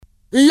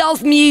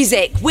Love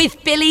Music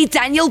with Billy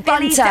Daniel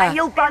Bunter.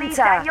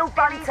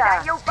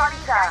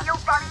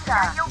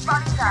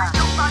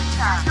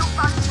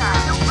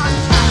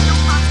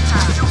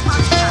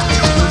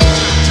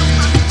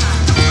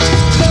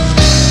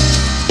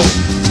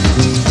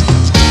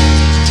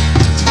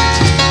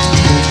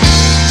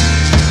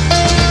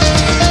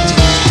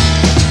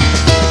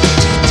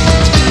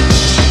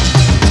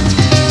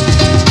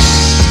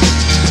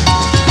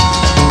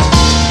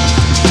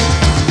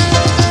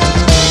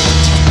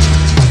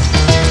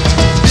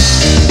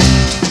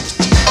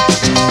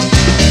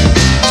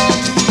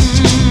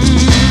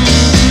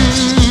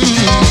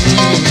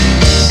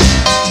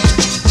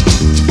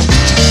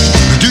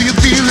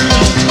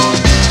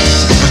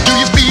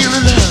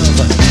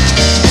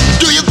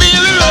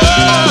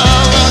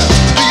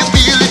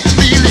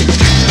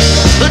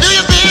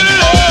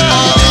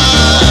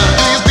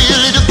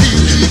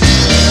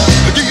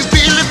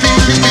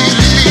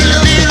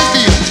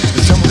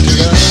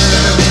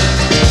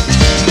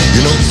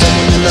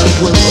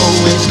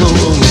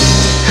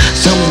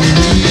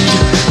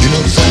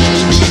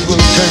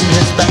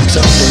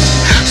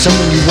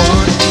 Someone you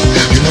want,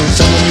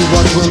 someone you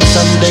want will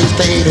someday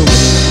fade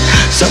away.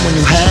 Someone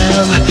you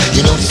have,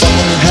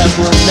 someone you have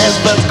will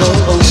never go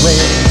away.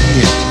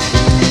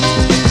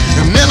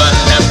 Never,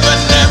 never,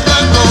 never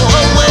go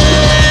away.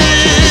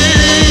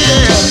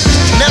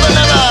 Never,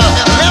 never,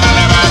 never,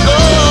 never go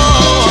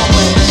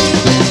away.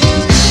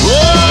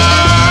 Oh,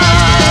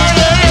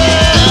 yeah.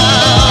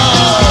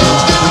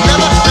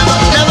 Never, never,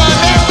 never,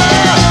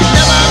 never,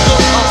 never go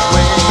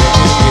away.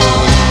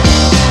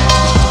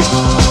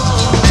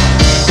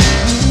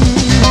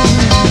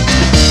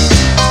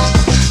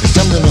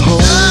 Something to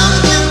hold,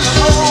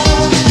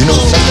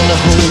 something to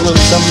hold will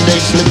someday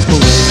slip away.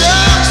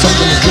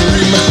 Something to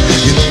dream,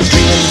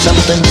 dream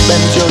something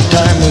spends your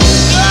time away.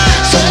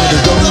 Something to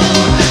go,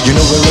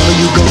 wherever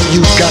you go,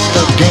 you got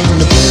the game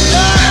to play.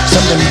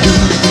 Something to do,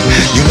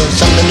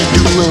 something to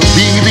do will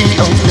be the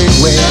only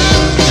way.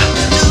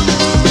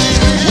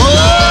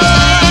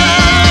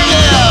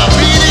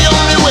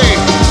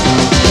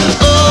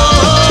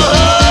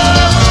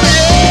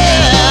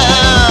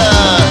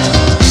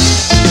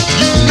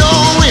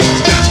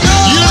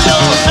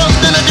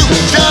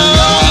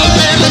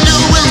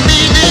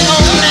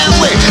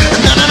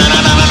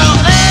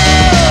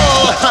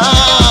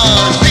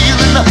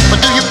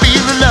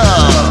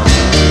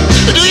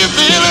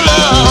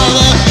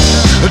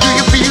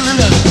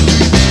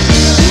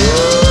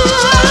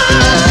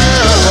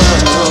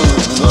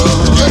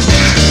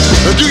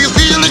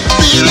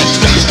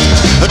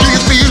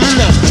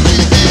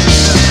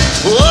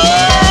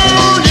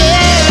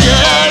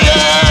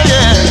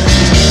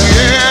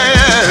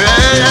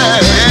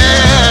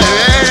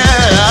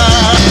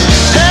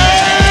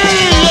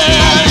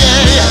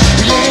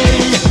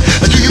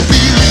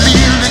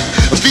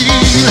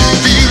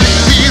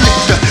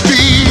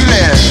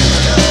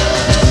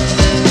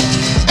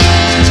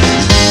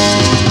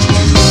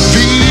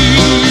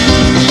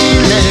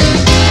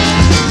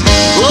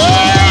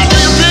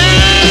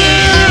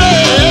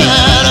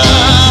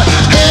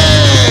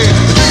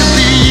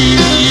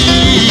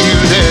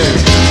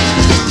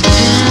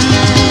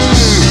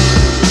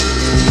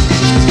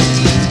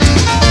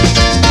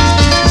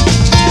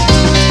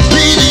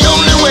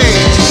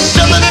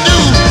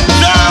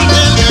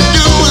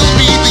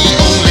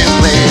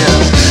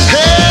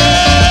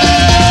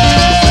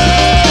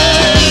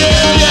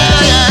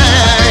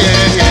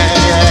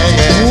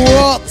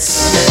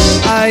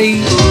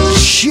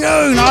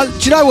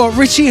 Do you know what?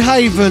 Richie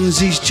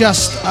Havens is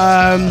just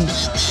an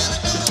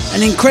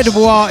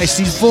incredible artist.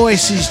 His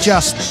voice is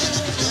just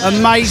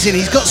amazing.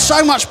 He's got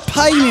so much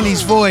pain in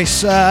his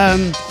voice.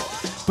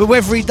 But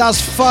whether he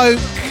does folk,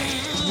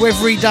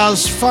 whether he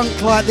does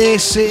funk like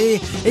this,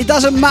 it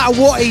doesn't matter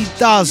what he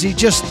does. He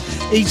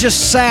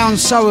just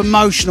sounds so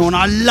emotional, and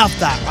I love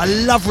that. I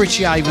love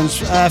Richie Havens.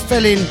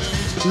 Fell in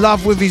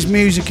love with his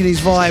music and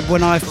his vibe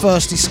when I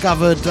first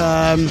discovered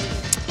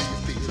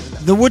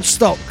the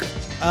Woodstock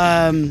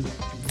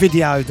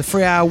video, the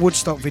 3-hour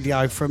Woodstock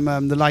video from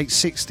the late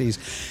 60s.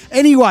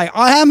 Anyway,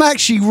 I am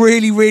actually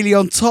really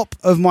on top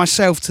of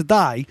myself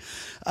today.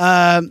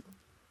 God,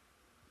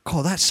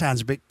 that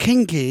sounds a bit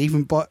kinky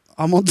even, but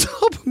I'm on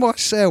top of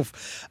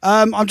myself.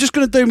 I'm just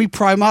going to do my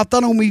promo. I've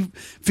done all my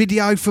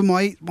video for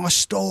my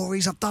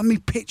stories. I've done my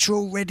picture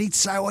already.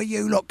 So,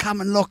 you lot come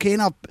and lock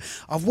in.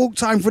 I've walked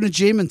home from the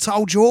gym and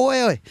told you,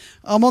 oi,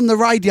 I'm on the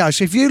radio.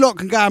 So if you lot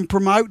can go and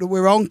promote that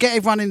we're on, get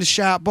everyone in the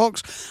shout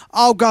box.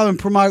 I'll go and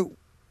promote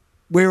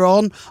we're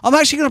on. I'm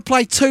actually going to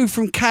play 2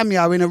 from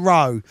Cameo in a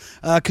row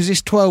because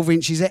this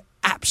 12-inch is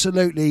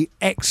absolutely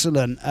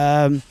excellent.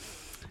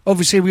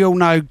 Obviously, we all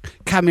know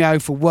Cameo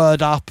for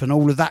Word Up and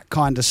all of that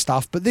kind of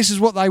stuff, but this is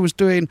what they was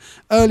doing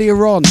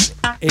earlier on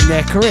in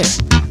their career.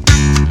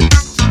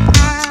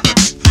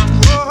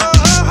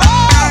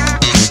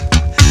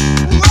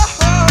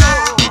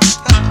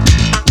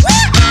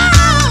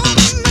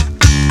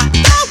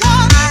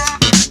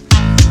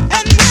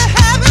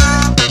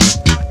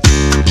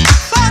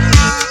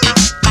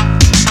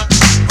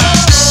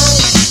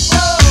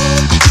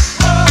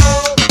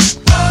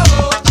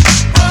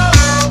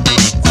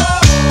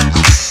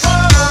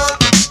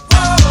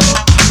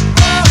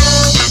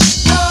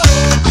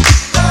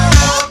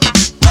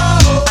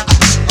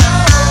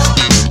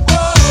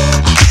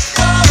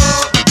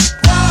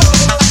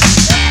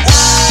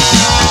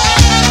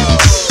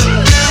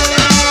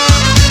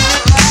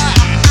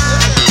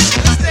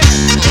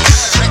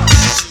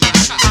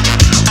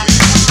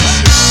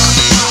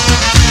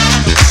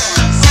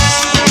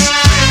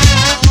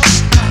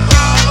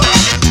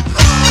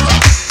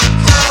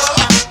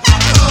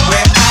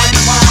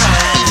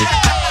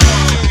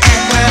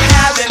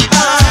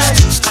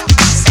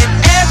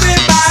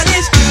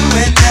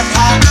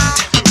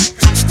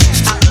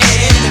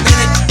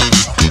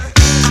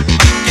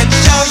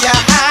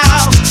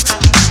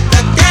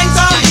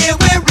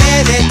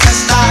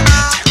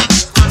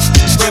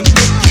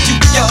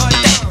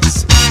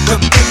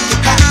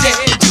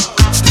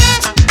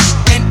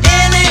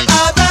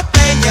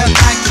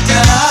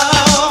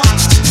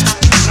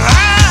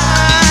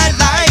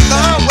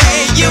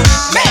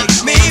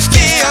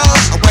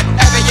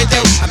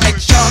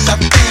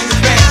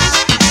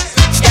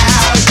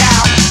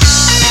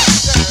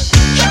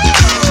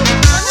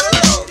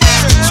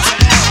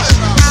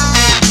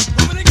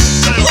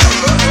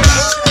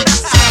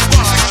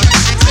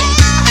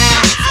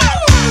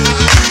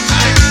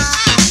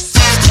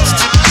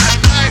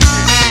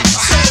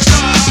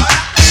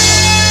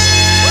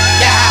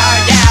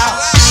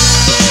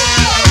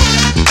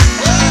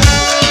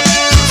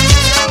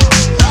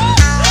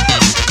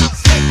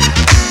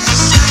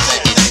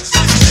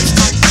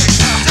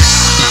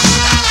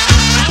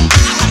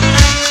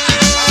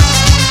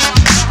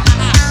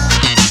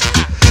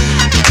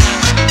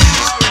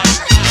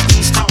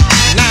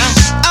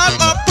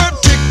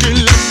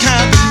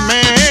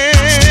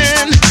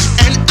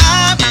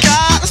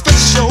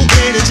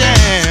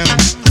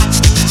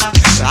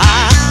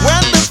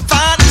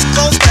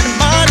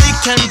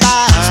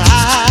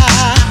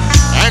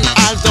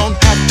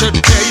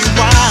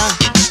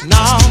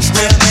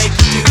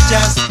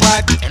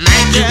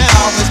 like you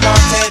always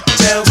wanted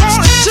to.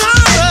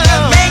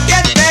 And make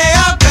it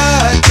feel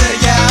good to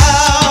you.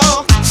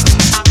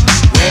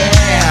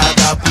 We're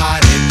the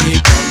party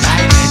people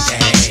night and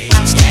day.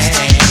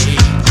 Yeah,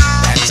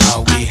 that's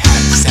all we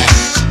have to say.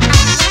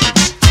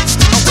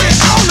 We're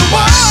on the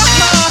wall.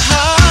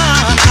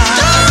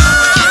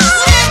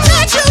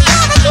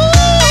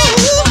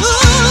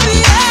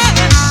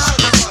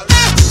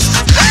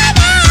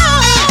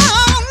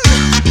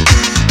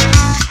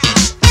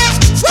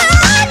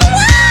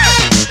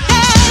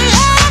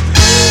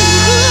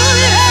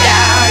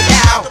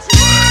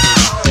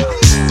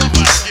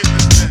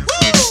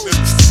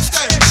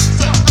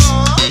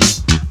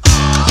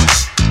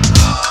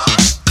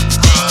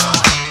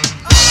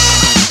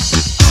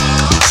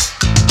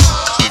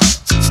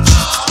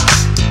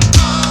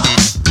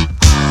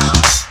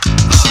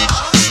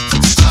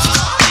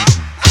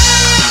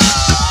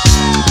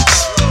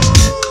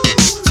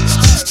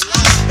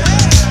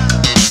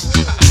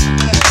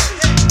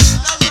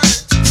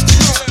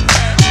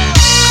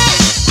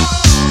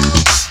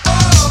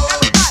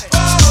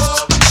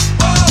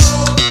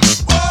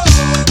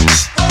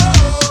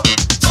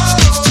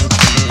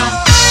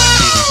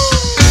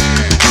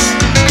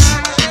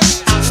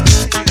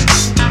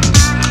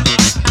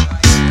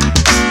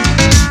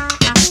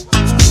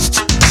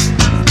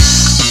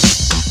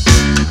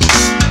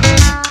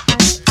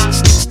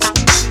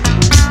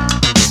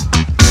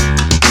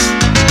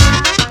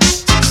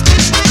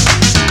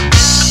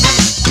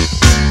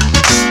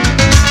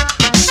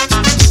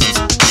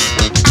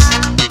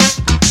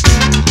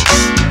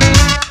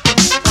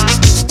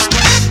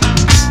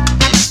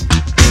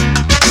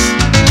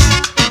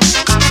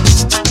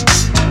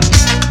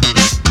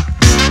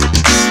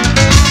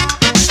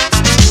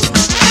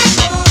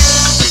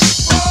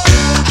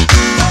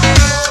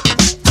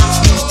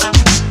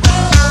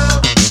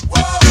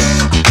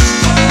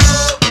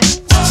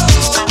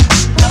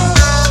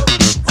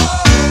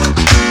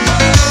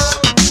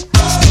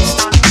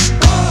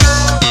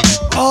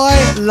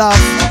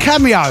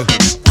 Cameo.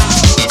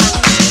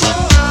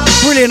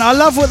 Brilliant. I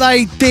love what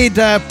they did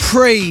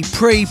pre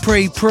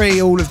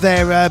all of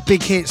their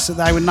big hits that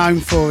they were known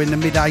for in the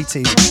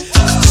mid-80s.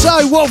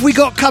 So what have we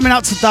got coming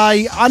up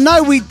today? I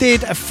know we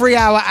did a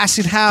 3-hour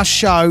Acid House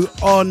show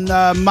on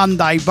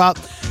Monday, but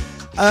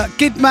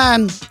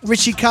Gidman,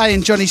 Richie K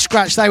and Johnny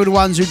Scratch, they were the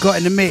ones who got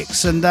in the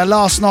mix. And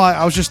last night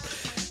I was just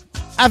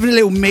having a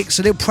little mix,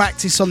 a little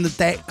practice on the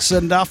decks,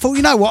 and I thought,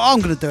 you know what, I'm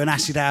going to do an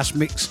Acid House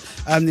mix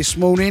this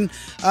morning.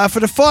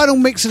 For the final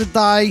mix of the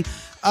day,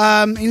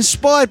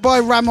 inspired by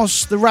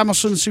Ramos, the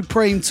Ramos and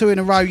Supreme 2 in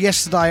a row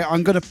yesterday,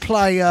 I'm going to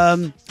play,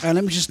 and let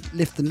me just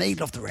lift the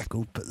needle off the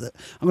record, I'm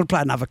going to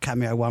play another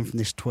Cameo one from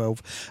this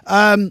 12.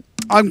 I'm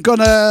going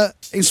to,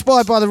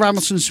 inspired by the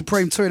Ramos and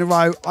Supreme 2 in a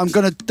row, I'm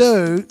going to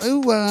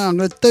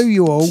do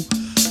you all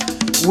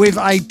with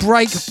a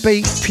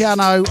breakbeat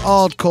piano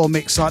hardcore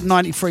mix, like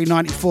 93,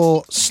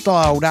 94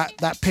 style,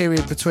 that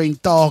period between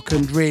dark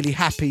and really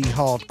happy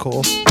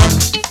hardcore.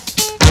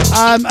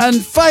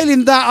 And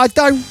failing that, I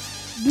don't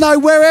know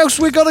where else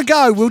we're going to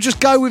go. We'll just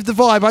go with the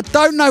vibe. I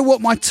don't know what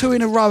my 2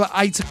 in a row at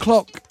 8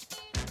 o'clock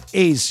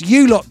is.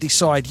 You lot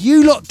decide.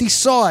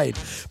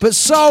 But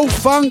soul,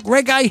 funk,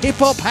 reggae,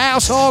 hip-hop,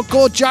 house,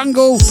 hardcore,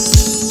 jungle,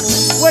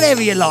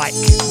 whatever you like,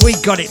 we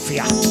got it for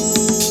you.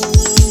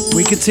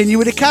 We continue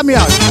with a Cameo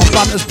on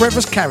Bunter's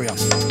Breakfast Carry On.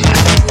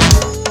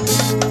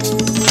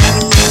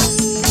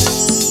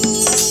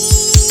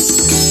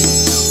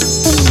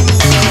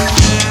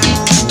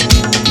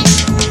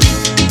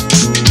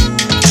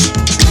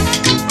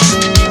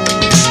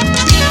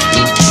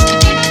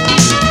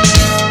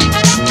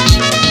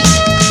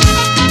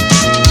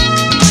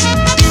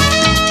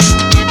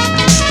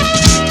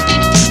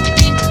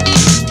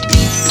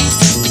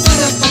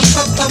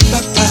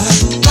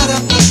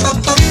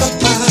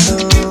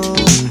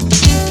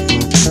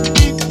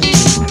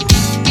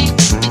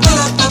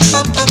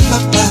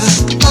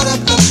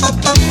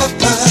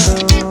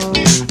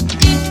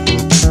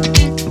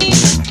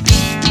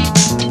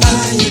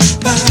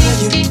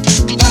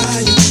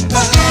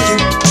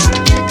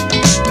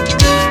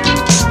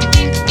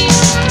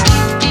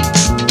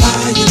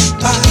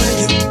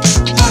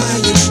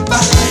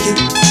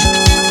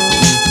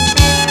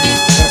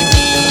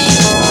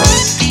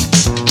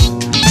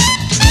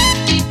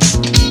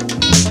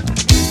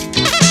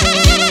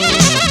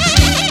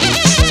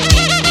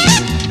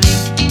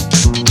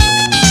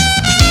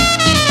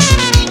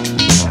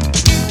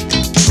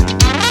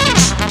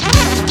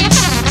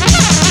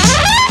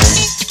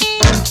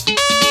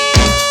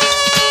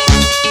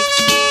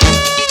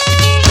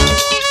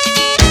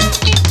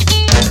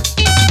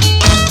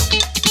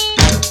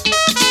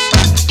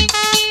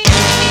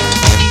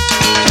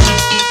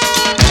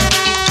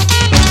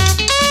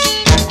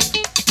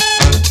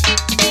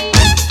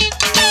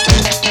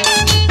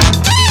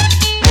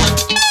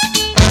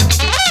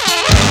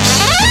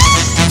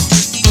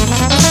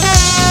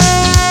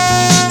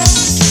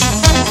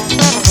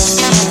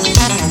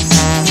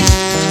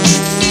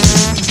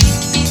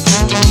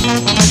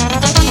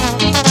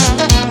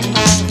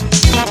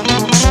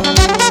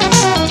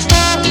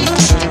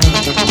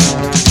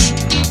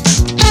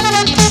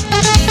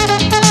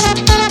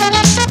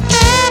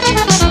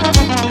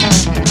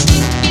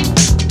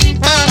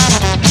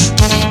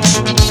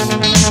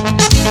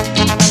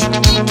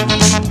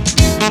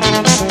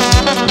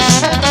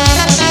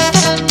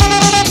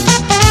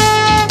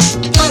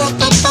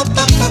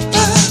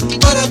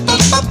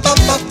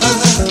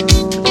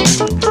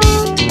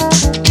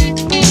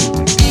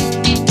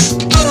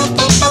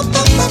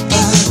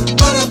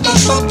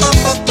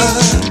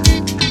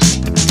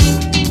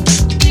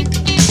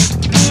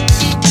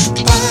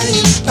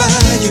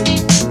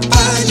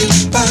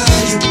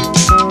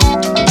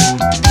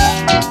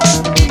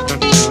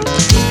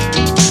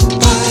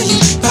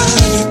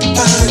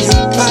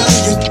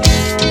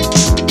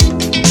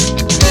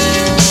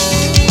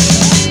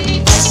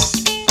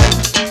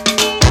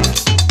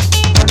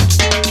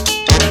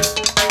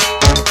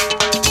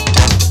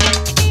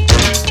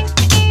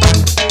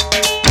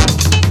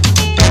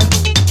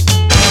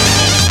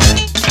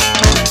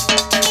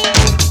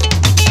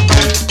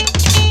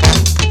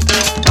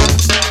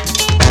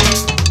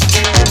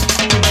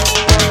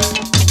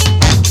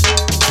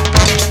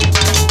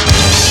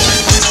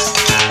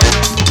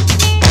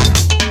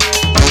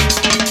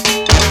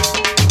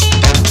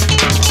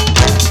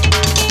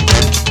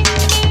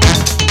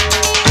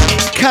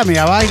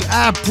 Cameo,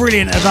 eh?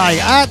 Brilliant today.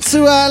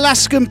 To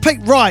Alaskan Pete.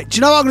 Right, do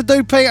you know what I'm going to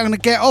do, Pete? I'm going to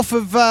get off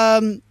of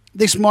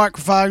this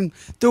microphone,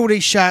 do all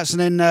these shouts,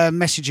 and then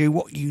message you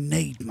what you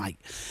need, mate.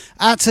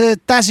 Out to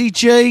Dazzy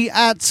G,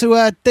 out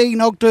to Dean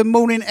Ogden,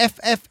 morning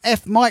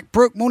FFF, Mike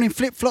Brook, morning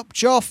Flip Flop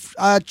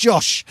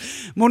Josh,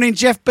 morning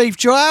Jeff Beef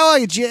Joy, how are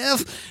you,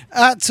 Jeff?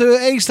 Out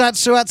to East, out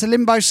to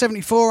Limbo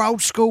 74,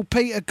 old school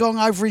Peter Gong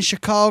over in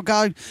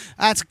Chicago,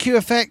 out to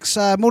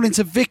QFX, morning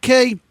to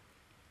Vicky.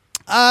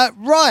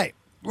 Right.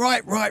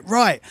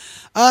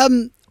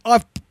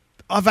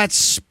 I've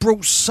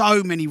brought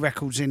so many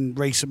records in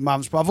recent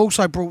months, but I've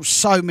also brought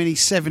so many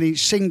 7-inch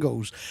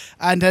singles.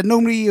 And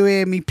normally you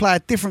hear me play a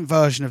different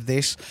version of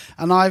this.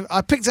 And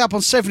I picked it up on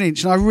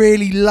 7-inch, and I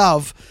really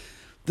love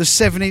the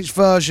 7-inch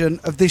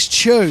version of this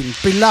tune,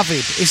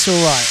 Beloved, It's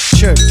Alright.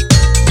 Tune.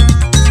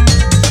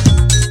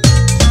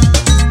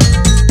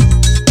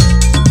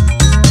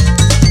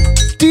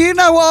 Do you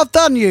know what I've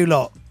done, you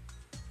lot?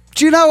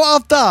 Do you know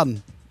what I've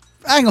done?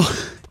 Hang on.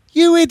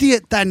 You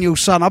idiot, Daniel,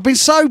 son. I've been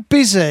so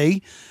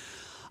busy.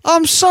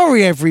 I'm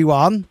sorry,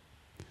 everyone.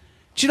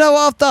 Do you know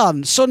what I've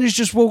done? Sonia's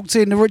just walked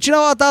in the room. Do you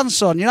know what I've done,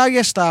 Son? You know,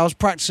 yesterday I was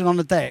practicing on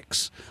the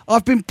decks.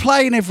 I've been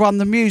playing everyone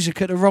the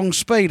music at the wrong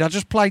speed. I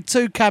just played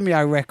 2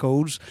 Cameo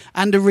records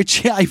and a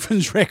Richie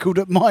Havens record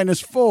at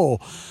 -4.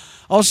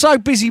 I was so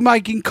busy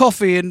making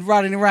coffee and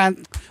running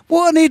around.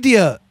 What an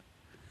idiot.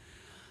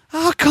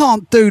 I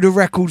can't do the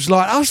records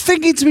like... I was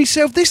thinking to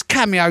myself, this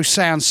Cameo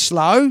sounds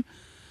slow.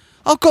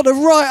 I've got the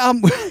right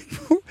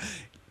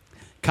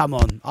Come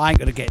on, I ain't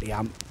going to get the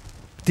ump.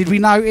 Did we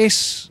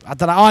notice? I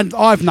don't know.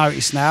 I've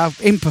noticed now.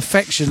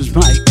 Imperfections,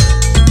 mate.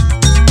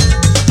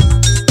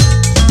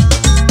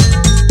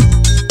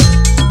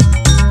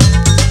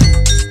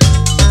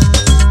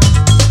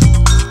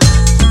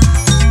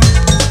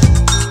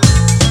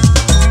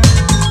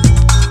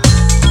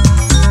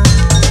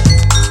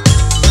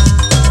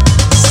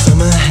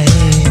 Summer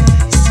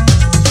haze,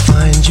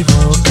 find you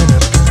woken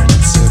up and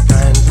it's a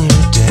brand new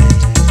day.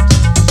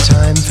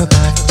 Time for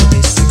back to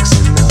basics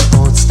in the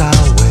old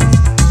style way.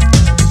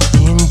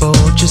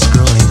 Bold, just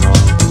growing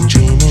old and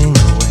dreaming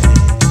away.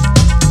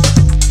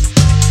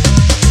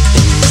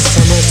 In the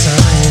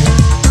summertime,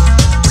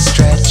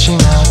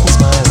 stretching out and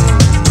smiling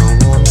in the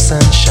warm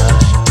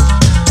sunshine,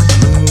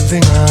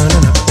 moving on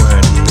and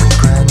upward in the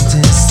grand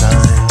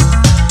design,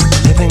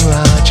 living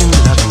large and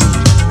loving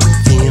you and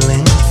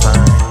feeling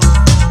fine.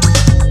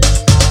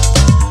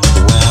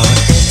 Well,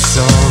 it's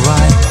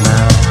alright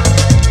now.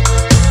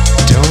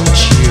 Don't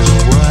you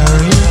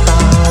worry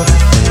about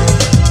a thing.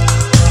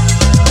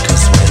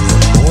 'Cause when the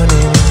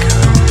morning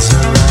comes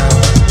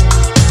around,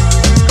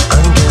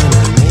 I'm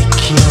gonna make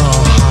your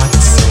heart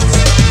sing.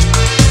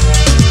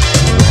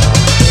 Well,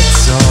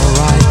 it's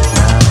alright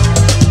now.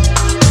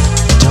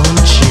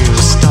 Don't you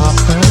stop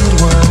and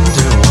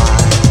wonder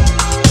why.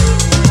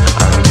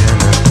 I'm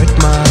gonna put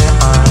my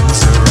arms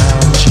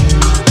around you.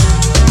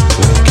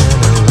 We're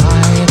gonna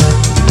light up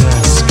the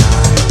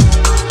sky.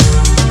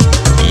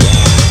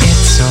 Yeah,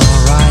 it's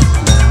alright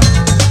now.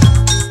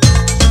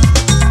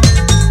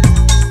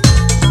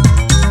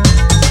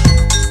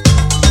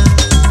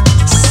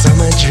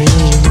 Summer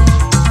dream,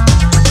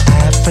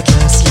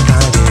 effortlessly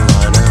gliding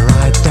on a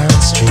ride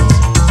downstream.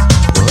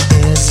 Well,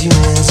 is you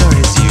is or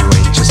is you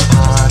ain't just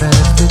part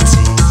of the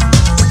team.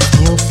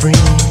 Feel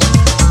free,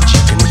 but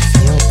you can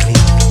feel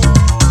clean.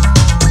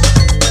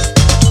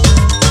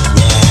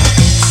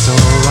 Yeah, it's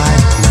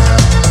alright now.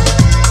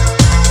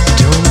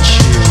 Don't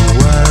you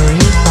worry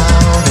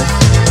about a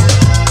thing.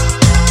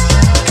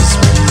 'Cause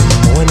when the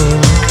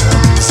morning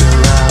comes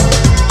around,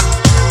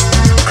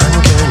 I'm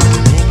gonna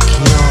make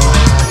your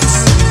heart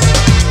sing.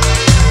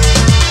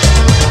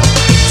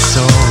 It's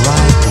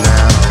alright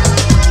now.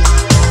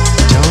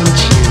 Don't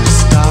you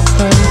stop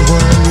and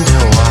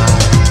wonder why.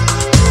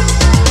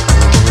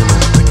 I'm gonna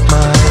put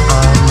my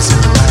arms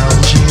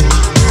around you.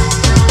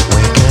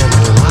 We're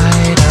gonna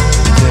light up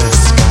the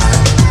sky.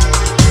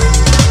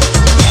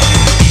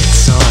 Yeah,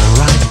 it's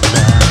alright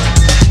now.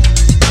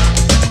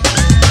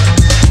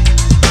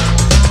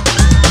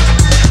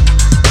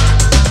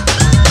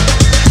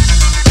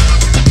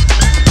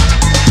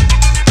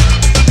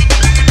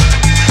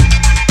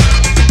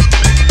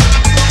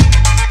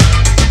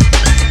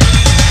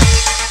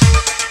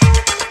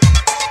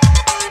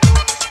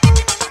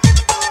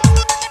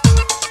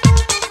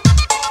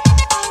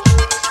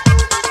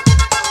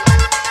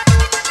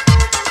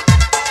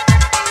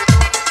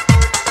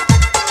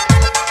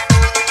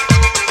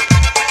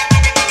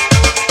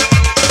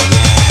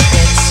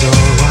 It's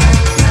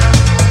alright now.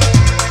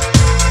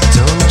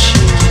 Don't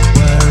you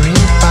worry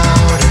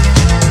about a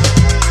thing.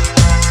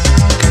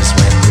 'Cause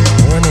when the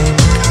morning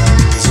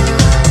comes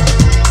around,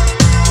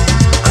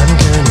 I'm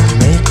gonna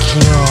make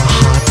your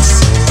heart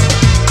sing.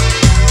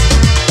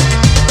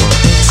 Well,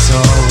 it's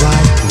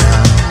alright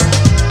now.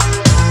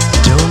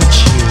 Don't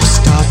you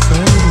stop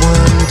and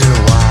wonder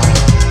why.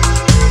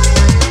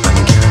 I'm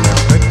gonna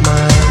put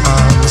my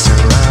arms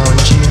around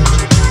you.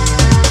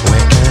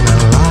 We're gonna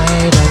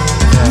light up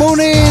the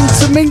Morning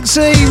to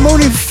Minxie.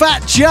 Morning,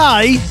 Fat J.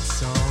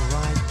 It's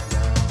alright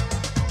now.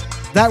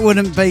 That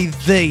wouldn't be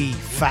the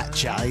Fat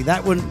J.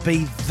 That wouldn't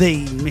be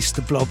the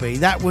Mr. Blobby.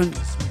 That wouldn't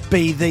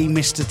be the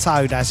Mr.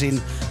 Toad, as in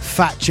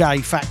Fat J,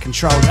 Fat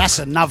Control. That's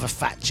another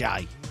Fat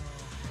J.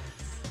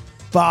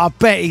 But I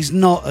bet he's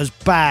not as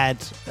bad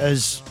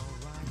as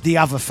the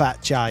other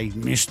Fat J,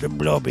 Mr.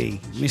 Blobby,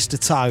 Mr.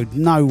 Toad.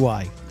 No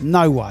way.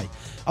 No way.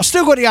 I've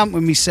still got the hump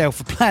with myself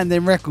for playing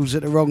them records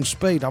at the wrong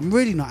speed. I'm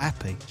really not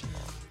happy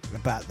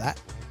about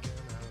that.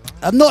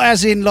 I'm not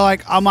as in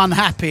like I'm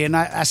unhappy and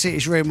that's it,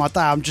 it's ruined my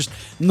day. I'm just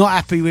not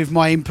happy with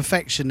my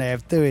imperfection there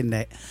of doing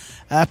that.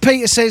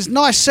 Peter says,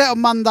 nice set on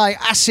Monday,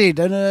 acid,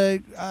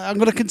 and I'm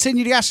going to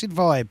continue the acid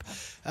vibe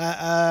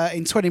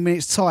in 20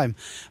 minutes time.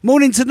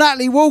 Morning to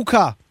Natalie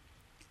Walker,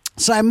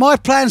 saying my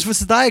plans for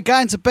today are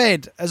going to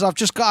bed as I've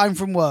just got home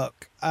from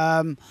work.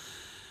 And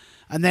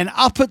then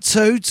up at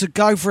 2 to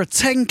go for a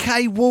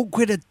 10k walk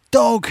with a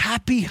dog.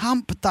 Happy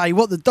hump day.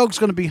 What, the dog's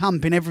going to be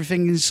humping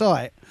everything in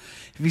sight?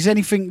 If he's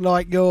anything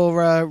like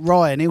your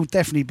Ryan, he'll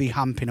definitely be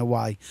humping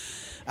away.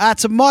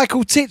 To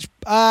Michael Titch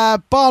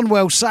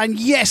Barnwell saying,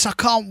 yes, I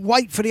can't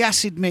wait for the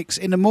acid mix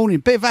in the morning.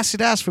 Bit of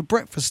acid house for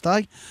breakfast,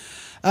 eh?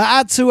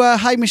 Add to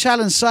Hamish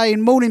Allen saying,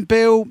 morning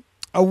Bill,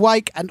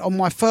 awake and on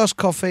my first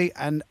coffee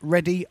and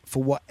ready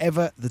for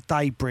whatever the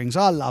day brings.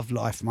 I love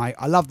life, mate.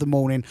 I love the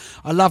morning.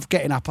 I love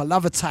getting up. I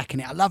love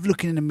attacking it. I love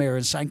looking in the mirror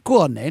and saying,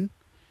 go on then.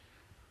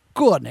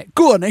 Go on then,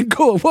 go on then,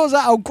 go on. What was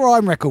that old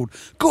grime record?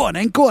 Go on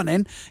then, go on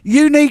then.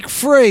 Unique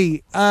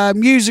Free,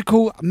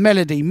 musical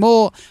melody,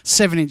 more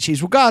 7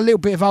 inches. We'll go a little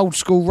bit of old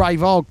school rave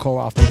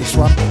hardcore after this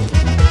one.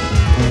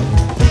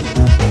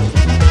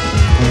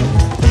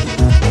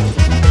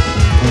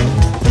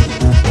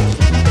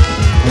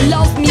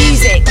 Love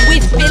music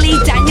with Billy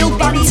Daniel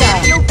Bunter.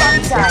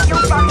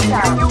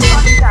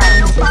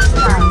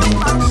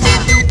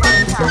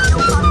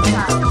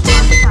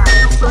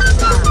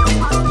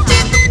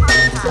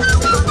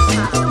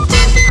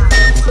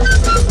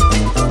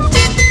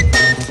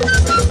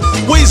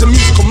 Waves a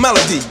musical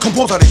melody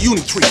composed out of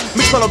unity tree.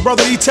 Mixed by the brother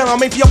E10, I'll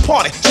make for your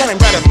party. Shining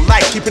brighter than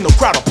light, keeping the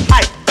crowd up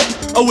hype.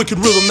 A wicked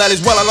rhythm that is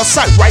well out of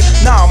sight, right?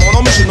 Now I'm on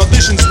a mission,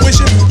 auditions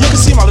wishing. You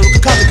can see my lyrical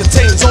content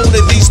contains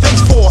only these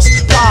things force.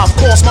 Of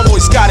course, my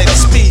voice got it at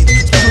speed.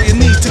 Speed you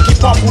need to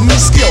keep up with me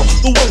skill.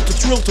 The will to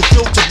thrill, to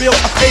build, to build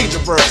a page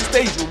of verse,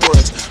 stage of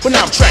words. But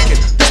now I'm tracking,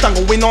 this time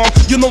going on,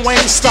 you know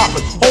I ain't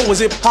stopping.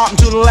 Always hip hop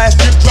until the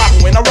last drip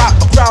dropping. When I rock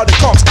a crowd, it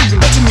comes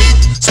even to me.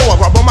 So I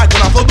grab a mic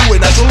and I thought do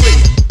it naturally.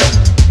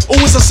 Oh,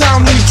 it's a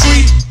sound in the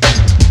tree.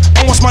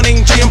 And what's my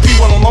name? GMP,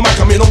 well on the mic,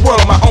 I'm in a world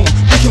of my own.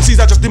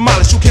 Frequencies I just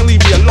demolish, you can't leave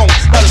me alone.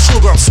 Not a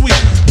sugar, I'm sweet.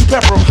 You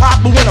pepper, I'm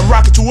hot, but when I'm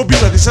rocking to a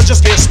beat like this, I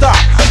just can't stop.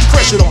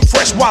 Fresher than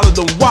fresh, wilder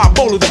than wild,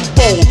 bolder than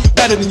bold.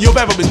 Better than you've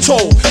ever been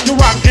told. You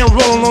rock and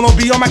rollin' on a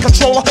beat on my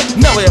controller.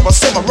 Never ever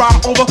send my rhyme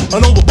over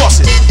and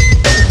overbust it.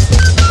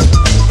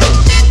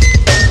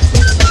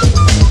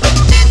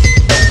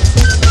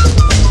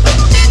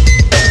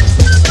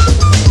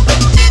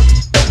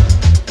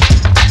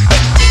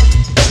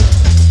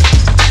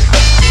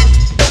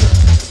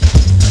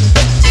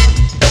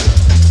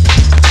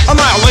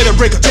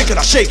 Break or take it,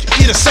 I shake it,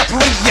 either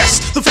separate,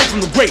 yes, the fake from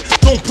the great.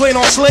 Don't play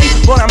no slave,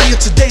 but I'm here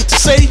today to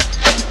say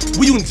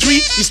we unit 3,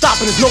 you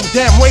stopping there's no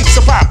damn way.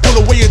 So if I pull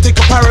away and take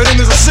a pirate in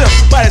as a sim,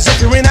 but as if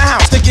you're in the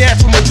house, take your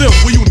ass from within.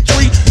 We unit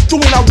 3,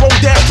 doing our roll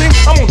damn thing,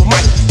 I'm on the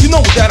mic, you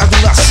know that I do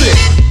not sit.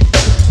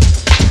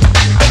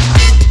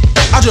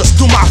 I just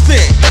do my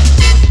thing.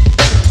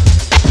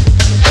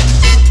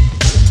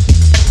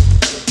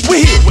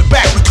 We're here, we're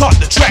back, we cut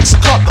the tracks,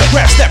 and cut the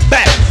crap, step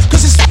back.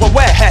 Cause this is what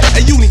we're at,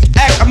 a unique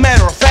act, a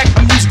matter of fact,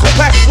 a musical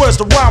pack. Where's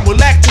the rhyme,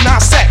 we'll act in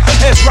our sack.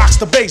 Heads rocks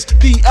the bass,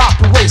 the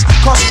operates,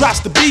 cause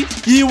drops the beat.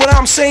 You hear what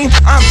I'm saying?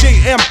 I'm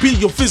JMP,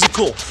 your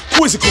physical,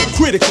 quizzical,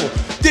 critical,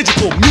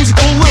 digital,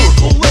 musical,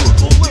 lyrical.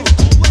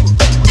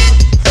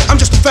 I'm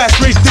just a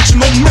fast-raced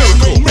dictional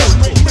miracle.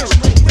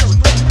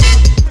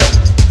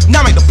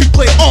 Now make the beat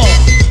play on.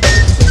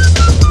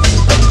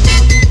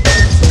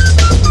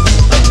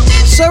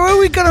 So who are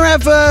we going to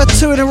have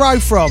 2 in a row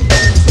from?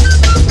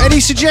 Any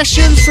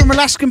suggestions from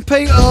Alaskan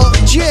Pete or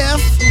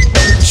Jeff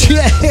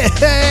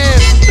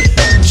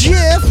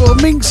or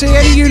Minxie?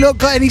 Any of you lot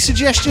got any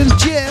suggestions?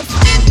 Jeff?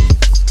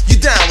 You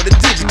down with the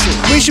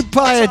digital? We should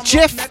play a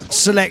Jeff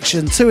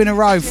selection, 2 in a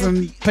row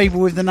from people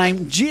with the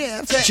name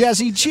Jeff,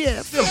 Jazzy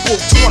Jeff. Simple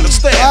to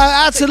understand.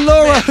 Out to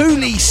Laura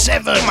Hooley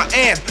 7,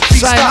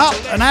 saying up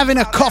and having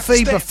a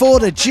coffee before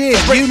the gym.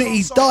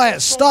 Unity's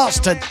diet starts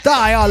today.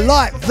 I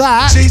like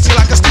that.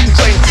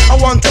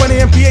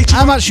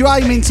 How much you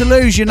aiming to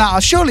lose, you know?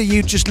 Surely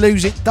you just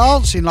lose it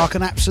dancing like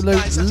an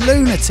absolute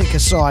lunatic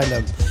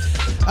asylum.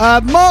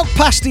 Mark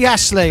Pasty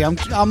Ashley, I'm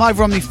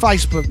over on my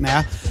Facebook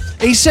now.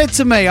 He said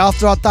to me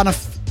after I'd done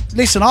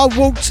listen, I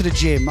walk to the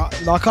gym,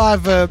 like I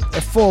have a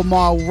 4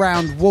 mile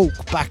round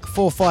walk back,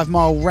 4 or 5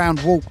 mile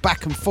round walk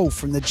back and forth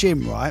from the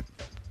gym, right?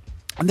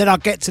 And then I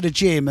get to the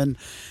gym and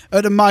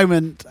at the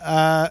moment,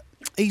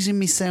 easing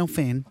myself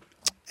in,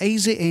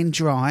 ease it in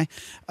dry.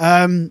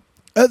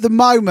 At the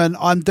moment,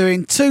 I'm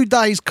doing 2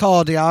 days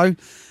cardio,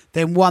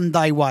 then 1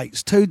 day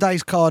weights. 2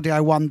 days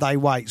cardio, 1 day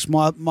weights.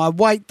 My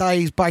weight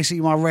day is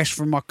basically my rest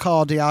from my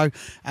cardio,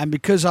 and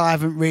because I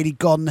haven't really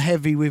gone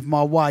heavy with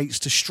my weights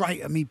to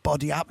straighten me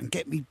body up and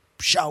get me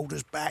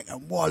shoulders back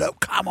and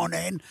wallop, come on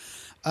in.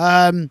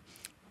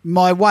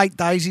 My weight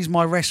days is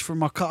my rest from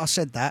my I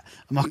said that,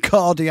 and my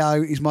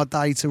cardio is my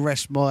day to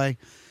rest my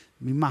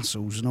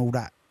muscles and all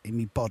that in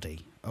my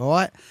body. All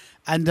right,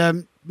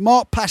 and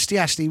Mark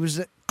Pastiasti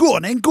was go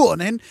on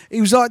in.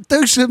 He was like,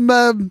 do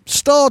some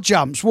star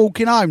jumps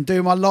walking home,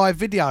 doing my live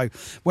video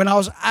when I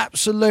was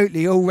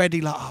absolutely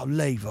already like, oh,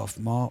 leave off,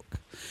 Mark,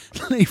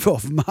 leave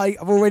off, mate.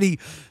 I've already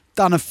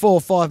done a 4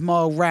 or 5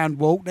 mile round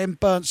walk, then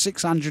burnt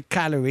 600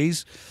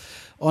 calories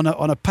on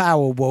a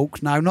power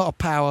walk. No, not a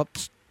power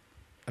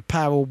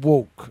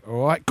walk.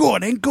 All right, go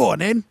on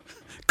in.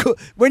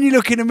 When you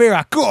look in the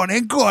mirror, go on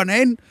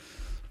in.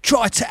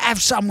 Try to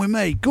have some with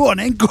me. Go on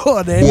in.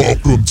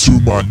 Welcome to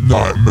my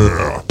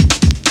nightmare.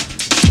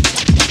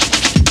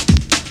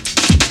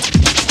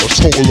 A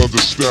total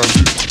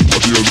understanding of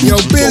the illusions Yo,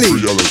 of Billy,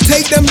 reality.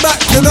 take them back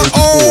to the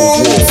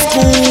old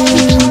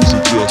school.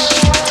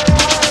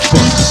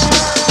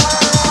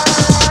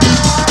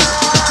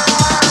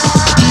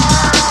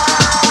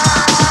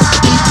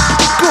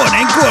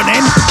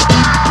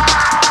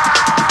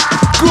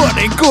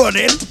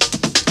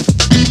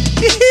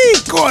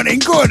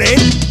 Go on in.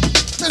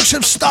 Do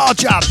some star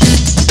jumps.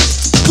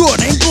 Go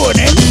on in.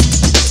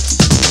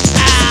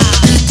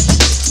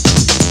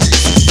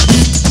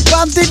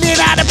 Bumping in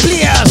out of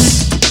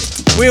players.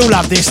 We all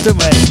love this, don't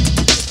we?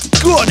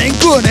 Go on in.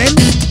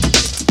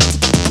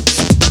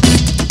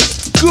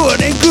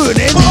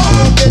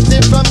 Get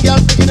it from girl,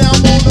 picking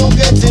out more, no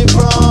get it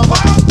from.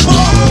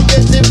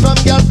 Get it from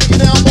girl,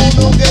 picking out more,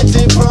 no get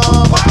it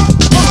from.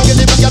 Get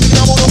it from girl, picking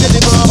out more, no get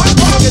it from.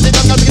 Get it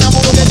from girl, picking out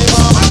more, no get it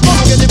from.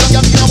 Get it from girl,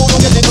 picking out more, no get it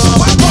from.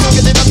 Get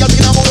it from girl,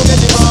 picking out more, no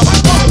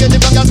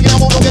get it from. Get it from girl, picking out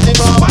more, no get it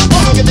from.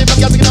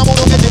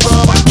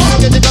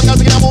 Get it from girl, picking out more, no get it from. Get it from girl, picking out more, no get it from. Get it from girl,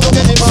 picking out more, no get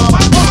it from.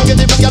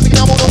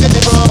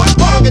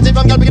 Get it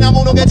from girl, picking out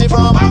more, no get it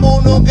from.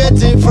 No get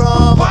it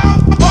from.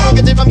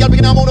 Get it from girl, picking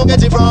out more, no get it from. No get it from. Get it from girl, picking out more, no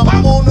get it from.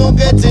 No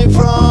get it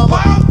from.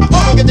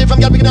 Get it from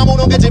girl, picking out more,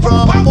 no get it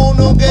from. Get it from girl, picking out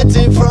more, no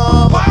get it from. Get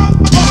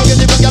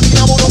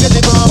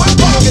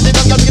it from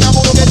girl, picking out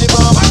more, no get it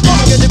from.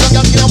 Get it from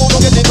girl, picking out more, no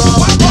get it from.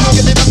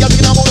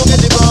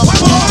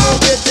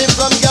 Get it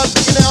from girl,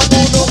 picking out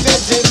more, no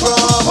get it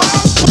from.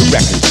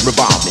 Records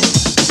revolving.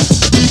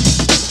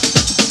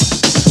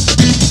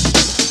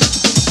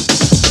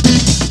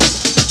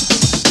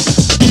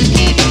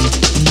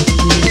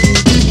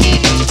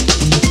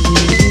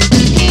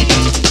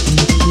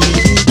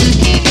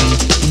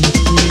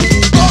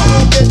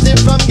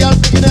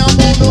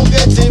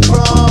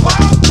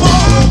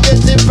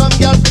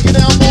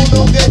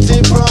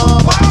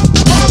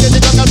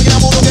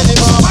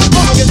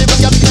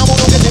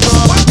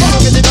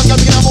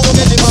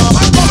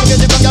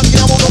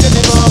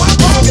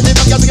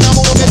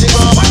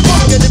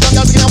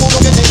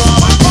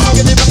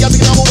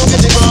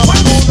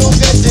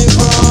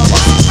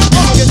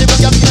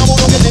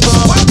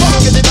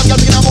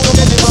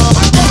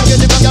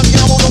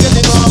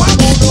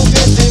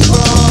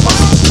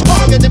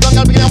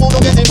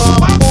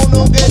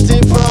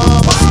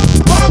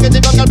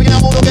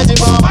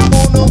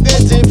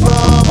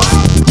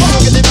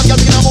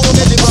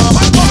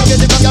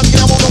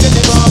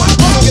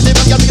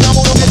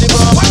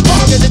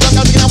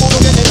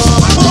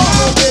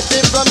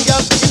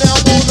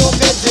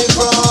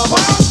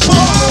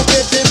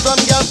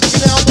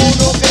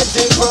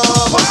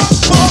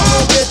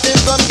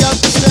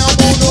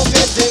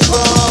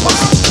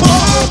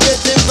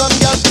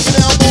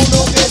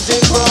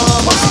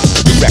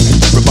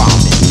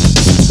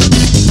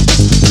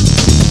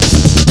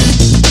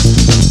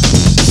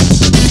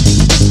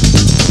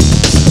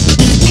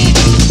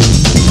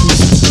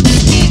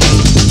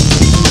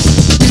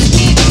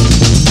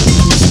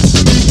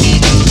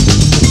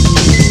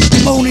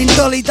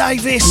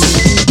 Davis.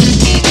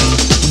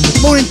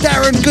 Morning,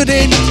 Darren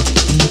Goodin.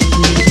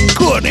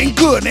 Good in.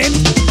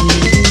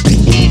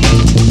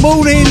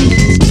 Morning,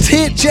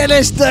 Titch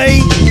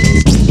LSD.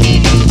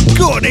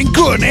 Good in.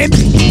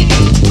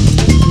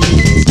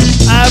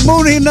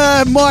 Morning,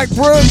 Mike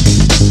Brook.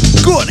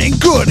 Good in.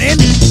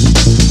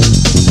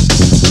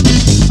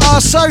 Oh,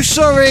 so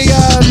sorry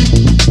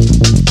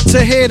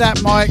to hear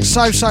that, Mike.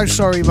 So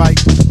sorry, mate.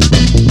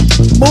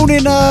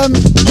 Morning,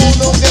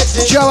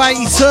 Joe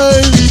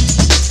 82.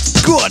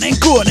 Go on in.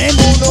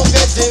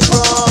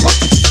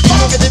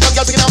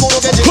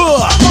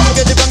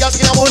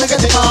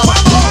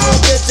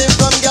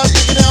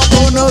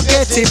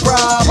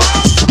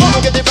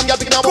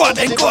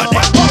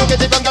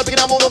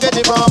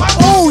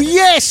 Oh,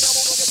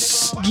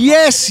 yes.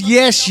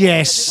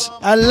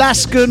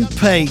 Alaskan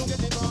Pete.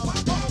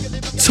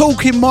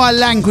 Talking my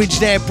language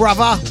there,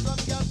 brother.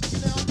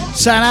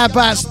 Saying how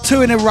about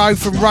 2 in a row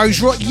from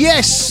Rose Rock?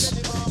 Yes,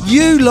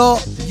 you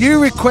lot,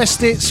 you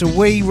request it, so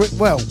we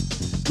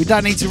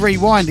don't need to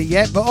rewind it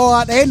yet, but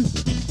alright then.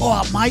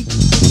 Alright, mate.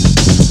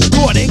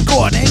 Go on in.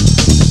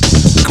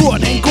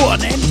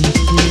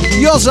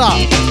 Yozza.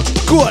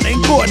 Go on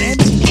then, go on then.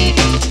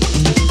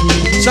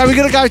 So we're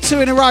going to go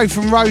 2 in a row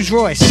from Rolls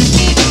Royce.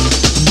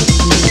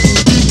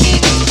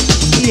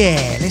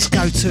 Yeah, let's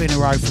go 2 in a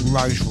row from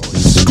Rolls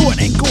Royce. Go on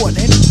then, go on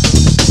then.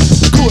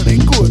 Go on then,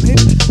 go on then.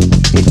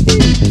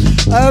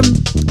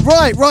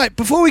 Right,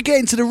 before we get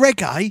into the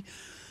reggae,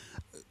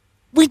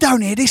 we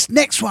don't hear this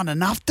next one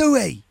enough, do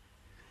we?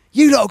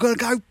 You lot are going to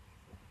go,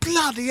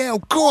 bloody hell,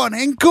 go on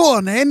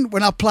then,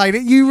 when I played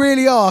it. You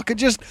really are. I could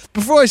just,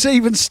 before it's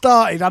even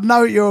started, I know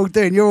what you're all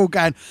doing. You're all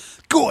going,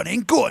 go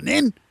on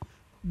then.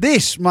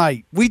 This,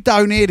 mate, we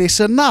don't hear this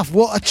enough.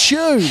 What a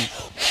tune.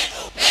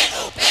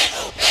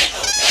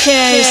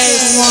 Que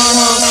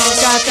suono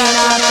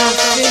scatenato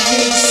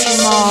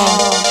fighissimo.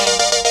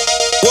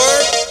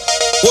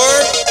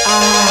 Word.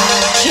 Ah,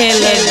 che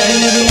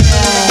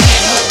allegria.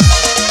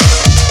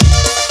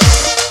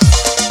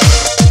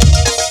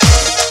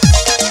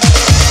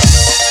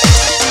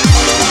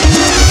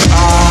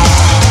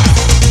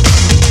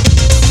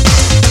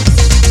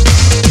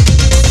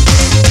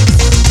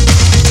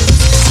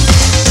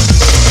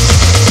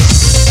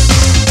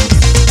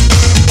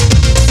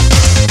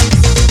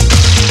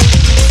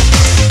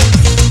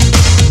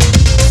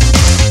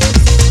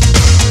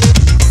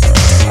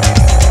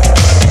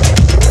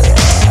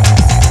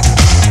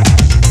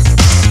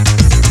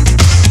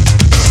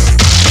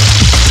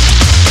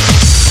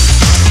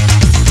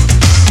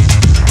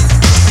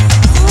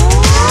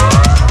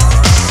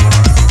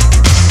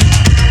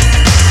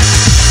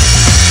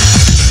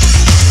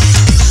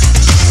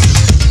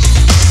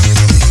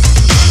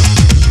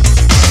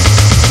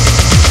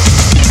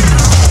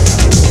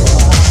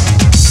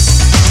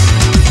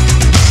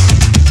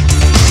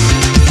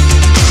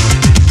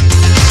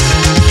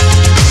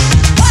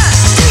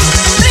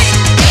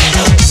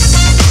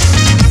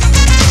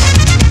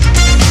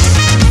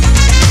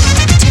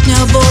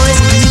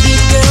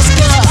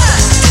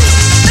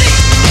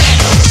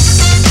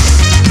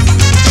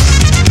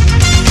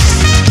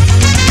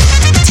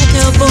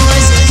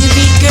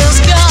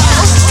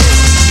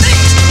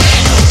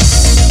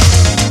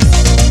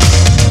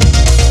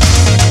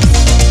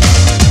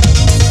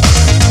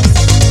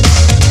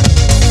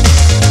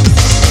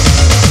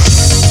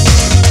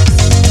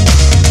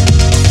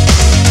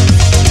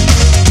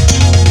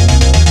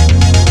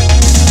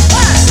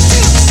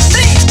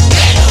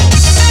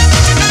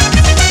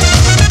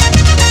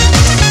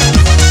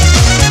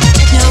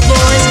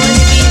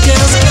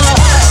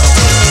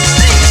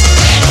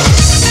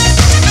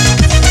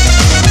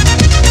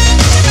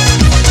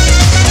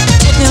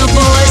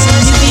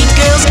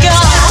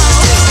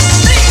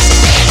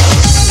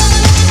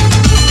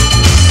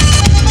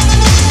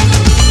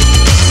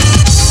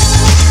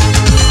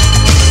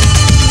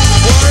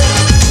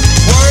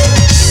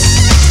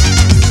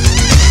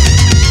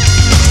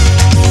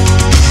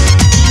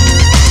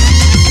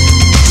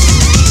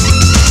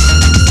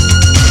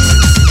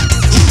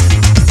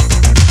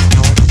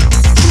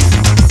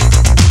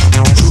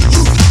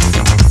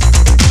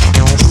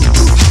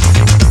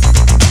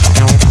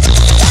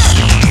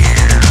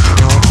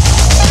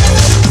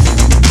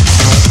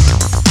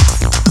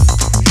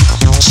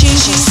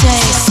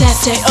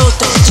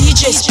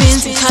 DJ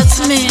spins and cuts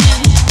me.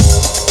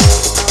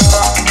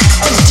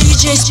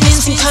 DJ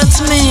spins and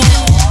cuts me.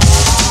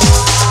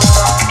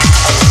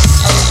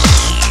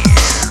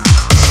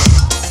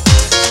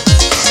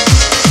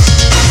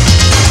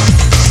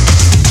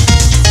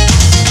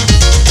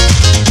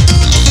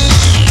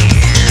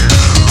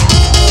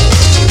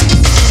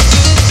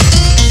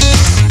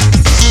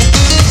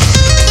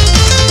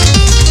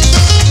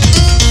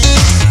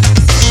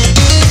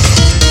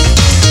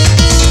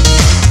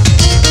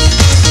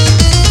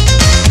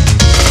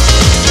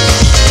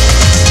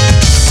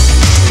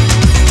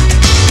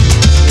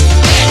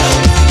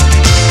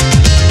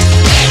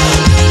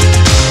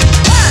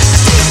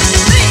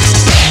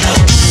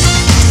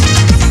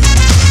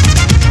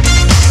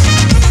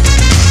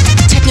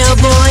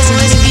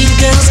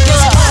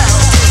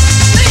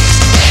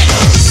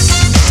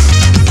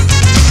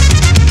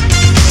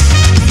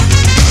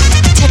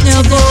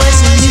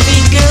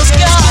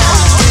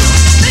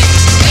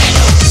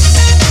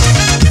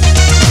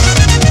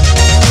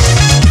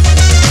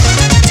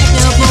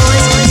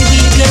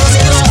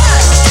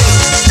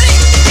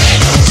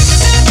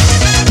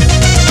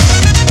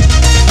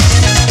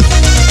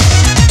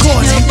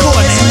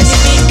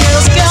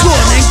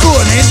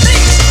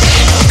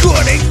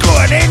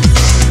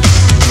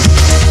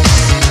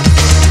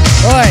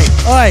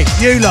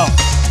 You lot.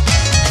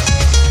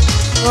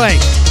 Oi,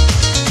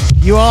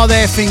 you are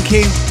there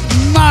thinking,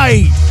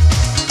 mate,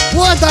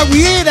 why don't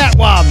we hear that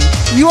one?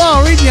 You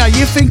are, isn't you?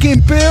 You're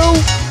thinking, Bill,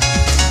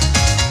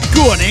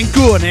 go on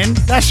in.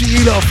 That's what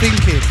you lot are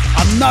thinking.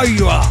 I know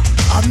you are.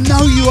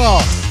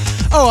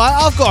 All right,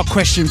 I've got a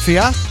question for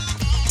you,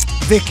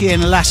 Vicky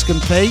and Alaskan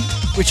Pete,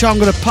 which I'm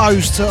going to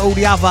pose to all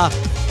the other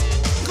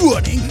go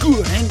on in,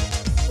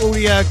 all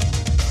the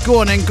go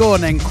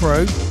on in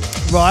crew,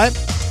 right?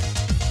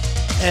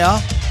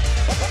 Yeah.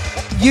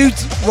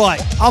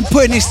 Right, I'm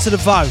putting this to the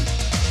vote.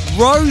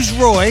 Rolls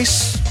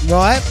Royce,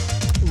 right?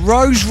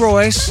 Rolls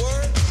Royce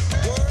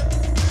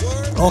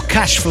or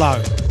Cash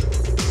Flow?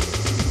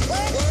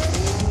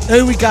 Who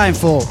are we going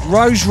for?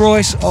 Rolls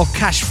Royce or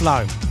Cash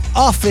Flow?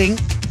 I think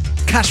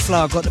Cash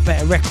Flow got the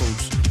better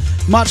records.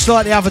 Much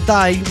like the other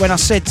day when I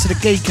said to the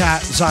Geek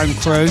Out Zone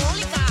crew,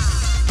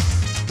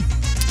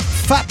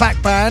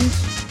 Fatback Band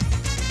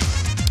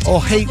or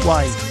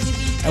Heatwave,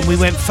 and we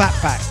went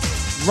Fatback.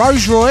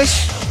 Rolls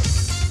Royce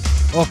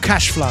or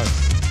Cash Flow?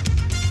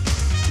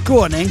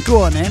 Go on then,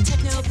 go on then.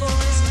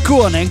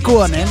 Go on then,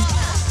 go on then.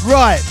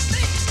 Right.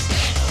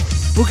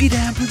 Boogie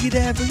down, boogie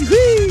down, boogie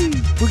whee.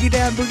 Boogie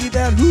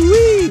down,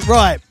 whoo-wee.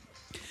 Right.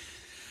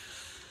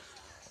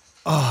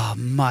 Oh,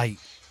 mate.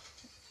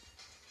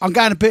 I'm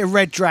going a bit of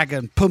Red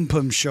Dragon, Pum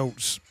Pum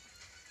Shorts.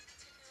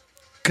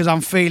 Because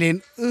I'm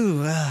feeling,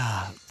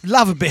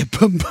 love a bit of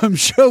Pum Pum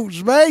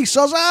Shorts, mate.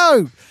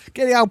 Sozo.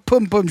 Get the old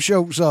Pum Pum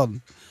Shorts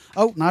on.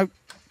 Oh, no.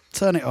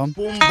 Turn it on.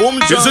 Boom, boom,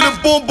 you see the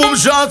boom, boom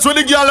shots with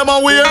the girl in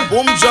my wear?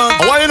 Boom, shots.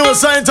 Why you know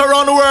signs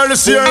around the world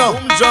this year now?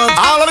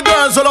 All of the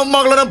girls that are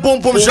muggling them boom,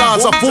 boom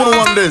shots. I fool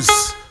on this.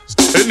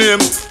 In him,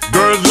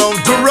 girls love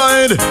to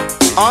ride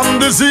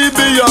on the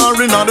CBR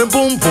in all the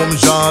boom, boom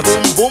shots.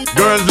 Boom, boom.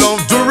 Girls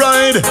love to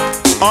ride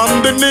on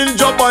the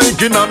ninja bike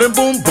in all the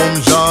boom, boom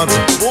shots.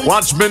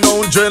 Watch me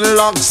now,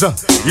 dreadlocks.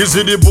 You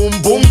see the boom,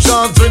 boom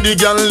shots when the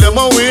girl them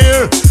a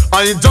wear.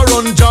 I to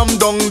run jam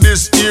down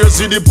this year.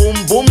 See the boom,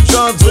 boom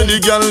shots when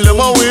the girl them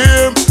a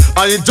wear.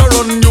 I to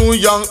run New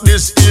York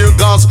this year.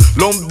 Cause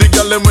lump the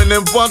girl them when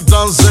them fat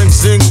and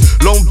sing.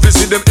 Lump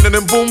see them in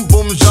them boom,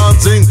 boom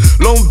shots sing.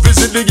 Lump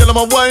see the girl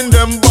them a wine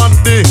them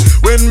body.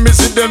 When me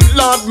see them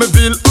lad me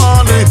feel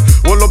honey.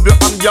 Hold up your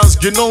hand, girl,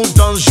 skin out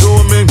and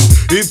show me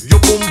if you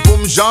boom,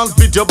 boom shots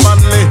fit your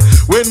badly.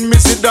 When me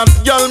see that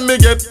girl me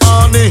get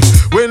honey.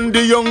 When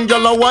the young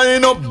girl a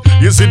wine up,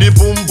 you see the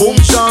boom, boom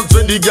shots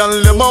when the girl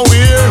them a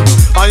wear.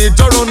 I hit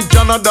around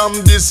Canada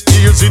this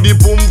year. See the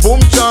boom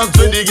boom chants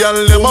when the girl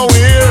them a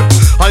wear.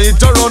 I hit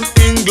around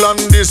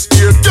England this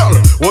year. Girl,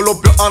 hold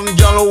up your hand,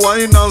 girl,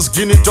 wine and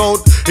skin it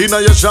out.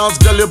 Inna your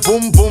shorts, girl, your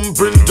boom boom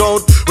print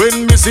out.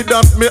 When me see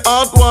that, me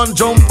heart want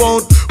jump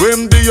out.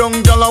 When the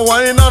young girl a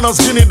wine and a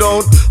skin it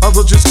out, and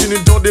so she skin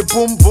it out, the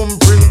boom boom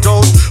print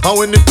out. And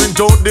when the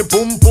print out, the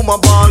boom boom a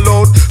ball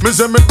out. Me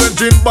say me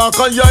drink back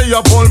a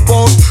ya pulp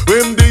out.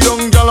 When the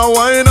young girl a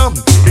wine up,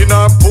 in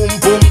her boom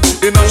boom,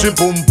 in her she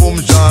boom boom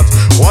shot.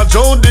 Watch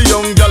out the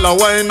young gal a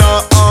wine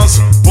her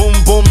ass. Boom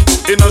boom,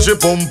 inna she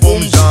boom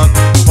boom shot.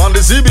 On the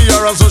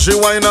CBR and so she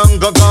wine and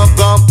go.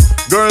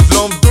 Girls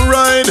love to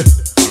ride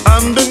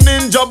and the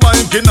ninja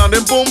bike inna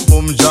the boom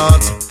boom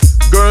shot.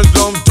 Girls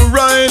love to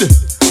ride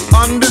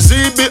and the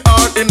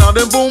CBR inna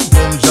the boom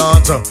boom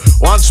shot.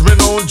 Watch me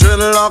now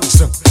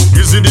dreadlocks.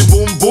 You see the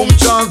boom boom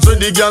chants when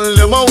the gal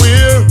them a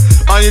wear.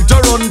 I hit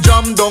a run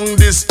jam down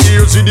this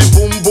year. See the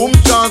boom boom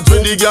chants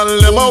when the gal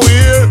them a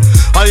wear.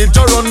 I hit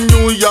a run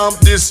New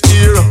York this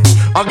year.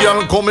 A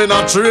girl come in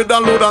a trade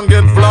and load and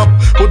get flop.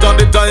 Put on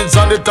the tights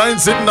and the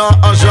tights in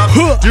a shot.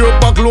 Tear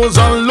back clothes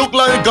and look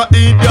like a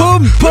idiot.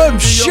 Boom boom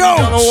show.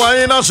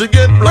 She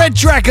get Red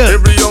Dragon.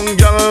 Every young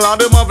girl a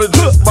them have a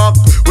dress back.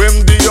 When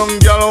the young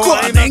girl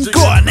wine and she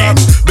get back.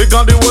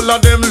 Because the whole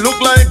of them look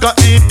like a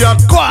idiot.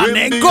 Go on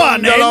then, go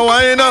on then.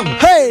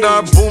 Hey.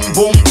 Boom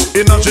boom,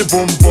 in a she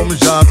boom boom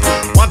shot.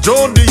 Watch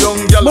out the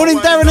young girl. Morning,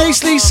 Darren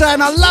Eastley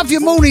saying, I love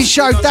your morning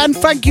show, Dan.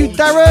 Thank you,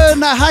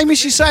 Darren.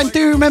 Hamish is saying, do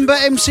you remember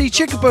MC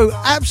Chickaboo?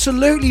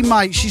 Absolutely,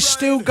 mate. She's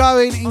still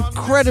going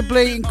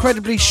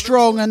incredibly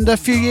strong. And a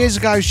few years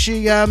ago,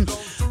 she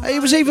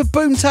it was either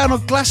Boomtown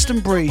or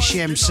Glastonbury she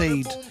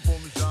MC'd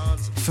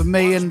for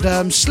me and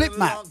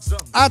Slipmat.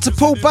 Out to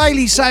Paul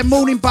Bailey saying,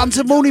 morning,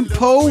 Bunter. Morning,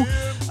 Paul.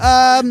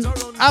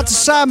 Out to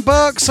Sam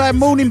Burke saying,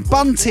 morning,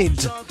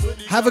 Bunted.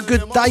 Have a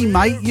good day,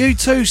 mate. You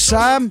too,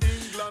 Sam.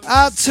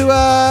 Out to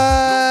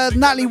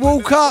Natalie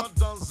Walker.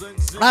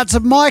 Out to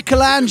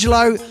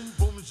Michelangelo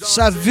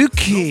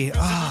Savuki.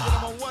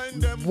 Oh,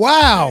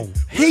 wow.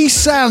 He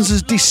sounds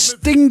as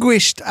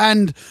distinguished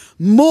and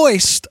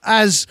moist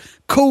as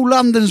Cool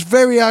London's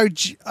very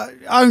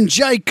own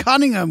Jay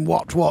Cunningham.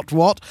 What?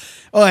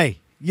 Oi,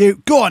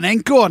 you. Go on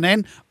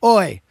then.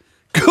 Oi.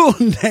 Go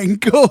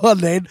on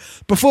then.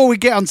 Before we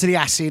get onto the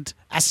acid.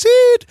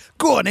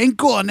 Go on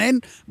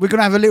then. We're going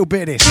to have a little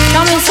bit of this.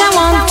 Come and say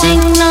one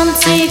thing,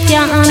 Nancy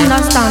can't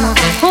understand.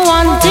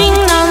 One thing,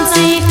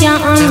 Nancy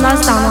can't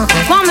understand.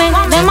 What make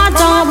them a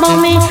talk about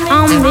me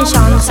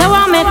ambition? Say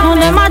what make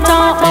them a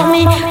talk about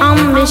me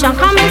ambition?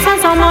 Come and say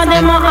some of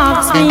them a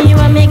ask me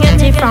where me get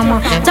it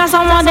from. Just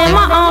some of them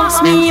a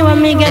ask me where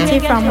me get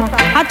it from.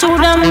 I told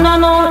them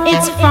no,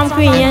 it's from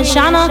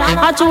creation.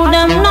 I told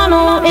them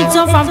no, it's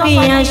from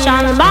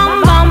creation.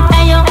 Bam bam,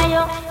 hey yo,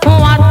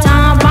 what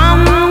a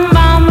bam.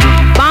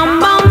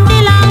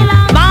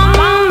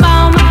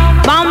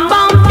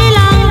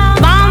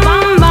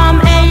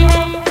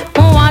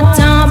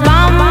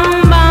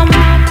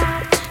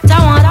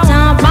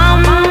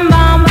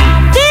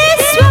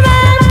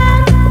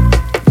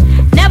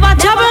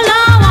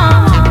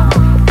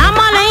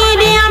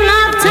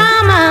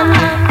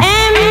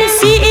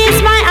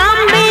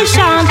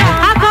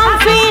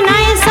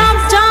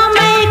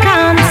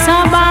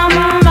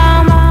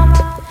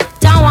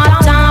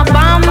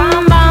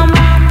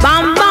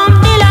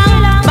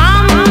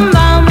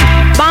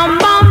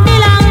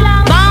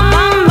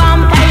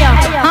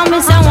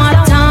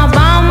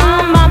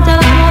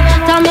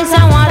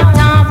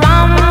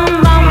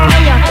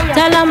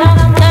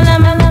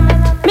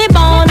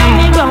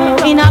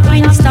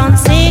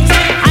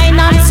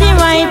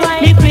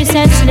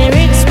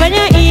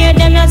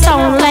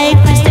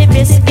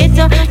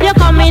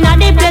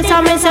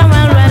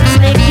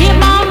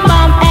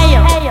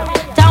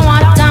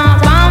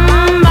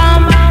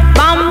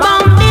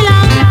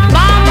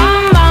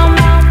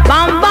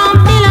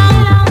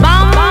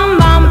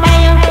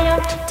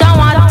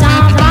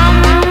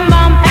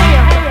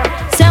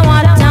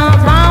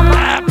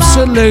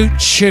 absolute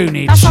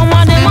tunage. That's some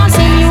of them a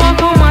see me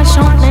walk on my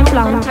shop them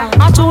plan.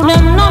 I told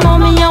them no know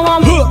me a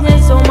one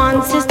business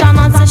woman. Sister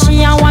Nancy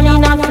she a one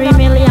in a 3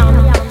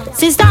 million.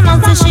 Sister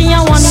Nancy she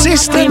a one in a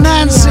 3 million. Sister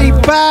Nancy,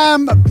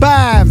 bam,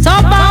 bam. So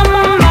bam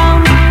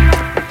bam,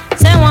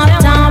 say what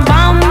time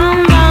bam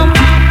bam,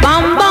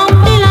 bam bam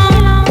dilam,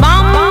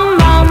 bam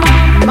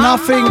bam.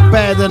 Nothing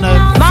better than a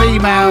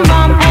female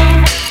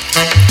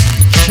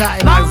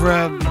chatting over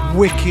a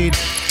wicked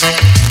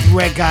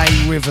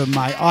reggae rhythm,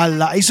 mate. I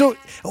love it.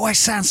 It always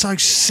sounds so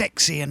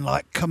sexy and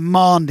like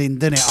commanding,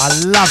 doesn't it? I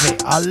love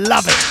it. I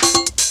love it.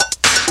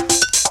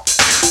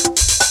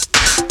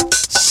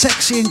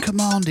 Sexy and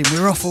commanding.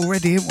 We're off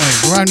already, aren't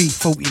we? We're only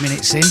 40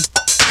 minutes in.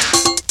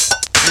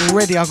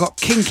 Already I've got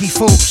kinky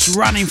thoughts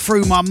running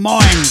through my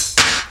mind.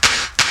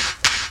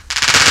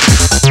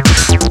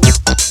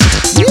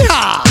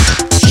 Yeah!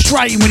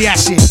 Straight in with the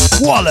acid.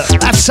 Wallop,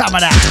 have some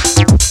of that.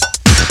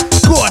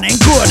 Go on in,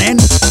 go on in.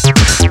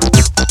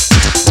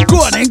 Go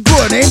on in, go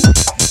on in.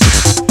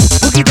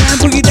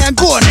 Boogie down,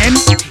 go on in.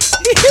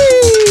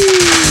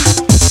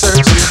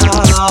 Searching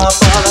hard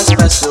for a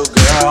special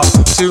girl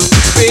to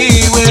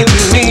be with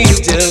me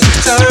till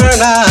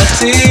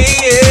eternity.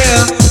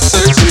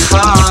 Searching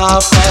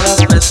hard for a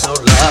special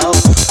love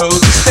who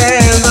can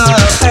stand the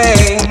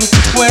pain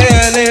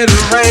when it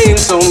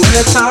rains. So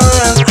many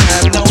times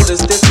I've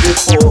noticed this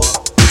before.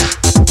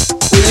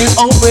 When you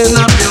open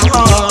up your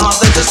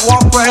heart, they just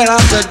walk right out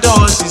the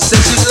door. She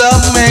said she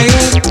loved me,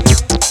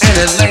 and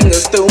it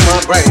lingers through my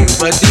brain.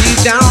 But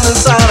deep down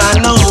inside I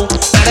know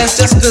that it's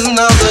just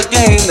another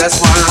game. That's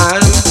why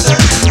I'm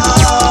searching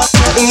hard.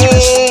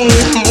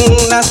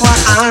 That's why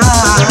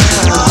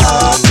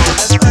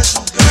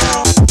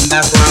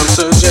that's why I'm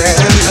searching.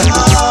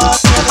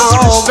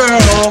 Oh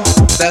girl,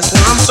 that's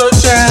why I'm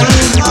searching.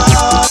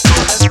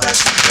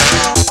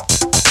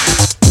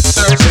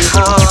 Searching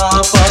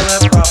hard for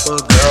that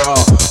proper girl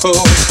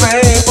who's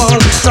faithful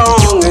and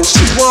strong, and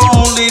she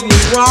won't lead me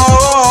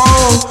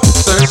wrong.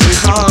 Searching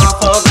hard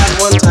for that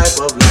one type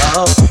of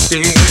love,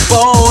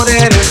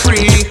 devoted and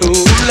free, who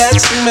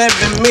lets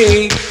marry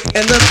me.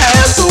 In the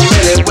past, so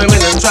many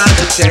women have tried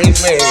to change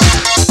me.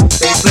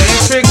 They play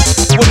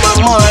tricks with my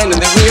mind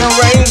and they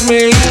rearrange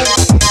me.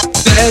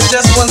 There's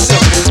just one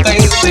simple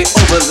thing they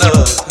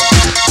overlook.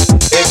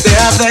 If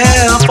they're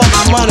there for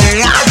my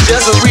money, I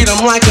just read them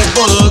like a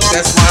book.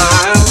 That's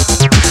why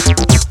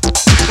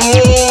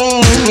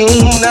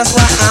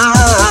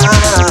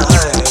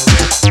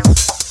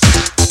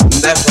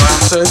that's why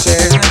I'm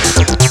searching.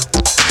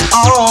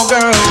 Oh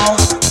girl,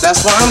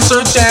 that's why I'm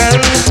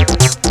searching.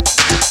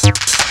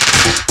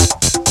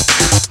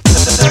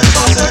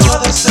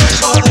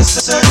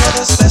 Search for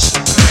the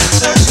special girl.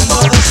 Searching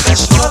for the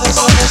special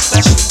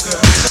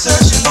girl.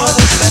 Searching for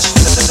the special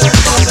girl.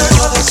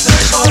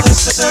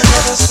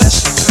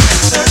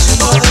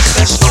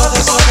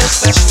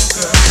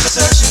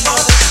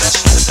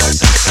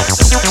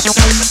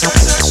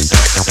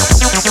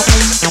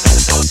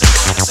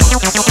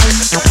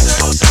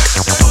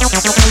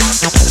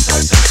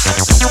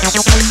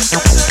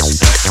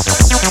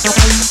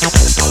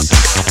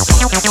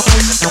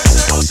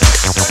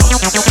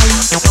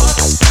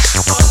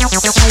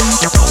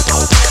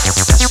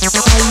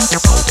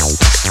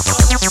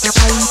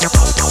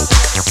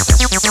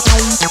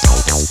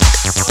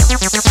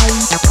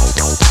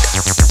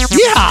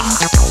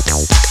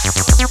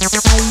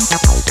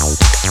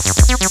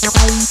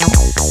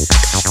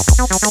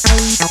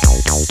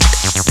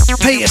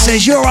 Peter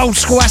says your old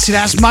school acid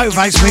house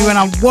motivates me when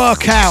I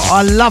work out.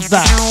 I love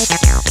that.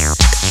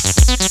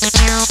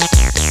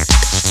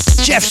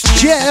 Jeff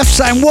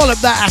saying wallop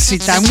that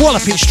acid down,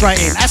 wallop it straight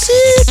in.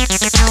 Acid.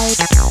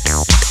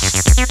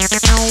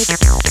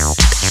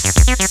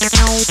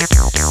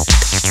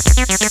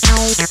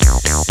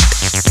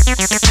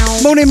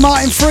 Morning,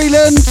 Martin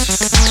Freeland.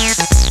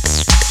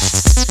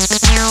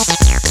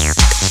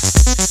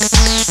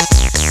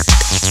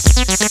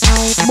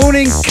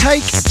 Morning,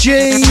 Cake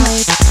G.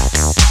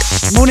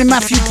 Morning,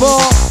 Matthew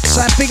Bott.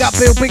 Saying big up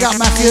Bill, big up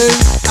Matthew.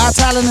 Out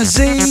to Alan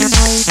Aziz.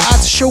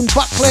 Out to Sean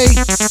Buckley.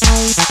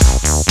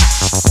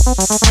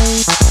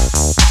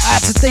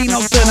 Out to Dean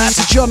Ogden. Out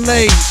to John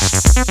Lee.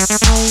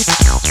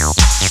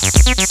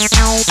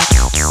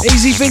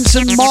 Easy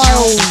Vincent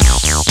Miles.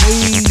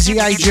 Easy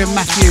Adrian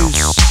Matthews.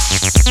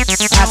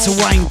 Out to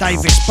Wayne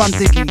Davis. Bun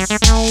Diddley.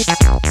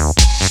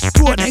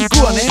 Go on in,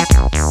 go on in.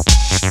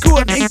 Go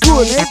on in, go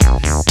on in.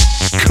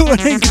 Go on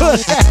in, go on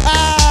in.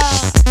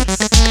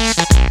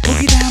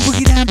 Boogie down,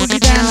 boogie down, boogie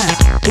down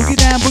now. Boogie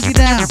down, boogie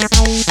down.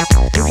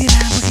 Boogie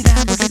down, boogie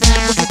down, boogie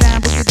down, boogie down,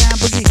 boogie down,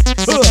 boogie.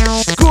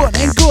 Go on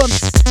in, go on.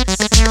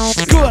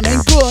 Go on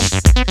in, go on.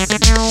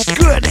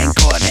 Go on in,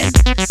 go on in.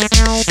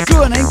 Go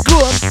on in, go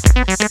on.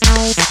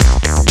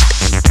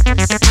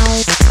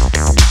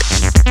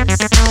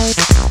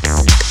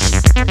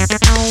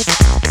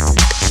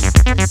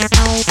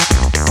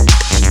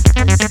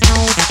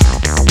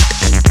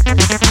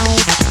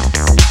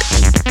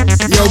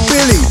 Yo,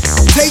 Billy,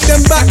 take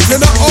them back to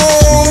the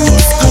old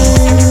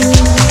school.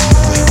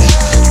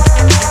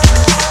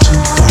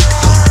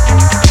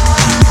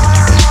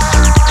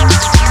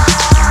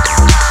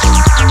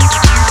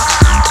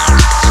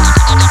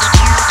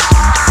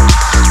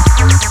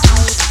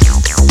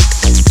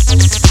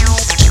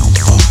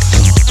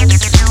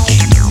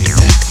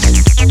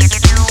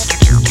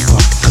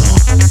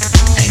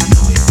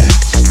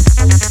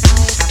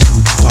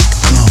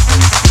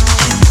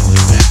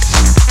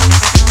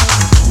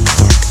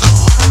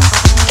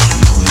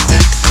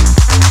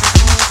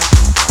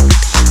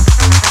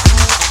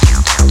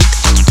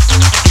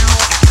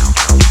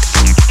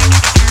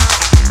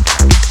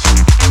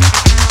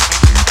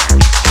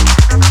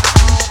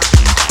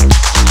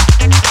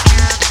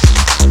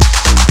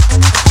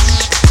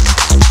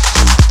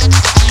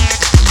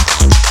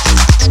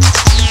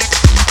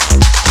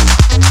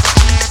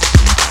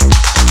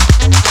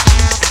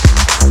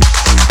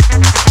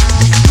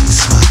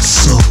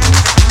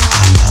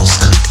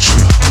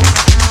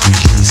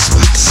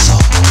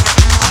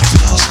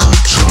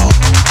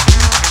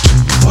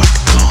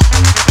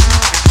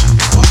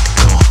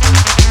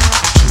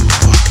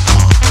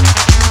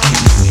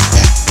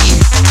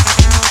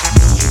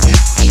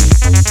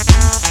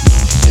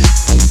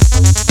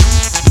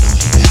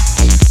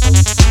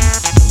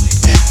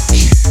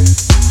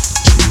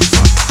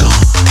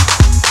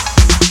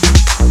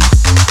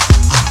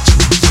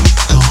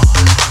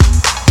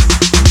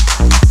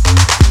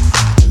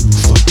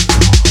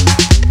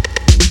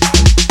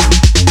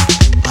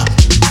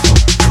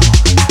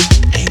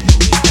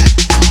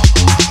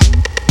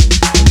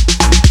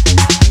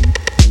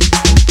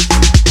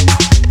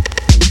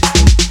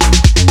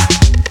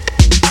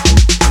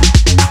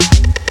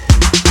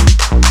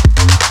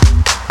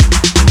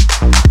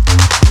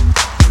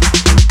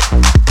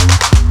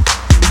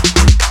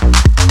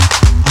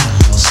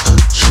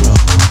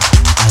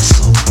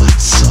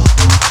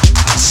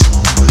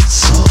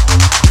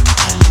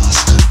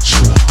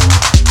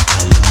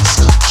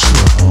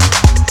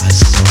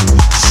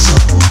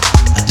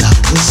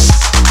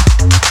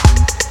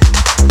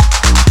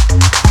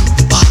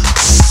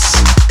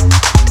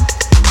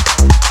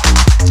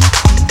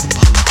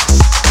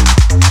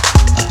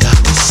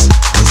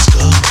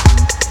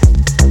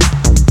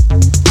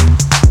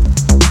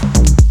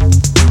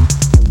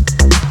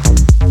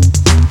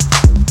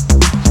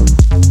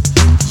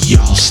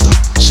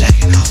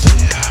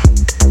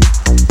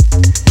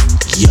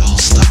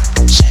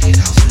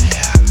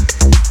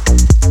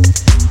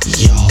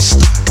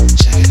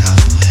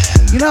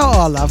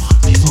 I love?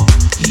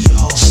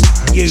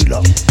 You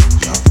lot. Do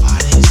you know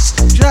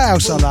what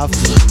else I love?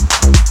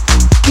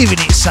 Giving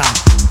it some.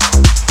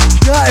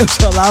 Do you know what else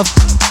I love?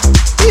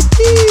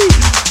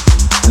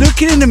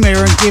 Looking in the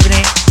mirror and giving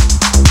it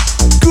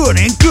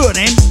good in.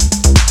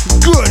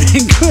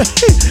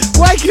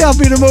 Waking up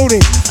in the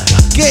morning,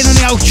 getting on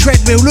the old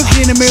treadmill,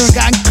 looking in the mirror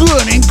and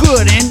going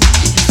good in.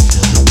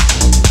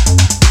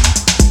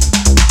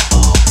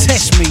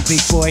 Test me,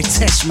 big boy,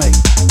 test me.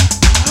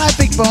 Hi,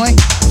 big boy.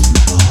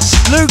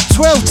 Luke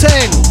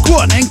 12:10. Go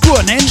on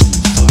in.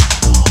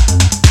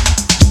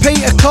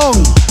 Peter Kong.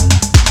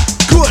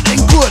 Good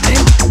in.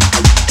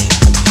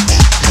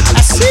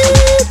 That's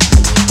it.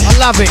 I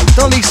love it.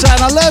 Dolly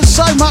saying, I learned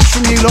so much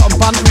from you lot on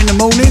Bunter in the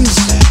mornings.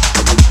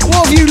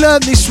 What have you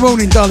learned this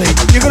morning, Dolly?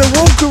 You're going to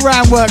walk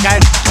around work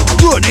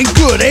going,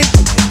 good in.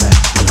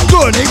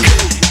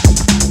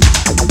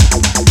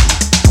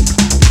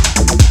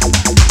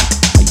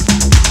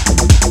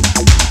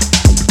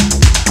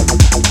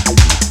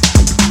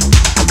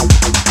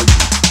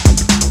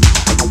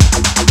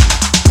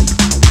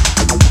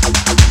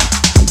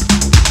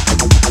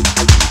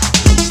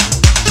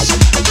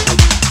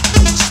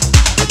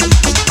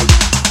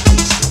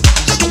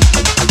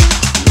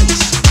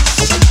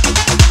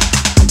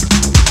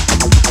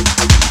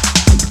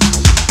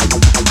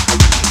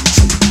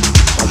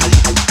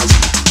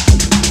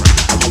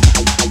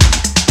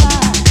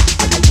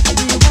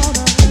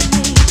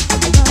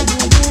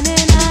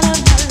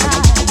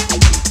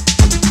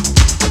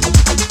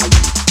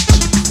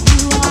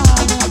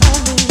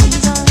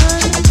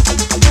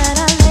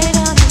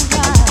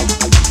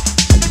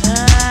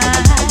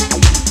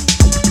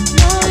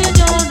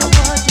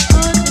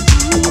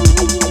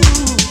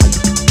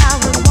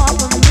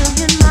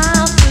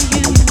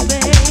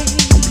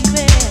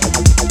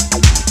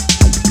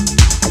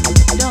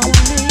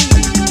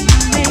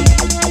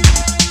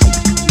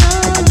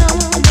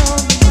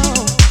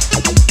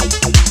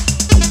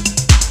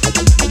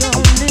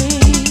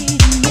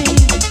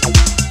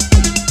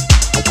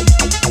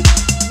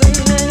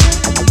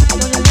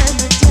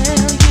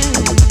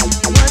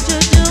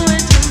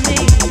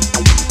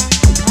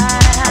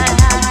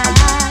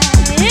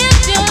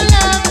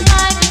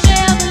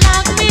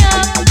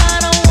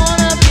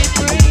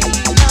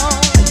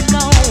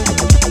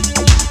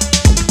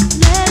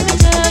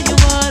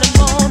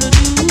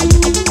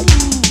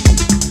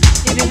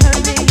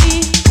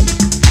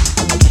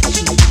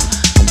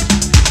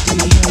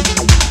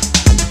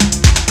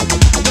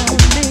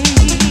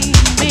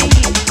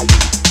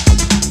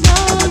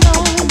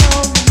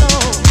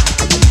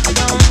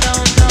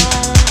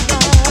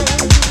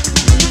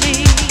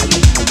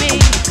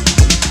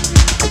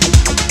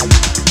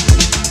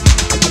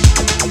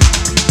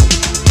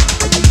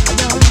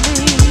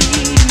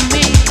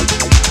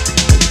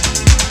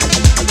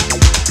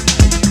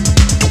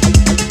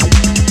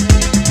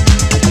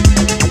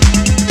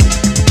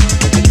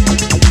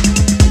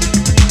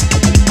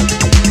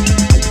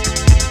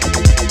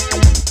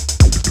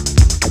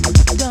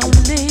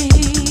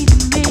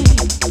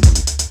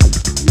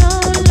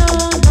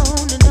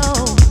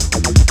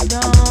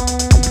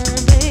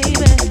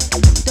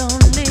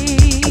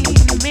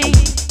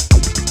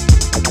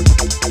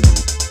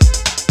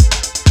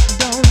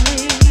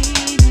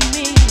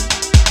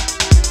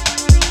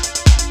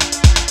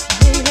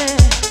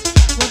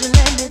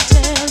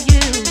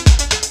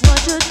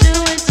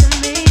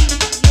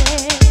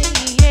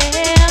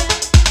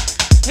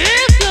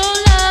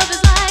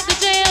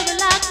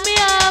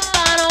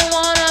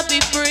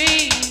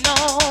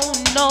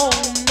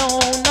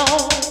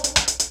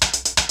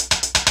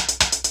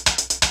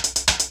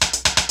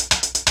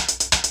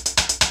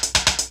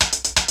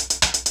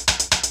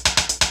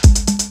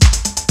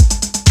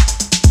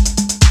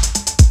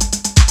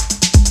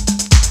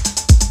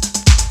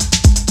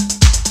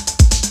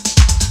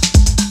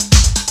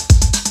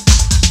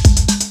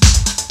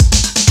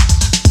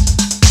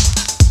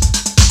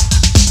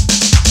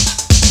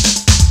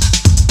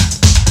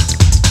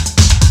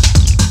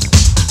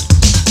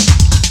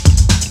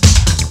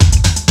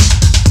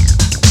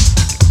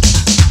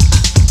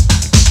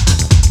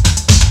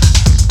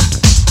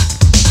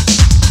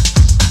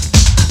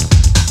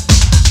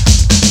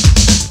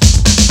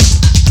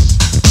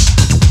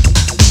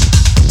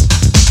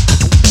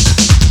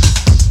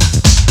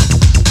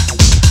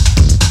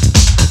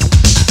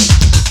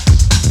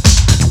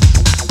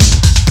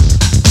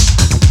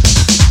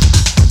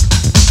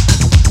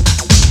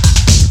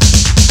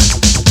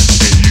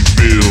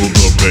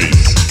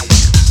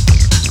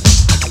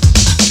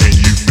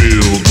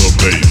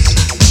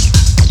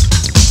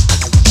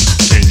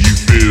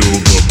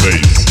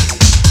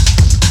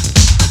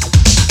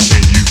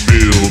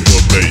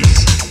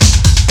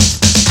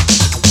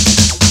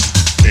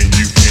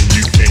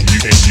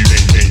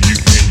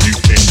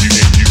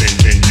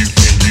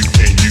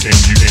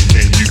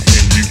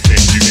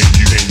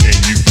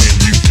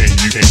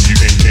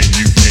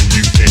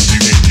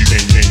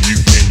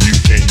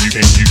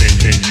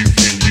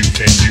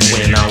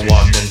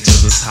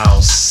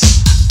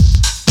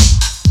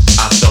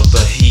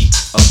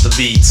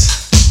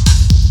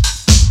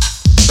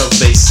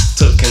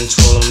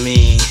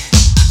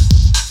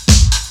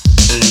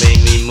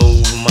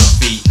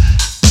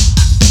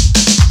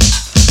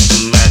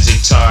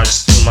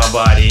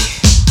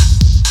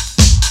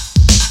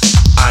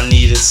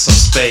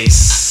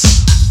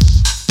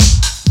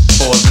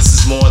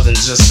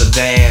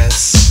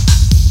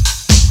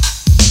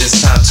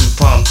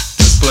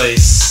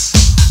 place.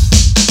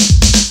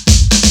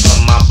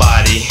 Pump my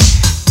body,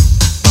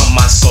 pump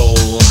my soul,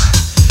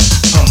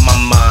 pump my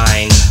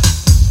mind,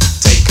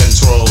 take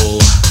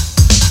control.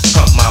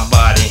 Pump my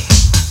body,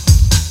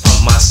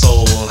 pump my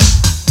soul,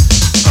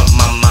 pump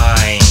my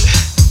mind,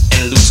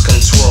 and lose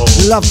control.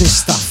 Love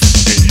this stuff.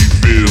 Can you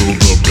feel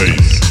the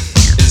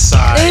bass?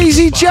 Inside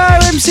Easy Joe,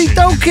 MC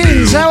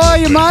Dawkins, how are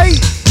you,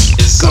 mate?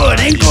 Go on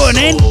in, go on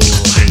in.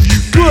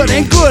 Go on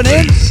in, go on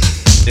in.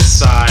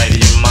 Inside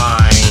your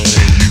mind.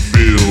 Can you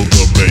feel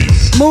the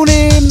bass?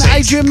 Morning,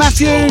 Adrian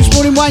Matthews.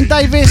 Morning, Wayne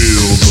Davis.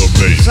 Feel the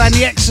bass. Saying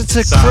the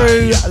Exeter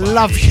crew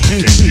love you.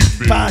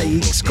 Bay.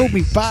 It's called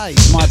me Bay.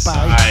 My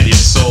Bay. Inside your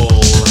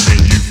soul. Can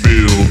you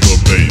feel the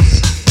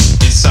bass?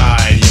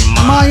 Inside your Am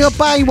I mind. your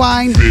Bay,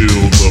 Wayne?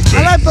 Feel the bass.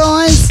 Hello,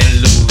 boys.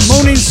 And lose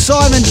Morning,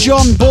 Simon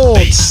John Board.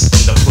 bass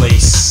in the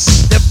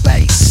place. The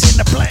bass in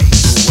the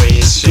place. The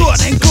way it shakes Go on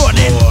in, go on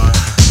in. the floor.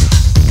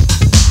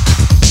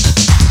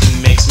 It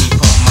makes me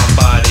pump my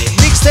body.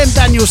 Mix them,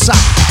 Daniel Sack.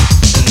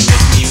 And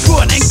make me Go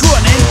on in, go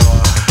on in.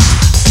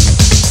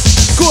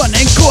 Go on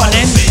in, go on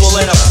in. People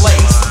in a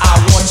place, I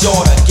want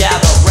y'all to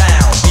gather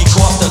round,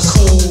 because the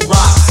cool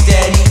rock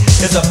steady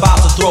is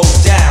about to throw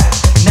down.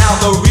 Now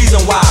the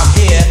reason why I'm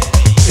here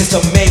is to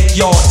make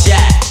y'all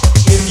jack.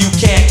 If you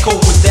can't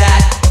cope with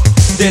that,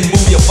 then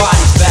move your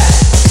bodies back.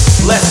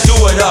 Let's do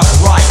it up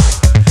right.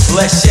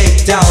 Let's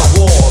shake down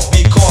the wall,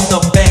 because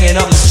the banging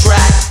of this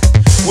track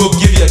will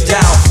give you a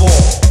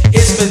downfall.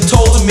 It's been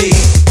told to me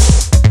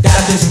that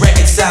this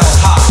record sounds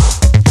hot,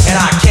 and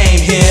I came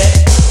here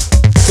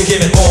to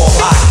give it all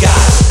I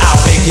got.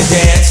 I'll make you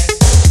dance.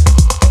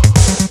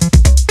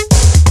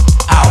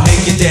 I'll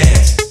make you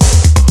dance.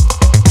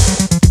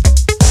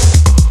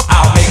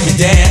 I'll make you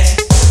dance.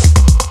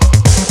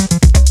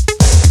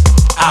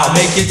 I'll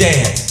make you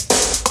dance.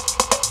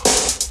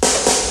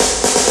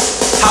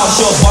 House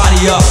your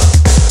body up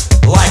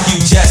like you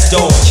just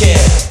don't care.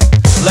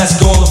 Let's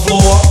go on the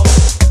floor.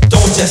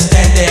 Don't just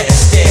stand there and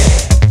stare.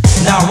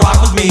 Now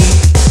rock with me.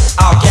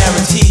 I'll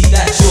guarantee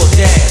that you'll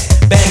dance.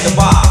 Bang the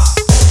box,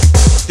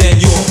 then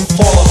you'll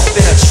fall off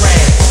in a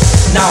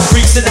trance. Now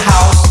freaks in the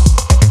house,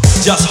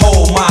 just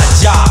hold my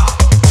jock.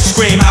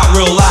 Scream out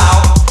real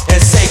loud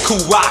and say,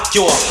 "Cool rock,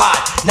 you're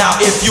hot." Now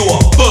if you're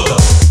a booger,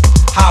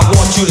 I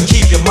want you to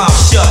keep your mouth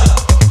shut.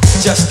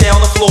 Just stay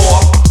on the floor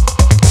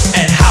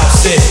and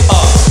house it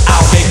up.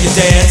 I'll make you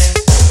dance.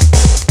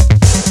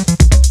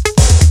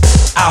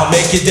 I'll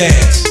make you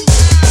dance.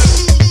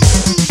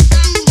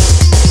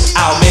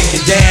 I'll make you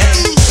dance.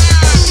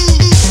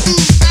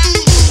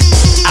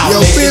 I'll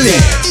make you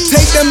dance.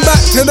 Take them back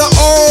to the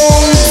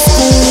old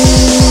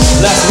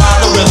school. Let's ride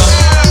the rhythm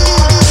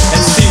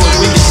and see what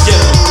we can get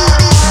 'em.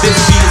 This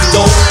beat is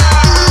dope,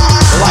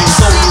 like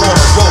soul on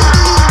a rope.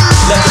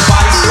 Let the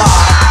body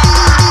slide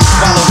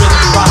while the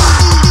rhythm rocks.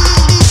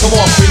 Come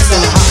on, freaks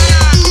in the house.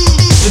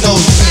 You know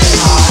you can't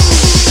hide.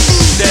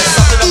 There's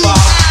something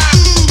about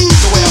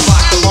the way I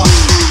rock the one.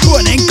 Go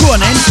on in, go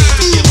on in.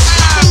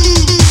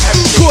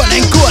 Go on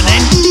in, go on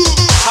in.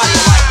 How you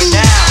like me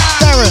now?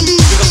 Darren,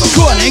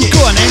 go on in,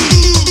 go on in.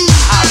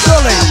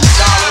 Dolly,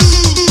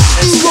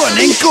 go on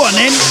in, go on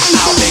in.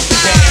 I'll make you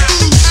dance.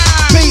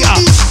 Peter,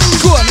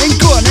 go on in,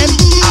 go on in.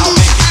 I'll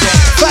make you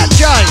dance. Fat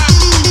Joe,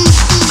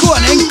 go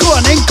on in, go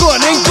on in, go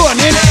on in, go on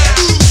in.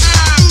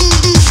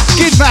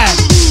 Kid Man,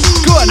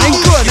 go on in,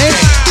 go on in.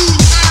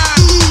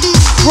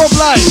 Rob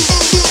Lane,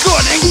 go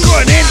on in, go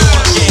on in.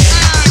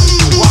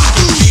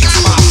 Rockin' beats,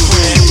 my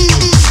friend.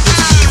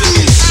 This music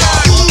is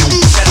sharper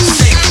than a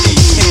safety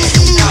pin.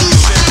 Now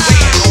you've been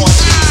waiting on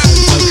me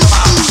to come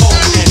out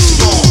cold and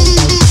strong.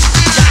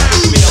 Jack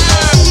with me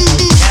alone,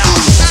 and I'll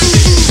move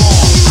it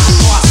wrong. I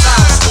know I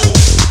sound smooth,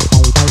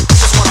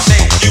 just wanna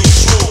make you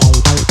true.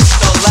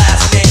 The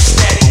last name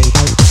steady,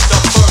 the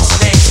first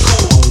name's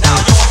cool. Now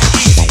you're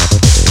easy,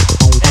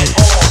 and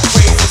all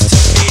praises to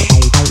me.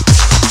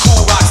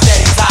 Cool rock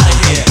steady's out of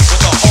here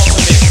with the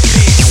ultimate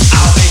beat.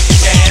 I'll make you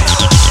dance.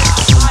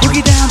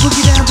 Boogie down,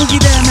 boogie down, boogie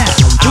down now.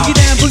 Boogie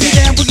down, boogie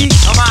down, boogie.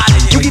 I'm out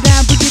of here. Boogie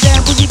down, boogie down,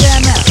 boogie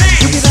down now.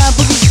 Boogie down,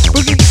 boogie,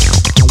 boogie.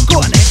 Go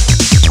on in.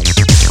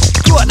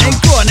 Go on in,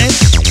 go on in.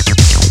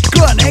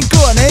 Go on in, go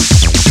on in.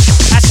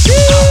 That's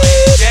it.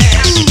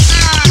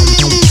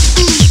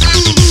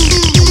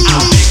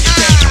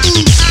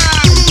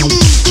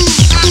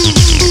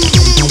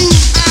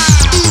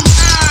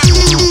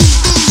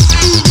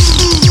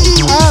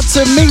 Out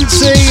to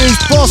Mincy, whose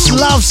boss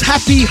loves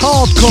happy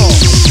hardcore.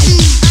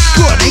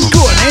 Go on in, go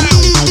on in.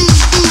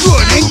 Go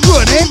on in, go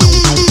on in.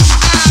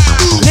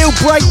 Lil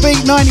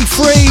Breakbeat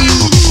 93,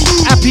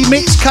 happy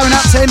mix coming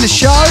up to end the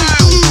show.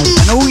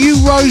 And all you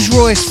Rolls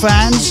Royce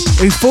fans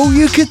who thought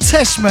you could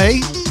test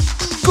me,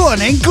 go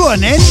on in, go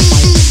on in.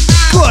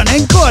 Go on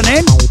in, go on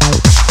in.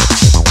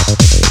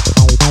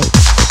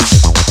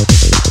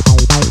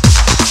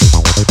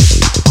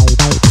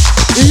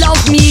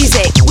 Love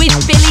music with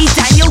Billy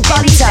Daniel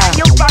Bunter.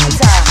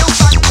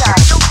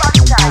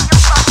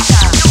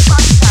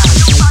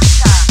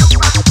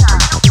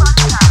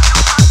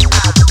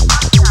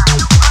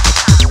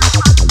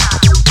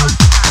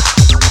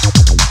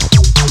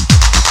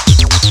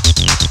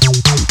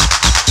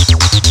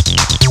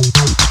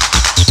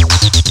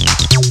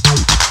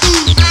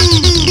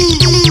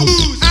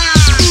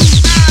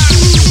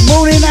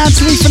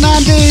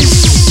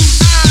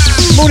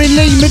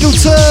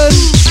 Middleton.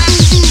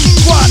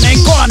 Go on then,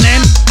 go on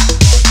then.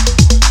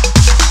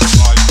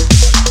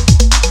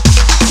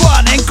 Go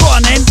on then, go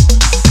on then.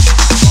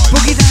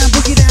 Boogie down,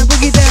 boogie down,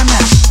 boogie down now.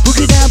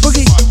 Boogie down,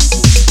 boogie.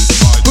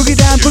 Boogie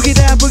down, boogie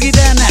down, boogie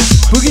down now.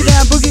 Boogie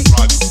down, boogie.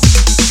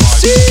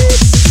 Sit.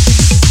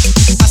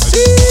 I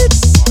sit.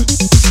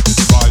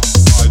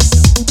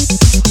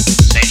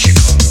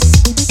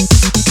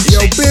 Yo,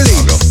 Billy,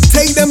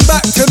 take them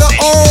back to the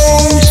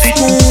old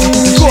school.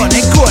 Go on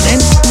then, go on then.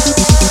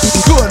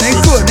 Go on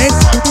then, go on then.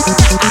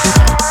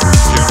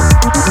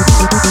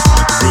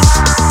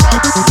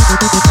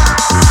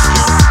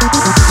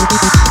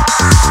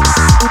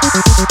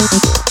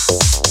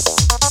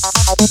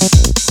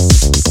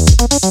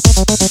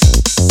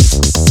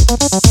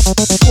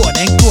 Go on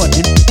then, go on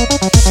then.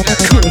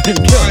 Go on then, go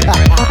on.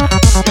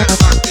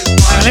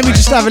 Let me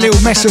just have a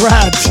little mess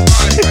around.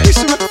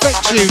 Some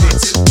effects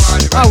units.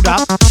 Hold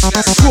up.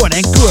 Go on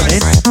then, go on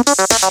then.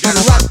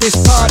 Gotta rock this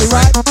party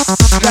right.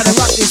 Gotta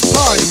rock this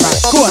party right.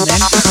 Go on then.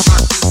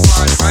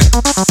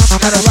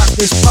 Gotta rock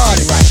this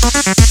party right.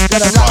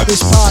 Gotta rock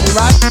this party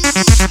right.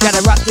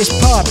 Gotta rock this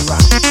party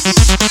right.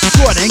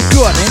 Go on then,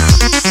 go on then.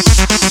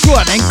 Go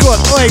on then, go on.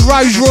 Oi,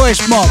 Rolls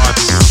Royce mob.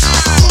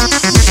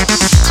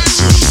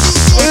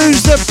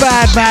 Who's the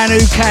bad man who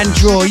can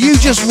draw? You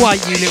just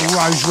wait, you little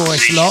Rolls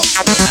Royce lot.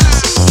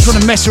 Just want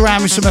to mess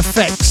around with some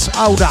effects.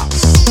 Hold up.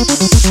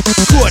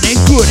 Go on then,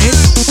 go on then.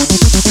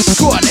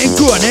 Go on then,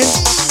 go on then.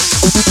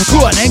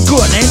 Go on then, go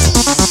on then.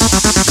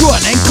 Go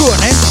on then, go on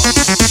then.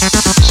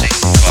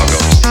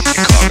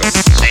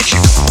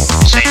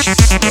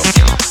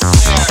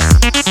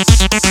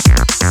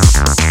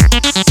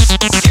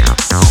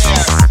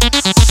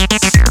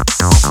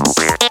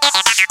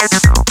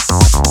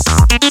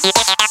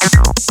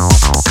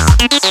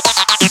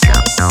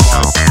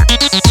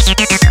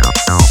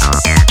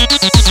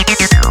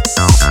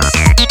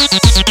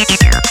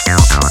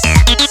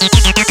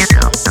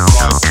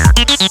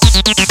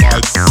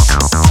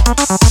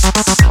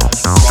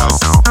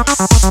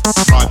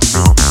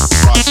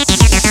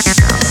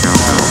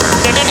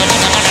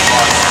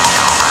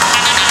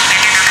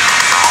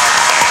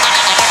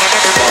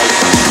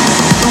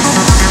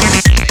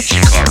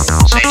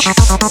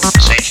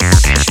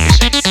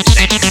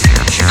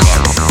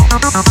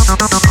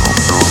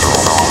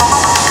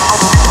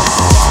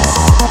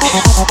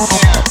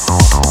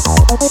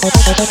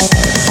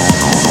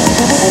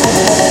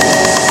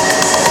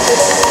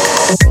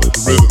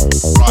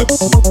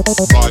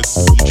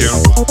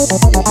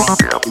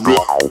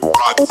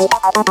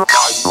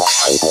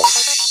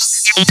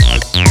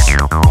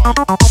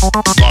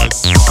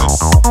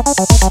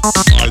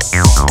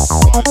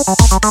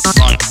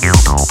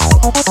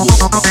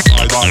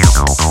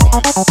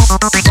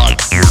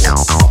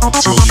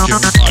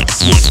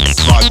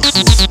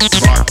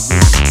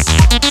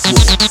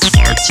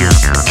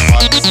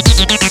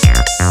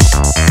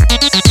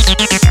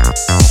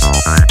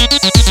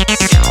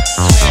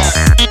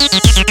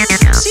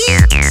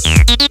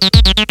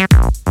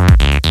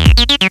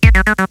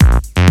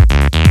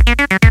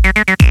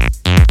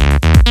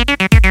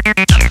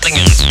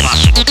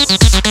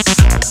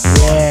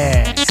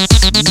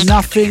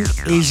 Nothing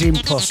is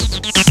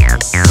impossible.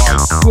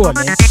 Go on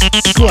then,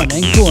 go on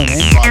then, go on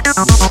then.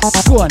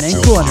 Go on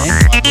then, go on then.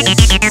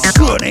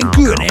 Go on then,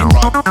 go on then.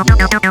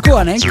 Go on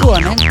then, go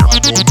on then.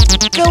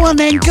 Go on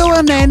then, go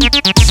on then.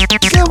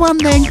 Go on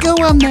then, go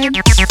on then.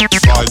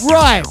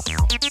 Right,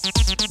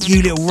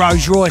 you little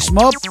Rolls Royce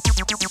mob.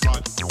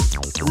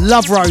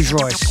 Love Rolls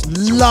Royce.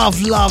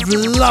 Love, love,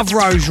 love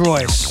Rolls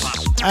Royce.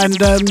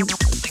 And I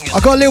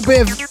got a little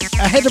bit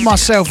ahead of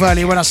myself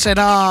earlier when I said,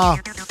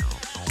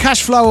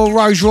 Cash Flow or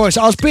Rolls Royce.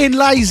 I was being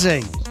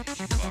lazy.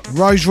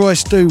 Rolls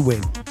Royce do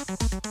win.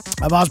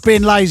 I was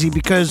being lazy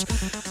because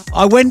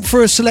I went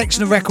for a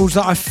selection of records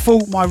that I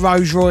thought my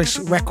Rolls Royce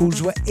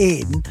records were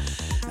in.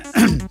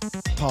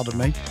 Pardon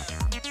me.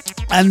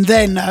 And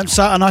then,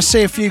 and I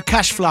see a few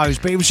Cash Flows,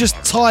 but it was just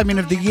timing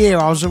of the year.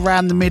 I was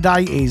around the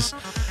mid-80s.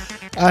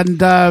 And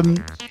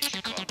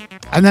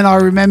then I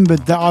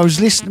remembered that I was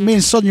listening, me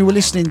and Sonia were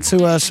listening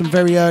to some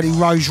very early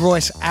Rolls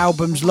Royce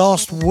albums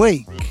last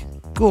week.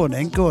 Go on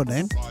then, go on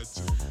then.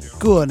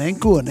 Go on then,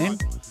 go on then.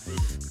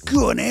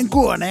 Go on then,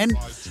 go on then.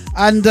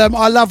 And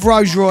I love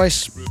Rolls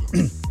Royce.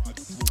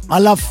 I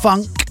love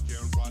funk.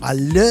 I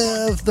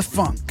love the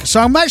funk. So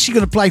I'm actually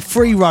going to play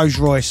 3 Rolls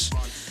Royce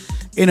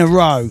in a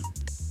row.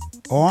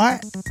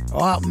 Alright?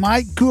 Alright,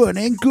 mate. Go on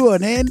then, go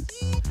on then.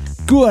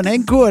 Go on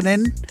then, go on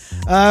then.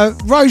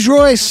 Rolls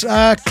Royce,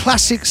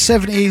 classic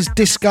 70s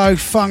disco,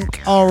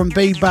 funk,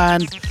 R&B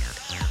band.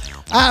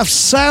 Out of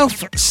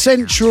South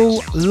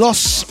Central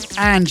Los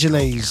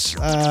Angeles.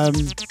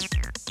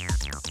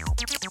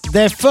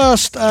 Their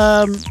first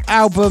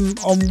album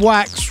on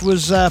wax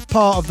was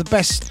part of the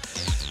best,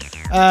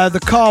 the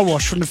Car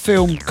Wash from the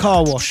film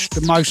Car Wash,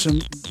 the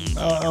motion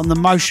on the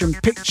motion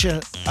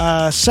picture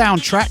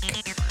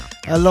soundtrack,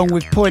 along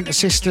with Pointer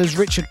Sisters,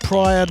 Richard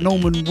Pryor,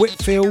 Norman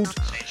Whitfield.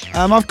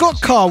 I've got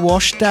Car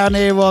Wash down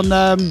here on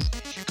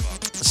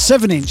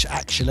 7-inch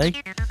actually.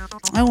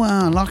 Oh,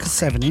 wow, like a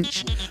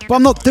 7-inch. But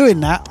I'm not doing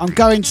that. I'm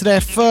going to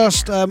their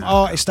first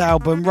artist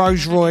album,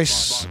 Rose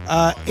Royce,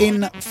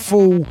 In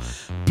Full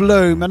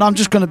Bloom. And I'm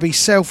just going to be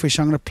selfish.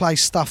 I'm going to play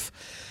stuff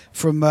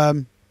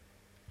from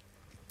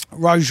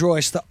Rose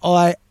Royce that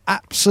I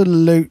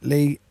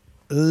absolutely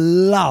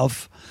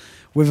love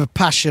with a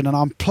passion, and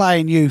I'm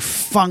playing you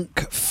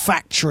Funk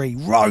Factory,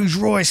 Rose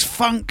Royce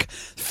Funk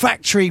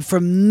Factory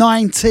from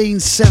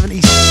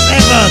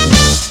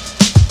 1977.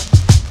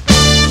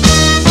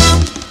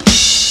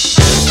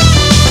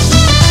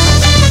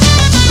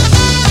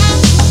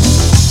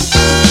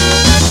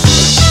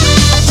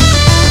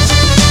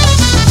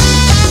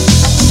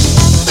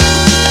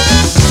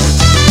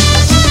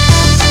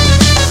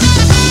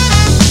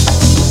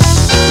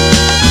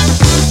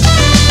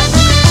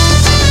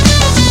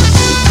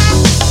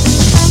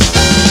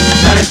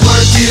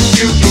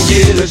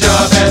 Get a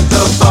job at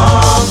the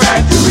Funk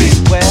Factory.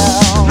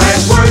 Well,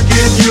 nice work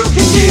if you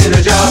can get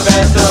a job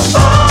at the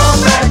Funk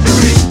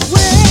Factory.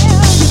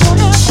 Well, you don't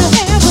have to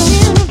have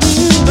an interview.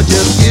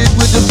 Just get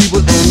with the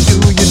people and do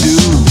you do.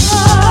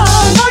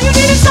 Oh, all you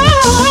need is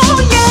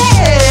soul,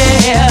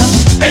 yeah.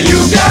 And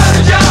you got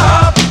a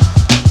job.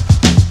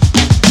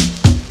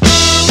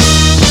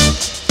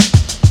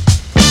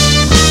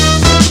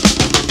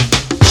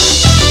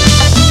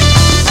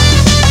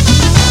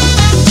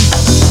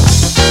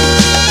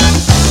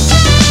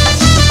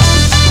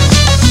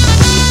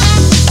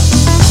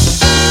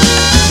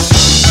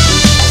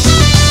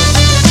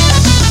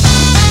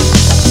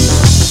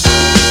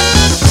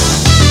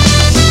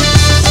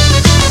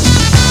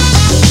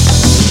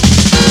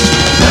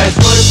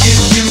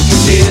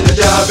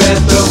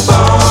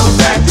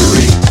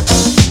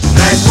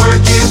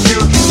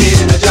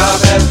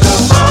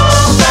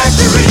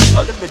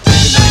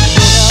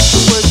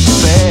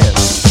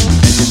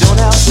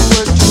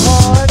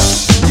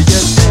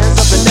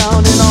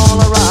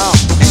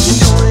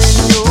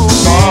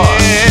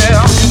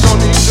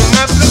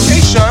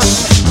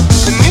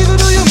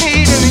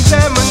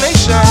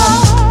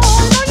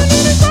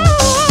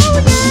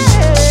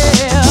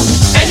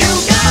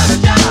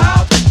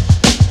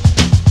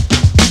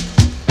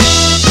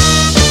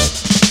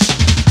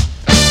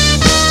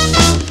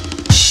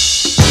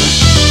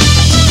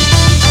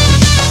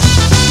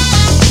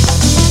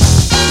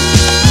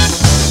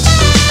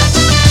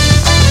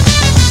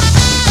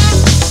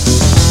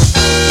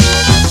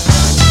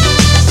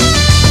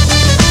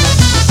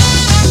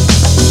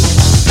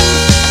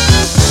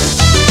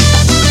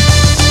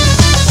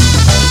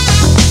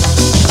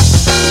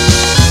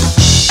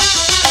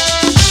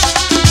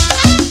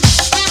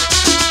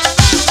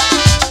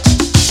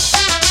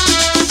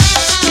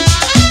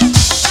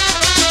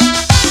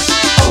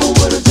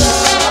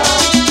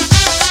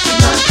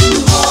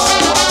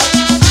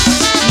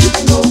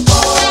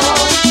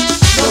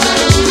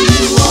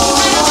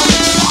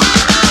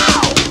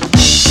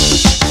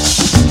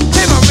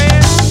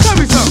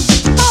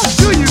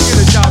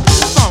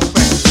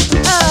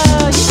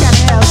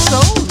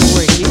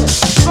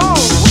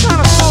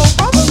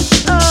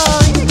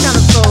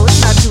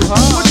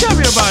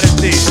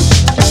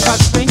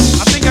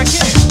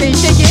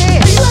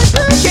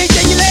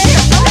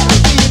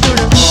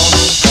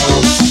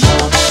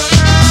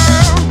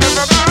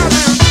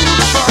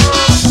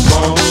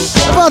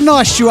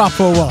 Iced you up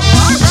or what?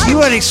 You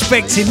weren't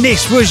expecting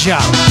this, was ya?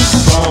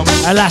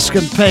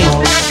 Alaskan Pete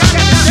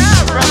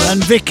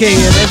and Vicky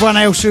and everyone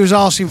else who was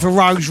asking for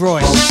Rose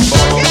Royce.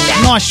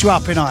 Nice you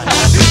up, innit?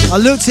 I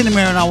looked in the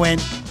mirror and I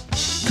went,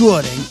 go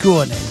on in.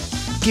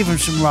 Give him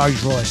some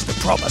Rose Royce, the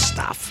proper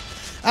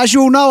stuff. As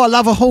you all know, I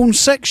love a horn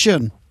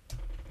section.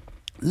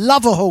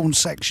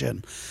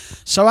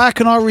 So how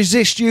can I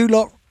resist you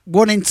lot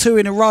wanting 2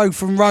 in a row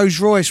from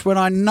Rose Royce when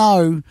I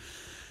know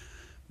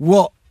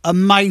what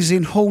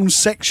amazing horn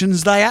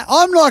sections they have?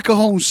 I'm like a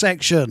horn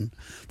section.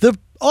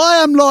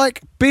 I am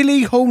like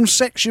Billy Horn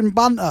Section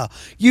Bunter.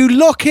 You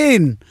lock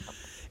in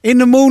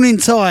the morning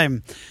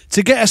time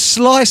to get a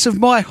slice of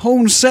my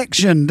horn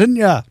section, didn't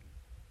you?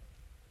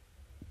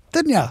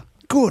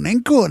 Go on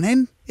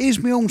in. Here's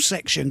my horn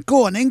section.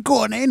 Go on in.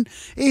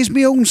 Here's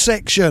my horn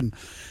section.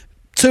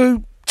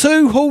 Two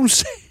horn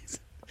sections.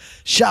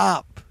 Shut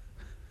up.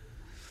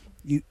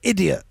 You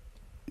idiot.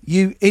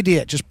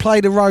 Just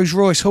play the Rose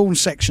Royce horn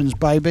sections,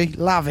 baby.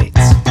 Love it.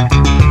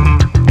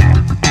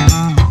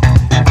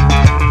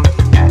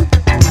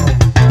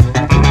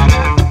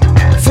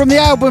 From the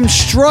album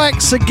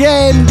Strikes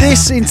Again,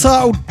 this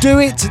entitled Do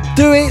It,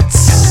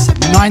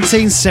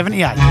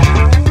 1978.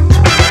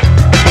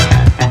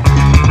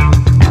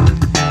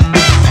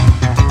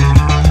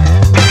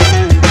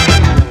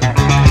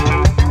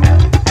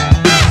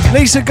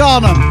 Lisa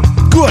Garnham,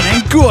 go on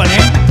in.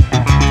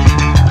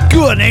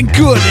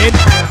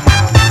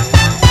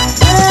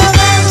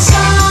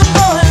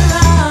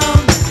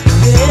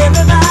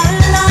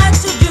 Everybody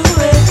likes to do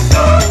it. Do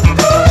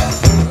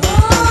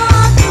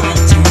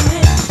it.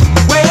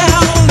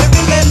 Well,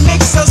 that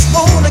makes us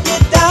wanna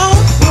get down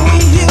when we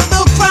hear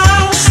the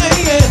crowd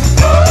singing.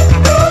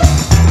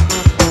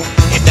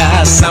 It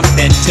does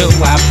something to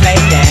our play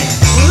dance.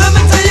 Let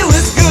me tell you,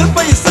 it's good.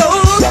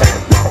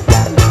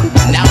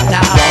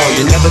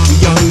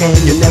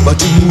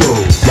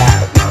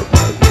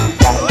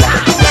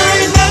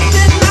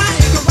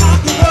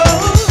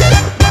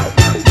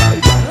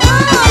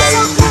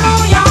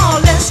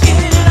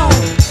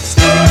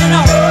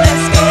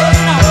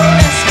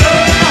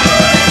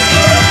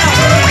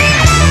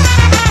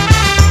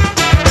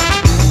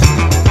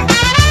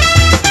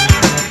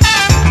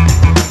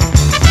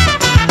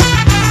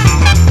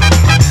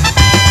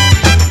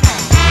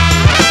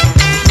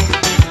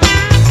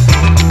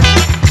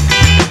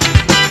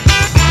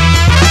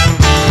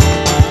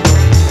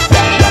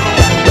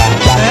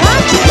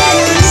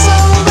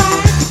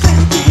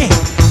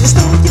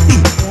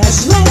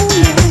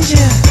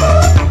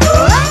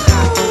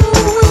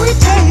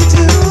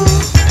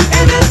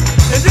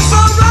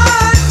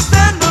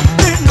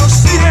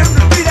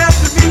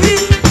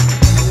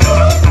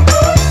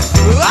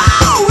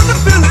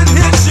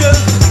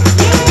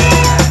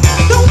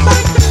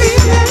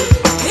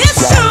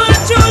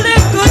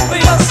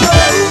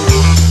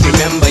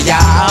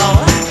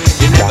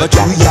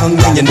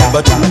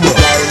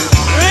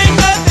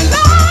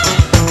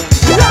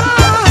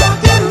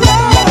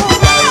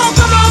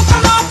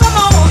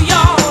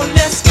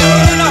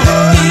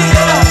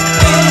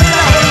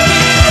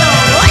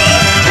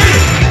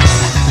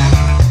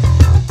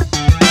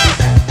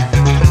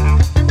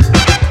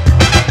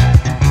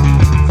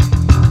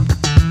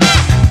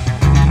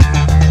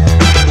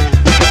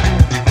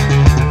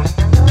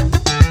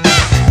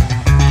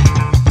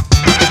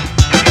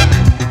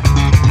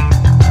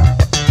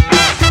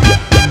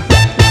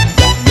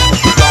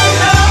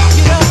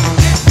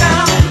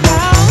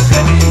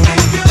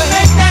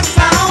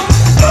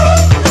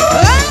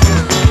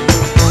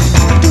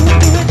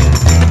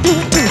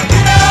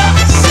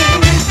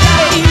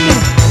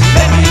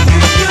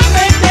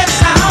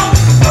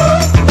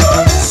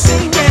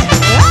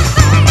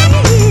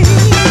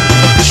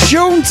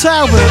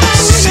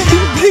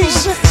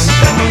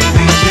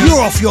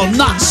 You're off your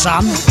nut,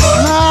 son. No,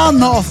 I'm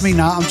not off me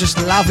nut. I'm just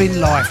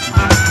loving life,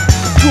 man.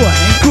 Go on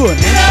then, go on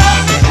then.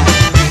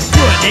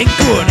 Go on then,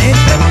 go on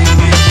then.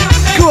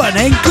 Go on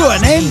then, go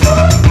on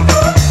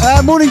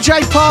then. Morning,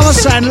 Jay Palmer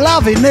saying,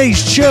 loving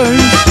these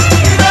tunes.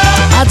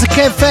 Out to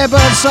Kev Fairburn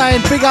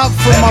saying, big up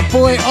for my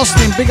boy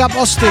Austin. Big up,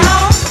 Austin.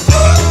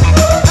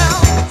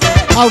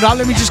 Hold on,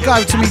 let me just go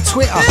over to me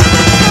Twitter.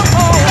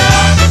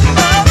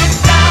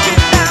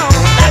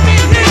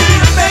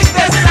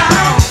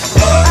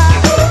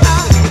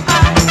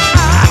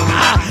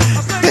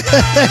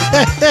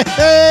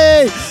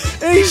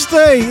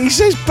 Easty, he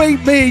says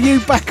beat me and you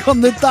back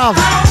on the dove.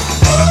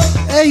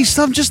 East,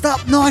 I'm just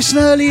up nice and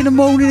early in the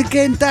morning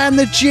again, down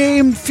the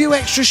gym, few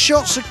extra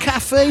shots of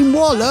caffeine,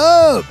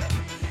 wallop.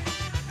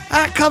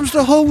 Out comes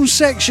the horn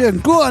section.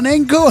 Go on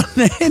then, go on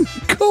then,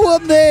 go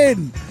on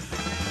then.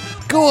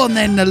 Go on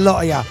then, the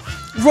lot of ya.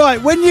 Right,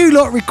 when you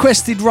lot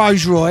requested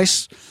Rolls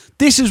Royce,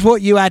 this is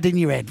what you had in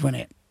your head,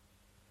 wasn't it?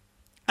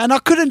 And I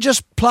couldn't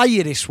just play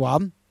you this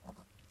one.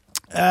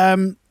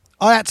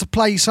 I had to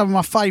play you some of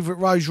my favourite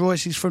Rolls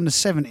Royces from the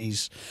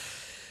 70s,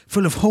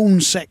 full of horn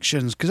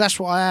sections, because that's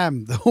what I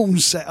am, the horn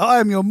set. I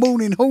am your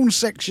morning horn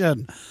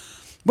section.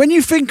 When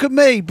you think of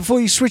me, before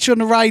you switch on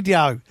the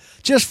radio,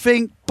 just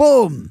think,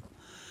 boom.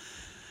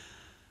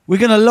 We're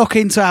going to lock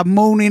into our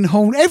morning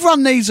horn.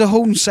 Everyone needs a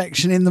horn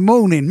section in the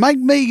morning. Make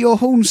me your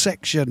horn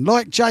section,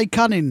 like Jay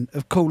Cunning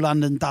of Cool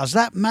London does.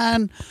 That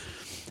man,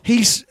 he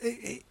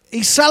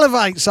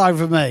salivates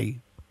over me.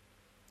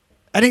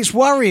 And it's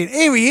worrying.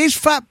 Here he is,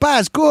 Fat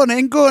Baz. Go on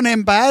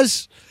then,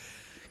 Baz.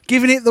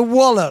 Giving it the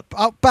wallop.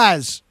 Up,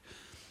 Baz.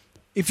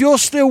 If you're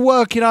still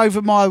working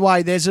over my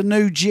way, there's a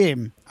new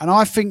gym. And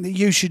I think that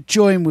you should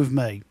join with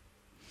me.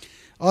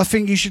 I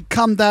think you should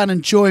come down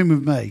and join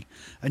with me.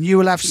 And you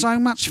will have so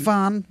much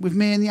fun with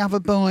me and the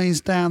other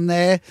boys down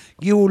there.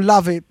 You will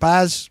love it,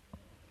 Baz.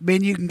 Me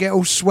and you can get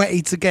all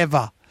sweaty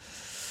together.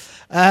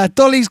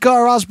 Dolly's got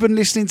her husband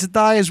listening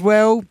today as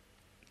well.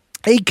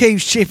 He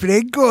keeps chipping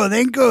in. Go on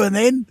then, go on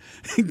then.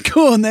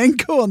 Go on then,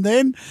 go on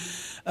then.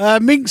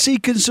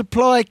 Minxie can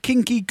supply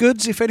kinky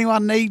goods if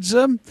anyone needs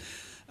them.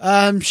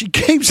 She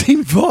keeps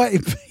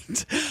inviting me.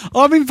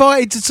 I'm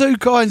invited to two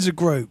kinds of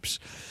groups.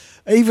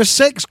 Either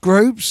sex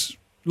groups,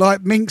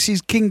 like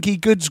Minxie's kinky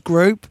goods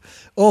group,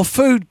 or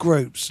food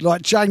groups,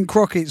 like Jane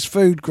Crockett's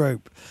food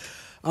group.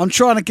 I'm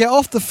trying to get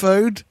off the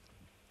food.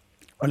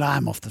 Well, I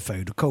am off the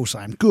food, of course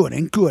I am. Go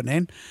on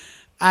then.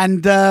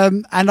 And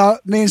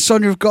me and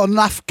Sonia have got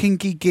enough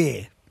kinky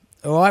gear,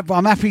 all right? But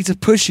I'm happy to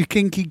push your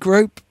kinky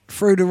group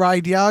through the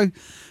radio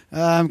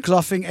because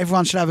I think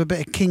everyone should have a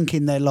bit of kink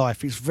in their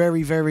life. It's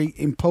very, very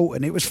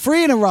important. It was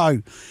 3 in a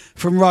row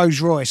from Rolls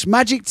Royce.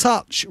 Magic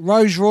Touch,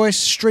 Rolls Royce,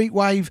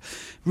 Streetwave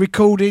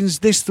recordings.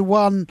 This the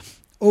one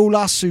all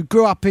us who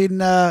grew up in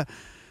the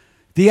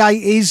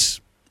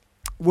 80s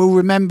will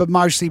remember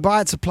mostly. But I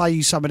had to play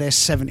you some of their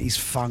 70s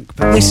funk.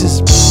 But this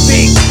is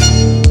big.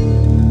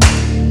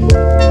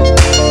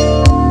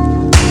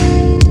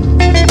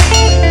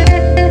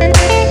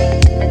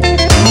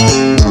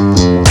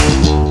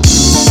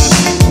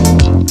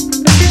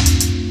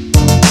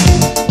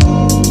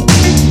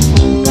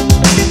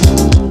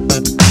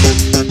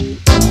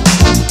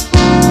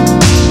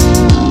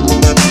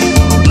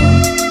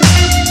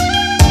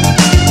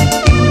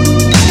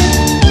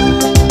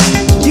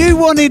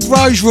 Wanted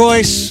Rolls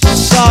Royce,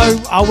 so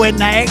I went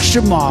that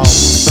extra mile.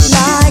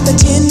 Like a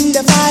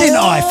tender fire. Didn't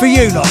I? For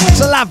you lot,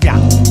 I love ya.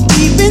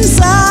 Deep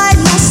inside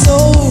my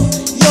soul,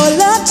 your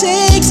love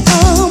takes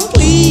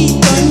complete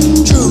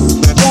control.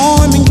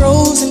 Warm and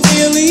grows and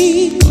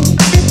feeling.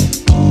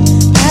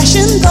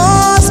 Passion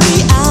thaws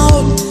me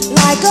out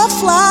like a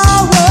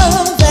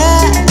flower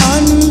that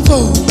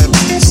unfolds.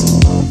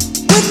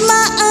 With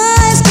my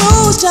eyes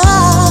closed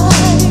tight,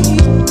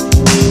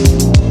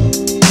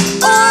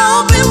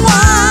 open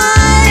wide.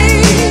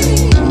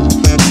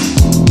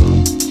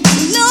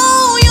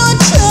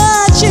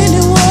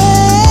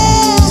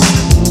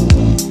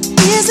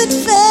 Is it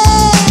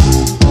fair?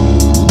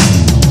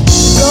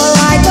 You're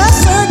like a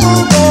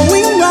circle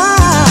going round.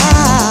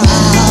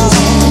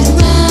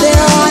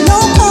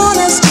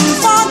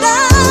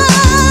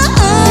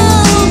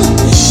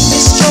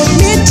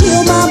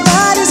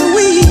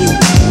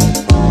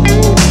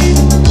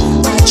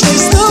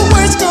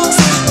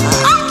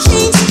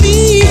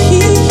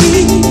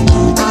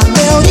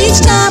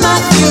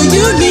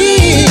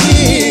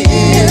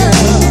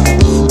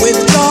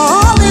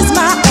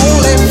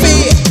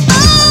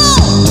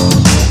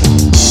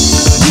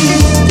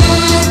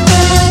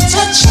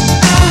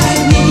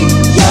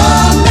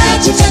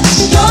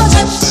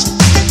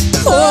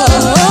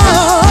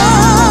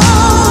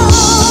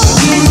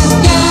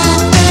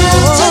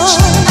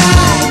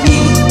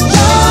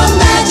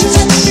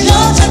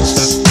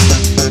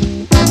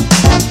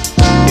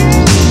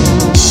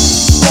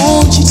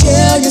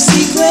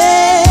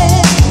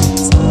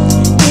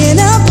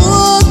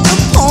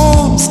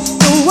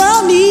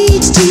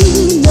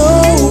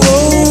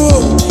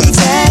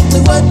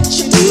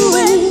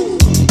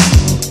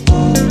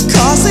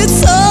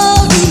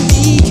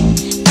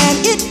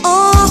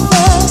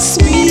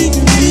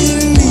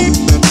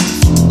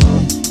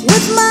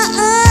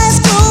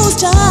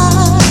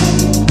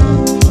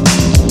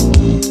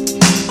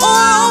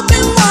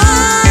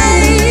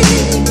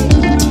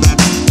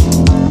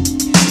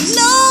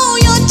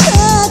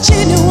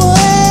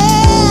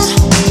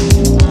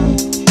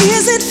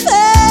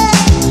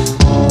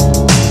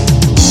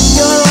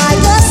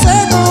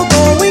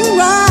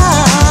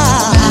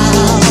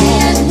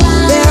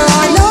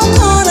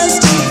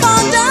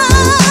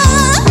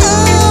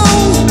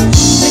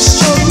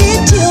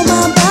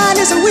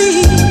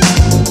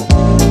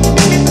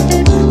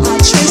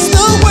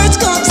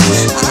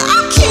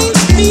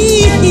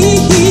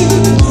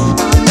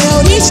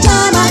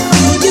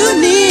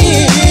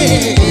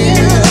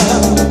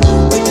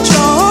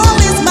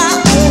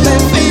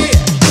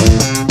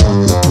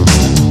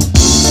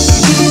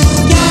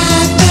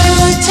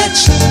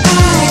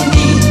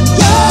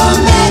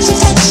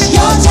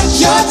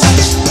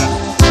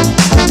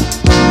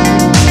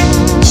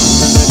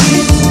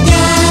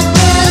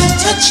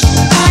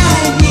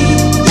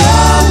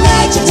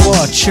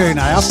 tune,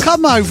 eh? I've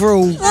come over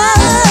all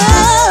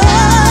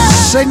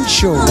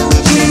sensual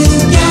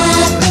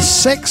and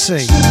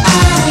sexy.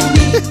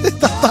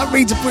 I don't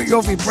mean to put you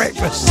off your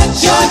breakfast.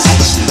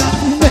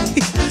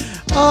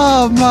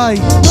 Oh, mate.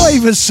 Not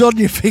even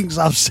Sonia thinks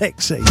I'm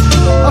sexy.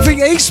 I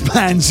think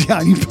Eastman's the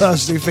only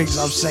person who thinks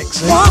I'm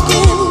sexy.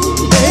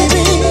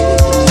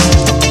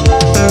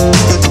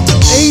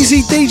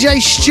 Easy DJ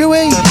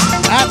Stewie.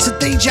 Out to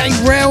DJ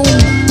Realm.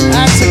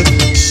 Out to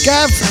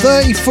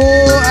Gav34.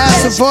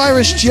 Out to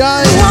Virus J.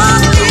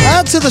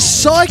 Out to the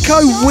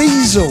Psycho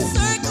Weasel.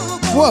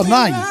 What a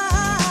name.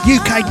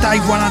 UK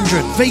Dave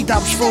 100.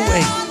 V-Dubs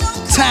 40.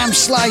 Tam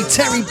Slade.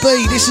 Terry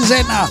B. This is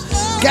Enter.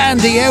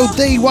 Gandhi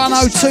LD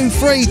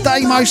 1023.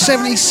 Damo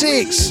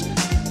 76.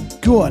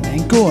 Go on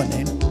then.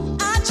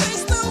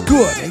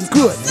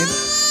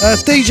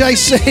 DJ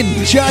Sen.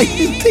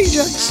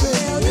 DJ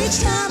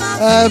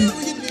Sen.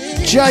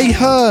 Jay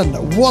Hearn,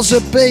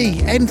 Wazza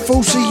B,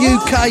 Enforcer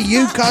UK,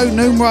 Yuko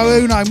Numero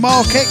Uno,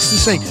 Mark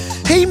Ecstasy.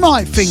 He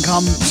might think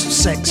I'm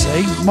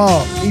sexy,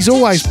 Mark. He's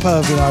always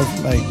perving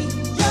over me.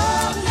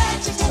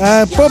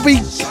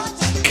 Bobby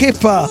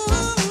Kipper.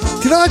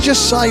 Did I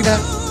just say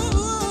that?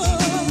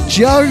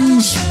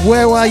 Jones,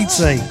 Well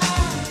 80.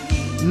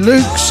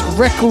 Luke's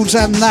Records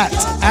and That.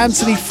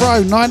 Anthony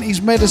Fro,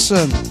 90s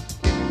Medicine.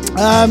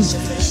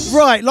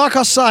 Right, like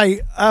I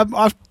say,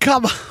 I've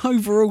come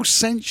over all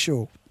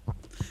sensual.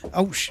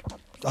 Oh,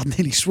 I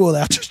nearly swore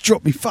that. I just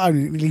dropped my phone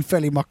and it nearly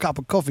fell in my cup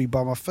of coffee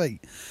by my feet.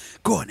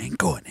 Go on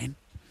in.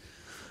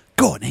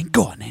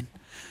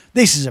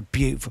 This is a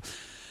beautiful...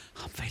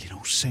 I'm feeling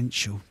all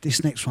sensual.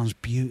 This next one's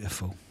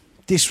beautiful.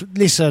 This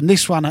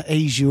one will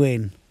ease you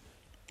in.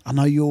 I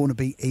know you all want to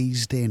be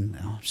eased in.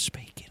 Oh, I'm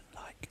speaking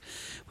like...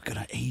 We're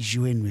going to ease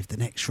you in with the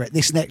next record.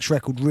 This next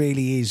record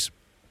really is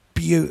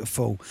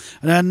beautiful.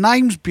 And her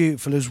name's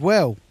beautiful as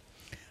well.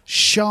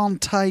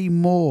 Shantae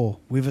Moore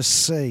with a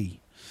C.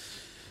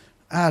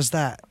 How's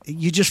that? Are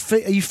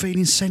you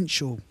feeling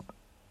sensual?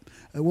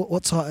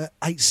 What time?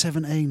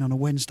 8:17 on a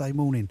Wednesday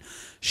morning.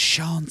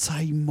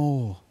 Shantae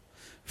Moore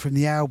from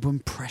the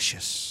album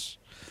Precious.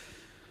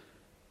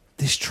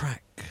 This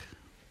track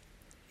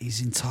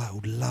is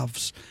entitled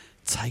Love's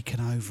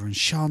Taken Over, and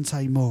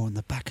Shantae Moore on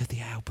the back of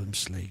the album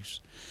sleeves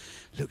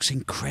looks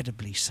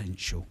incredibly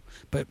sensual,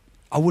 but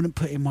I wouldn't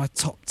put in my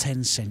top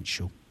 10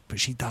 sensual, but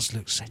she does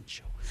look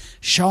sensual.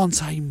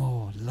 Shantae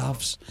Moore,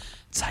 Love's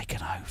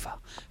Taken Over.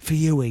 For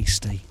you,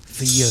 Eastie.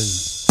 For you.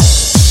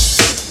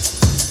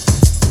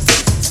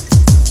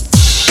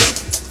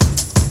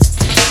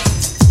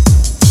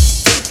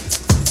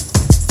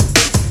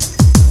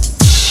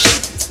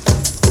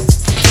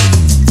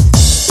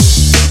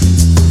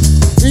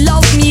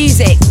 Love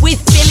music with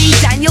Billy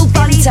Daniel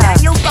Bunter.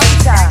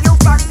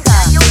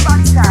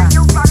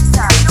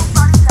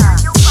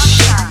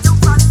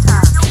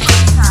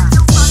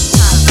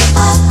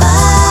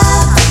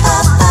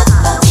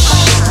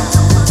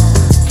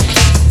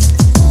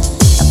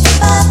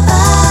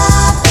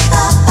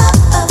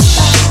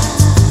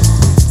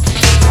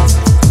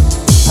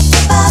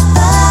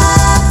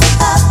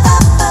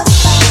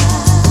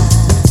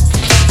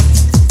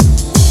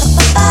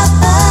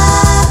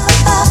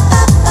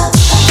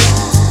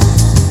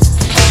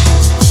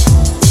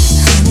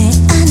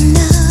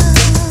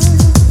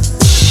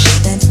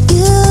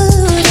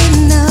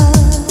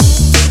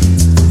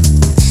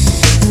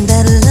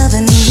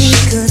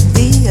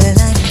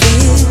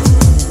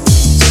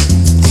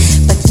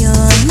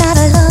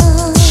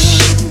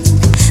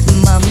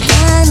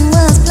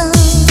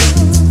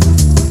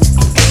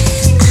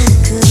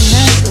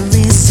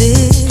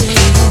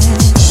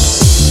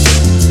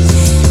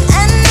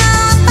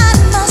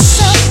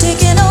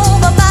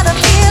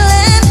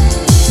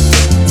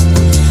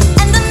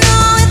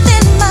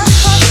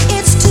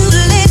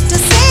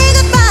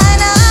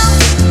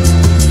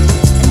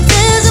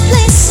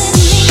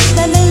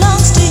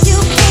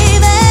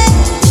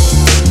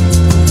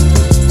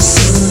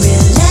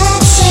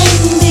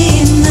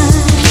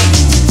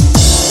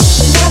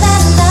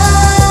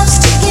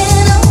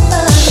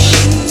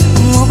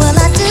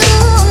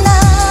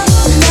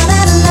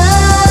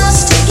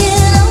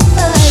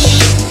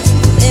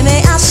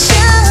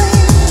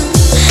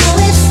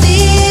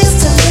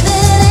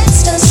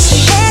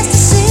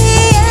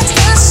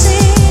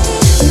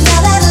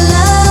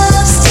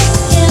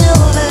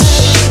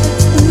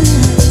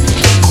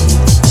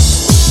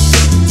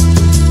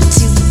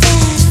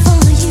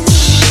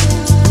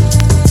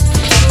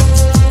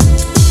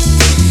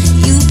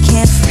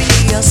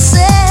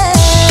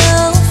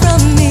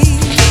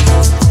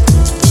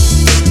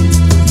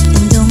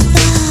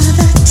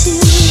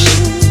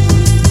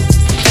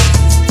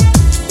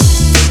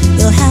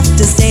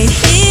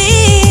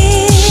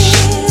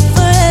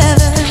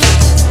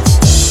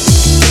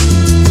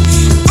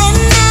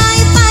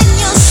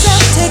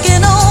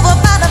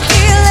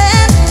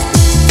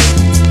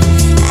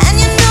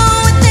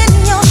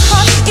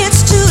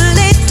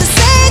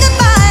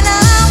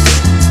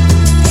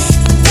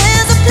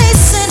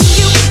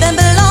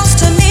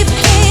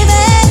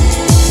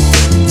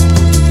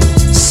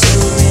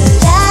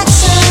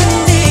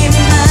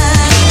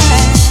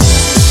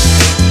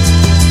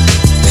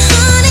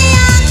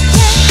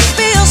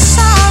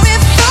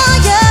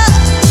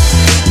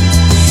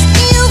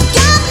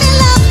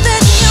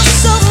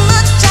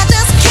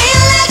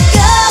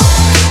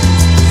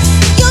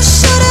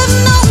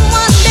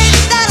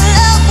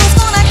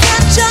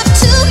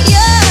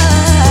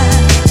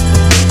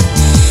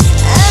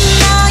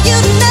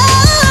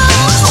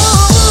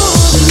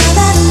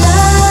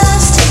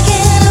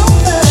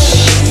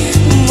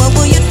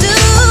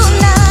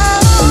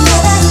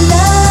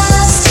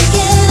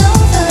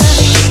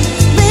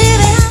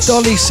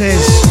 Dolly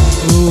says,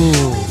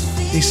 ooh,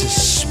 this is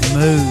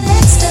smooth.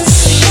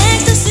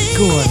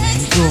 Go on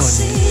then, go on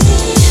then.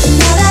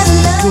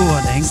 Go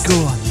on then, go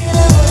on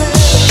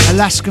then.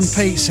 Alaskan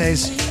Pete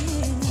says,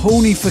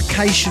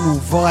 hornificational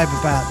vibe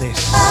about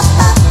this.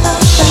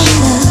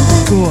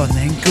 Go on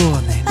then, go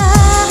on then.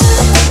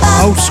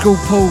 Old School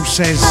Paul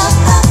says,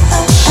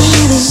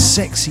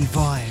 sexy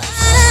vibe.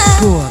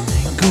 Go on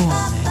then, go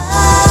on then.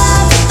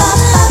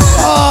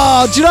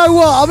 Oh, do you know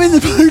what? I'm in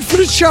the mood for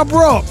the Chub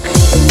Rock.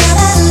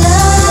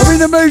 I'm in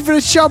the mood for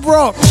the Chub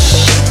Rock. Go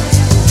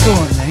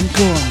on then,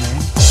 go on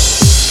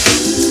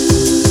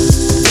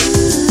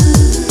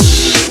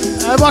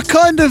then. My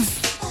kind of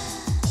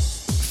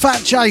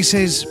Fat J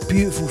says,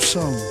 beautiful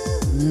song.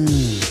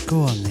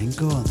 Go on then,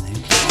 go on then.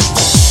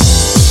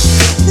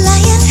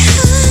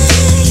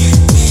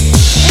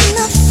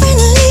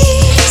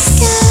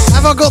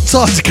 Have I got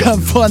time to go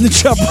and find the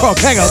Chub Rock?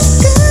 Hang on.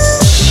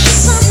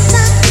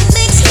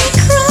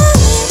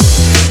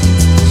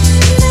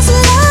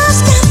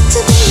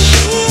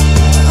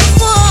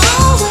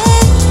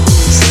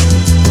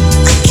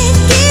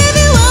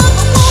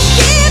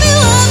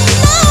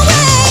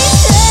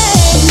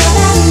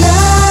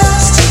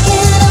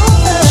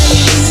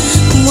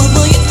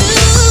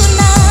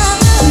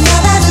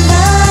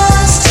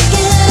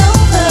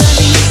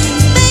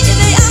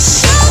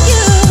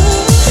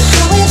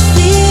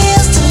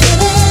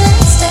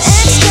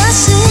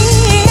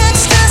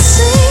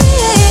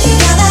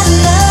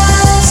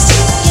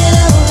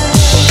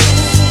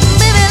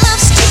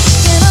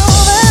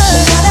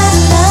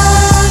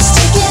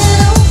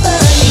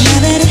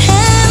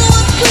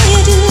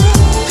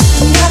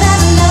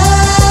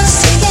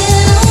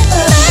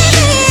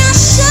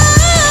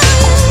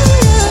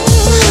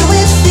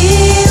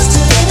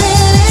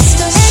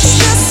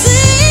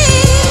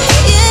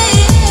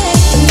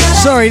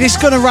 Sorry, this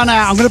is going to run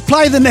out. I'm going to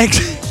play the next.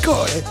 Go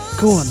on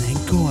then,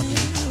 go on then.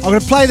 I'm going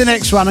to play the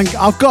next one, and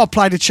I've got to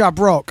play the Chub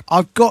Rock.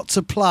 I've got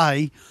to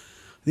play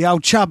the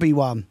old chubby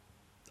one.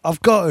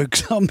 I've got to,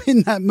 because I'm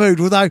in that mood.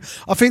 Although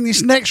I think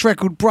this next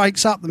record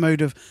breaks up the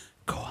mood of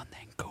go on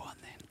then, go on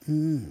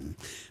then.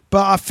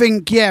 But I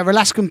think, yeah,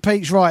 Alaskan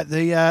Pete's right.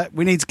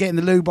 We need to get in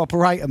the lube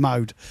operator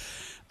mode.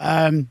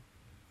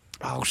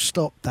 Oh,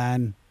 stop,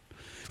 Dan.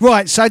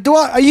 Right, so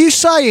are you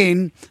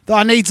saying that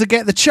I need to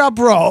get the Chub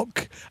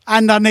Rock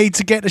and I need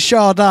to get the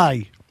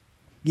Sade?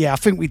 Yeah, I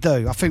think we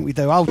do.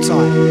 Hold tight.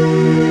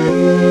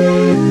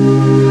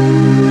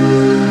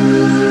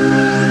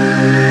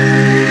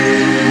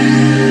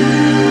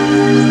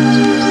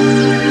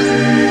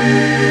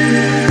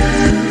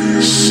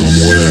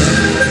 Somewhere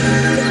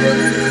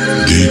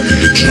deep in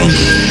the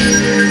jungle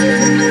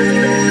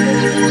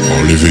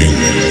are living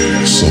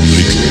some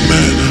little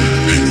men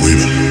and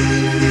women.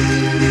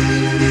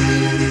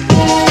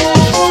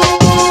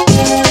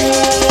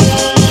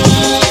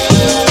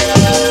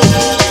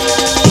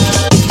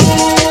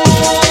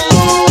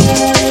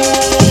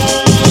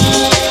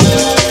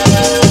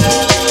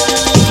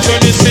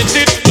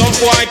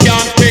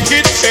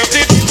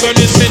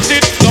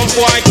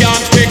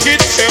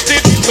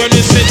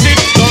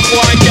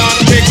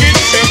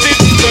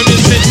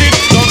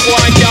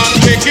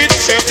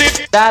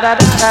 Da da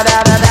da da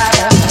da da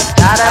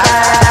da da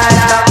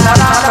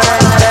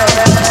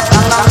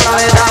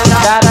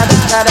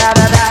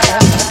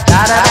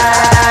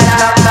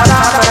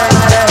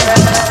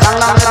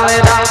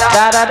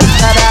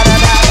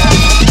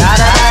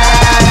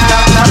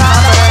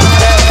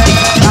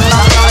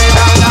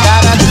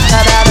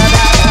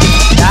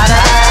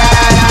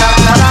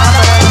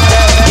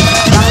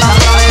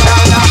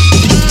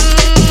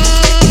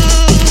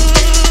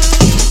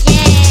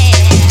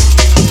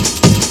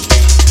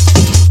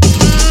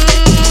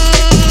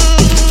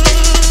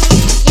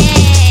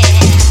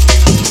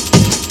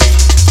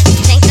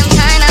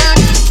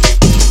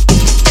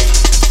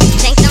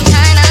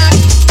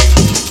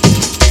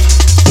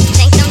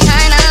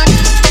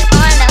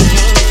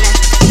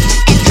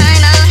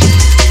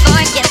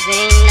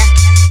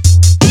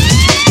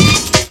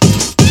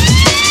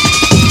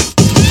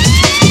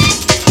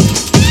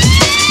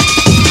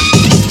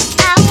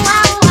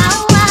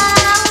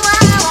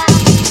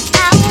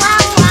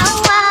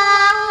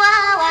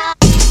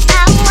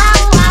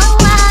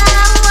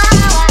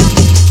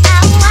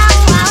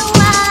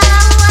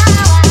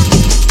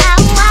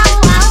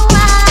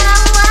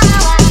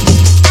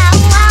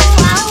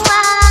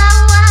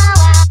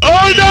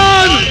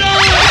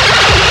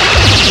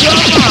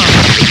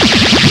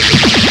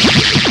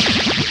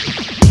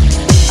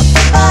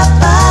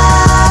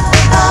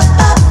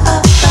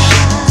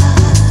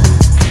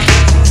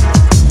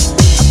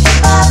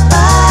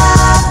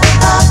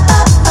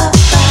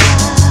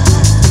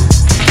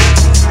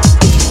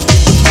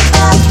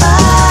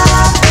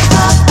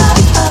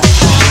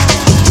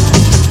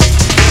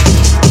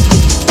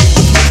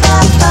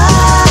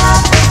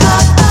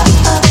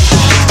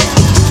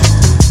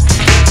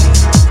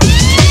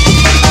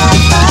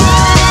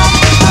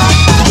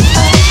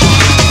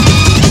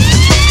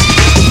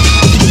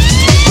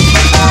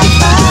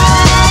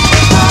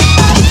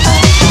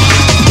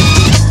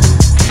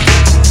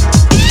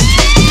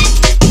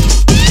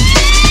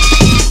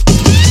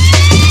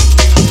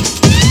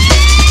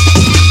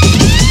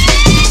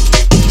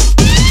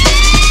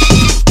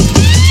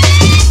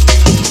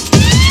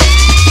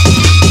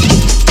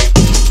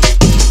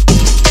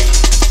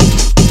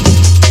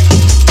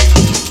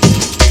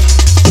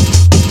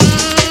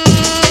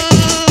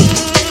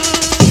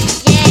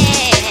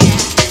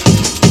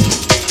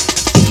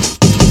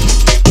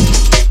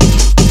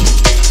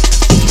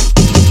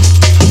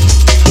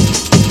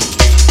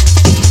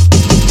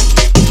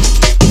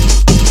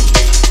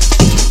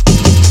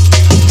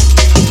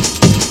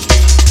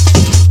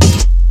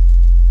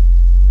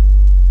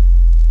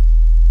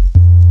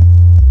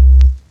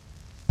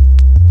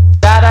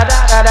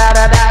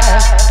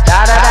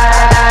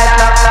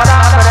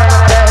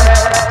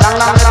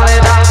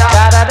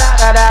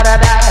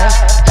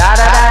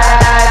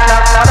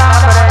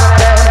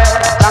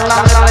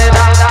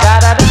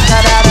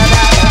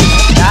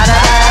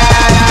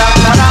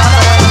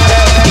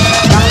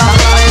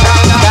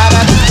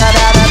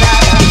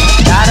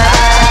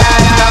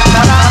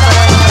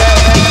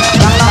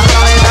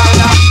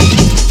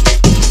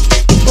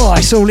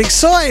It's all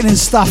exciting and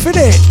stuff, isn't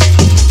it?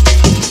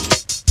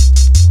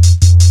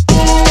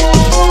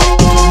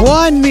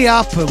 Wind me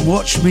up and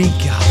watch me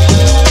go.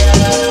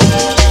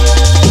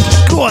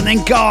 Go on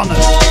then, Garner.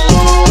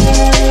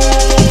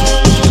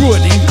 Go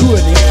on then, go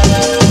on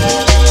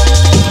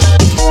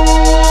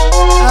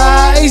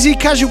then. Easy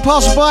Casual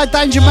Passerby,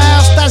 Danger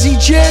Mouse, Dazzy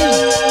G.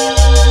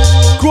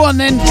 Go on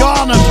then,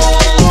 Garner.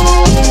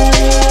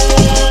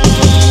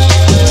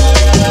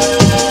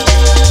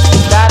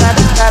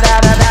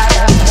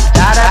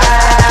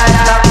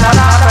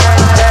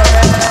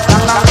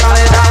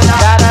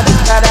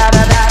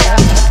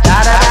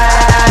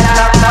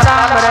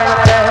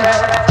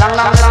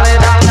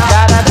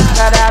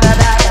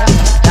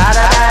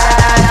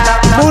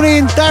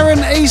 Morning,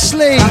 Darren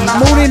Eastley.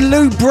 Morning,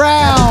 Lou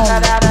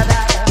Brown.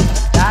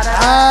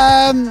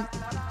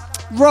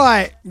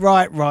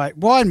 Right.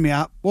 Wind me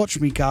up. Watch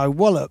me go.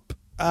 Wallop.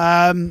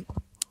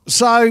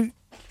 So,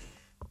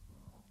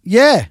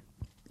 yeah.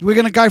 We're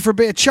going to go for a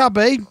bit of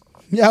Chubby.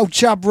 The old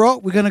Chub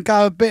Rock. We're going to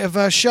go a bit of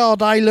a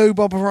Sade Lube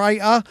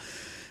Operator.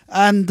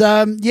 And,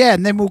 and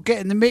then we'll get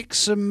in the mix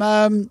some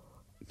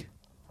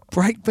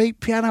breakbeat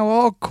piano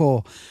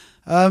hardcore.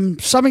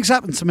 Something's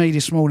happened to me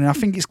this morning. I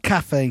think it's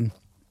caffeine.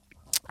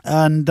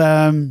 And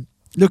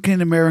looking in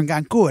the mirror and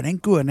going,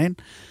 go on in.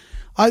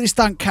 I just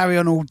don't carry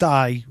on all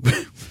day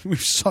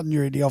with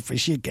Sonia in the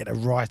office. You'd get a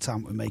right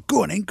hump with me.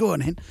 Go on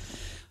in.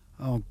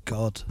 Oh,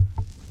 God.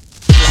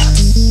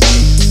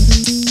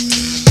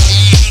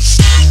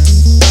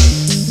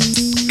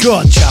 Go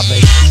on,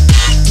 Chubby.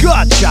 Go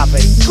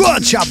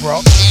on, Chub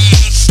Rock.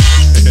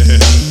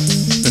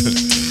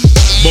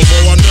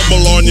 Before I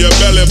nibble on your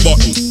belly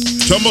button,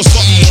 tell me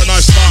something when I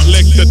start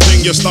lick the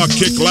thing, you start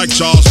kick like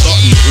Charles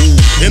Sutton.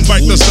 Ooh.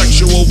 Invite the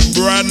sexual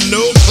brand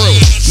new crew.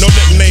 No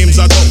nicknames,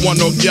 I don't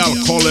want no gal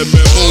calling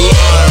me ooh.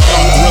 I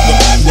rhythm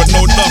with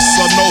no dust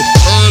or no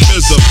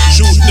herbism.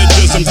 Shoot the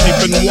jism,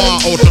 keeping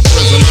one out of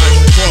prison.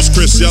 I cross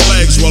Chris your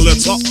legs, well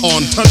it's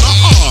on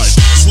tonight.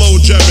 Slow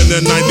jamming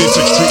in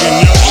 96th Street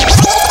in your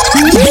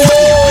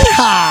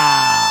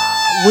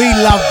We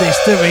love this,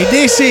 do we?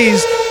 This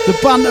is the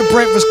Bunter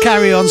Breakfast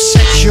Carry On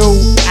sexual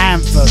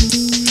anthem.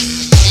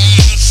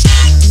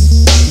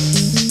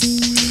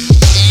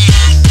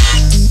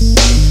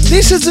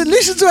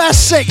 Listen to how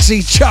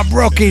sexy Chub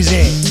Rock is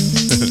here.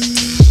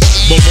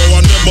 Before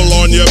I nibble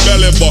on your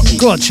belly button,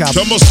 go on, Chub.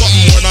 Tell me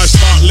something when I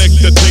start lick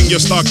the thing, you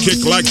start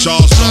kick like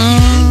Charles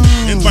Sutton.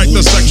 Invite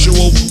the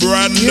sexual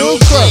brand new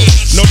crew.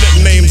 No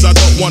nicknames, I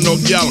don't want no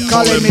gal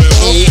calling me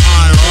ooh.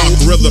 I rock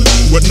rhythm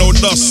with no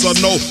dust or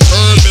no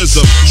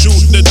herbism.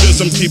 Shoot the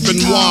jism,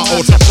 keeping one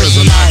out of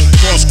prison. I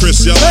cross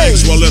Chris your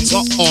legs, well it's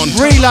on.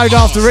 Reload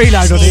after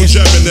reload on this.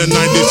 Jamming in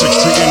 96th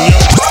Street in your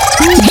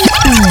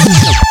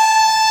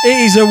It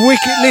is a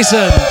wicked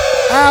listen.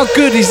 How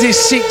good is this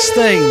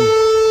 16?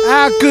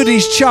 How good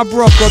is Chub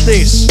Rock on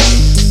this?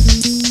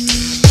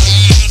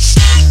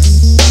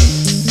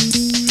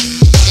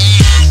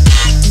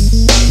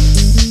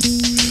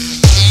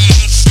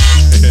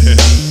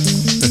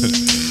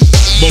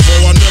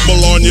 Before I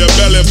nibble on your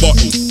belly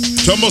button,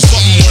 tell me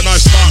something when I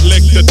start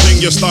lick the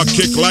thing, you start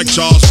kick like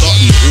Charles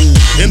Sutton. Ooh.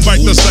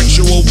 Invite the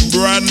sexual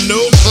brand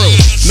new crew.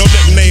 No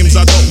nicknames,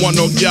 I don't want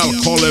no gal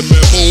calling me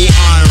ooh.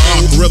 I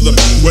rock rhythm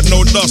with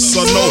no dust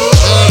or no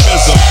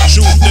herbism.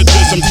 Shoot the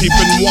jism,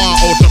 keeping one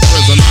out of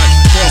prison. I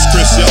cross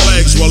Chris your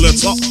legs, well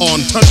it's on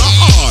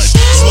tonight.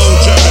 Slow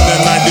jamming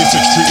in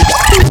 96th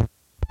Street.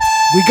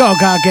 We gotta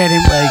go again,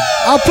 ain't we?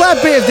 I'll play a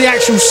bit of the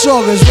actual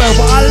song as well,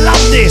 but I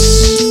love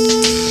this.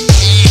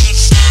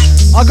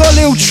 I got a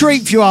little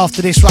treat for you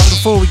after this one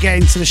before we get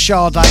into the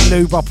Sade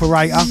Lube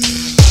Operator.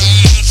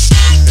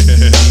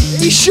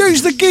 He shoots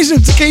the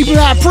gizzard to keep him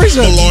out of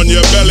prison. On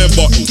your belly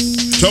button.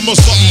 Tell me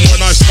something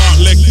when I start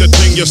lick the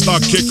thing, you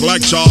start kick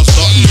like Charles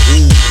Sutton.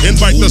 Ooh.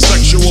 Invite the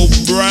sexual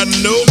brand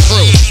new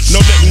crew.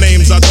 No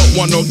nicknames, I don't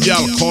want no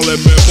gal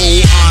calling me ooh.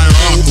 I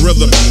rock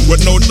rhythm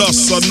with no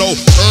dust or no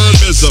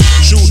herbism.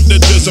 Shoot the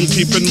jism,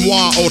 keeping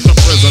one out of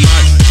prison. I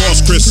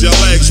cross Chris your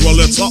legs,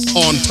 well it's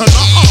on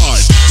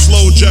tonight.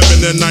 Slow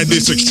jamming in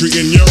 96th Street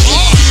in your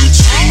eyes.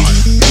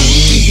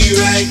 Be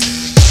right.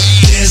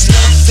 There's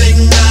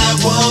nothing I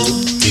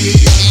won't do.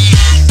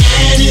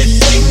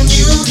 Anything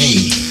you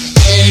need,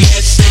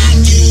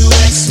 anything you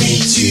ask me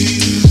to.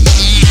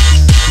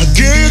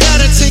 Girl, you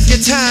gotta take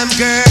your time,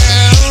 girl.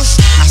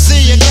 I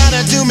say you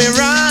gotta do me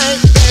right,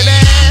 baby.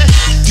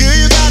 Girl,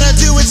 you gotta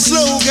do it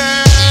slow,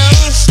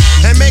 girl,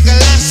 and make it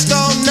last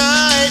all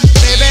night,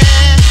 baby.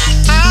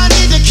 I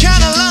need the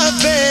kind of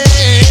loving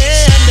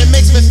that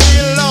makes me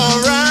feel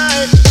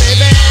alright,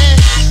 baby.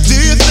 Do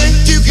you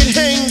think you can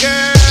hang,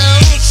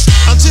 girl,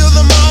 until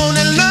the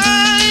morning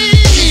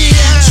light?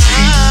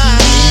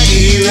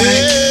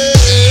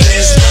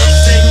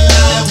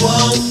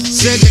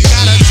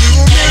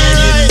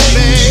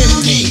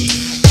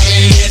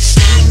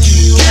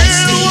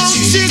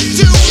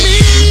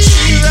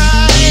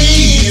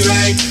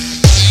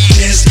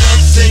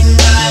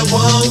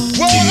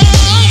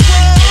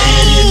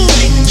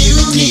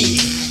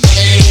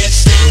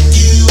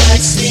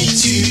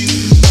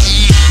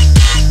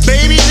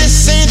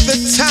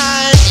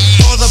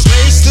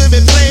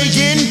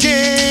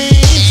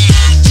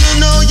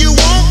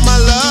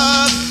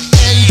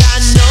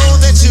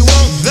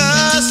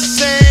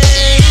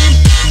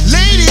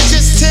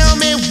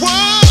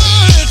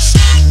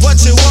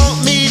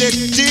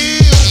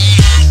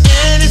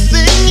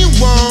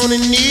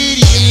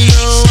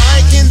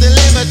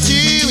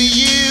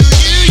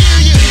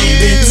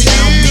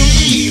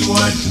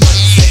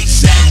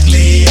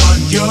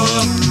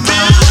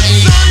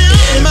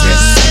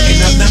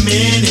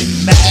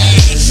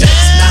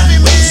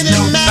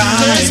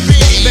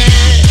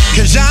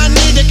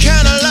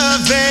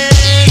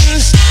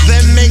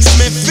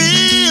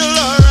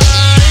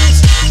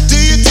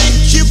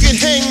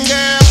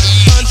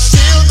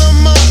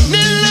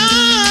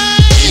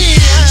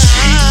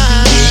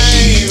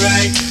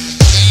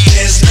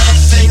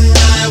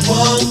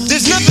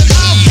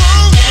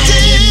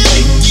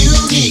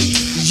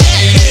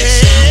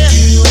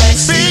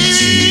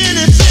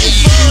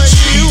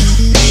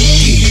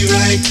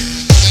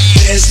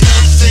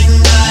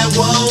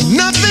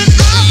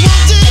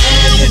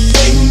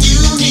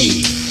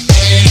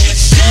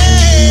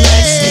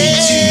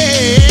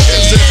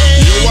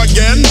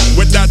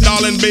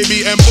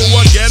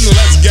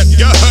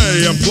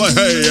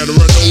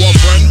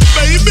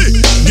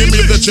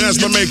 dance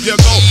but make you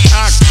go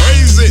act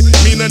crazy.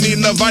 Me no need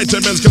no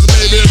vitamins cause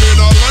baby me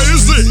not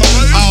lazy.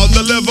 I'll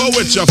deliver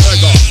with your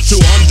figure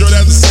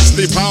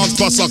 260 pounds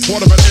plus a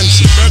quarter of an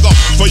inch bigger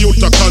for you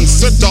to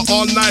consider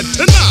all night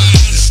tonight.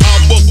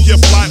 I'll book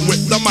your flight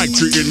with the mic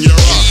tree in your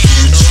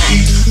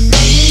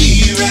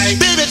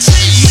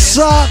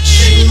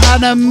Such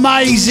an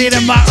amazing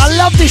I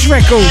love this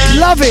record.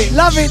 Love it,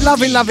 love it,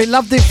 love it, love it.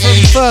 Loved it from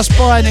first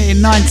buying it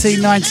in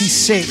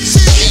 1996.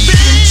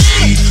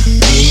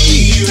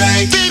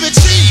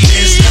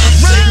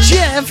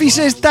 Jeff, he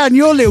says, Dan,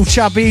 your little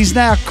chubby is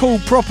now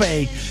called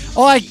property.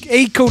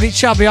 He called it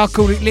chubby, I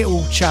called it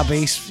little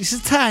chubby. It's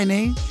a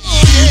tiny.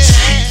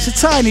 It's a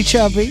tiny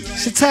chubby.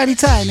 It's a tiny.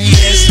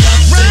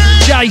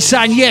 Jay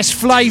saying yes,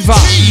 flavour.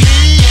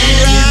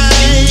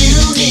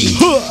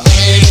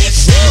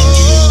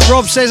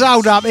 Rob says,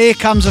 hold up, here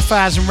comes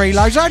 1,000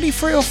 reloads. Only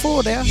 3 or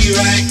 4 there.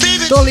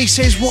 Dolly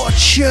says, what a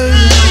tune.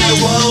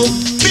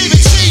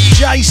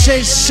 Jay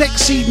says,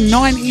 sexy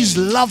 90s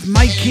love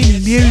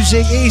making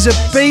music. It is a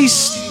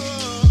beast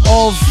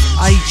of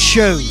a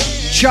tune.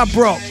 Chub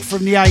Rock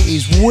from the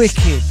 80s,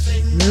 wicked.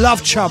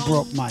 Love Chub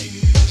Rock, mate.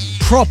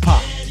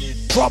 Proper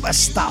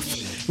stuff.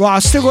 Right,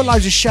 I've still got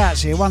loads of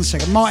shouts here. 1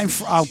 second. Martin,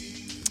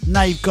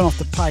 now you've gone off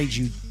the page,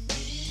 you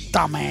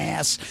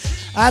dumbass.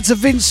 Out to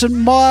Vincent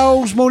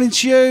Miles, morning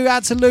to you.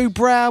 Out to Lou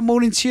Brown,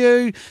 morning to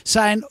you.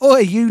 Saying, oi,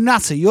 you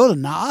nutter, you're the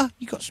nutter.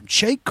 You got some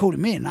cheek calling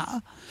me a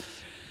nutter.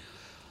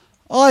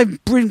 I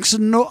bring you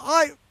some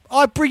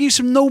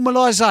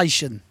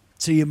normalisation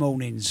to your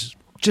mornings,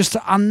 just to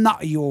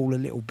unnutter you all a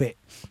little bit.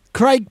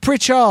 Craig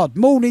Pritchard,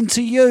 morning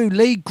to you.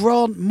 Lee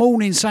Grant,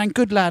 morning, saying,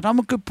 good lad. I'm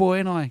a good boy,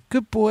 ain't I?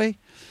 Good boy.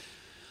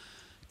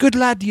 Good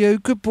lad, you.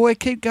 Good boy.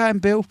 Keep going,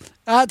 Bill.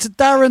 Out to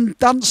Darren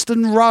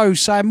Dunstan Rowe,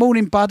 saying,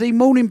 morning, buddy.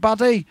 Morning,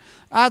 buddy.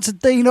 Out to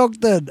Dean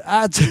Ogden.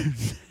 Out to...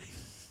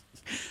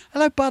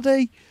 Hello,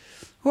 buddy.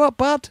 What,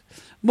 bud?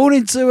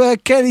 Morning to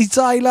Kenny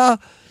Taylor.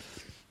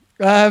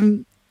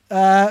 Michelangelo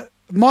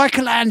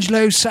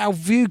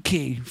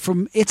Salvucci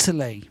from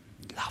Italy.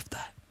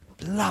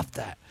 Love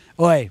that.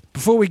 Oi,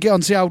 before we get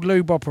on to the old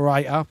lube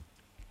operator,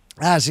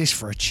 how's this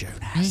for a tune?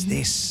 How's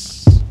this?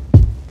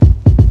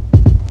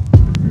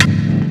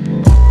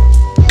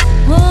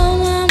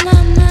 Oh, my,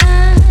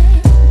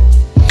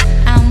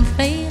 I'm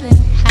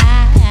feeling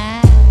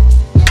high.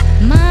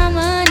 My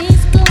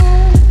money's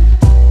gone.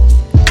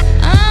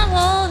 I'm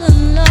all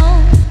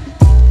alone.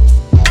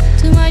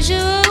 Too much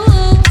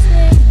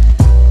losing.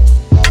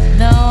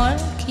 The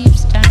world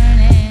keeps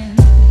turning.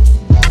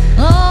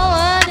 Oh,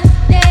 what a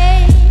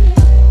day.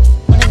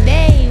 What a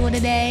day, what a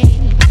day.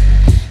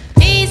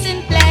 Peace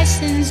and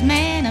blessings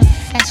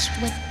manifest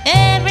with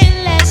every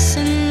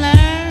lesson learned.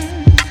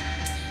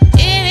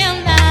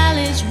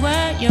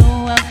 Were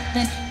your wealth,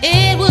 then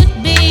it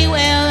would be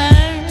well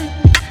earned.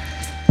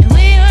 And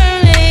we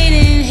were made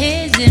in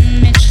His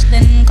image,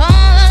 then call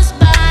us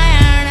by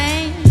our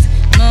names.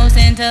 Most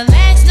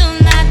intellects do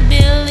not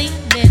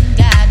believe in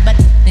God, but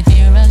they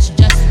fear us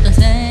just the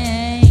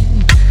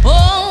same.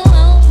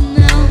 Oh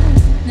no,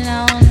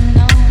 no,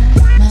 no.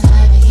 My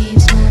life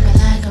keeps moving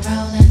like a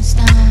rolling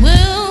stone. Oh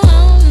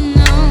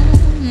no,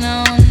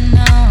 no,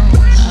 no.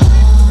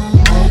 Oh,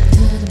 back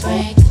to the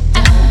break.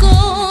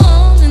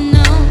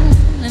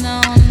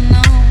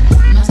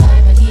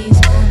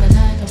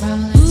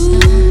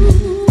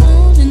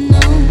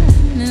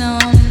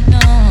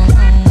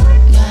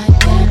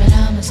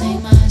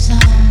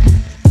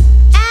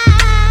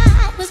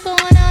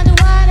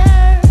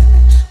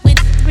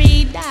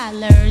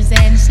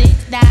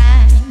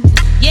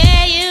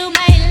 Yeah, you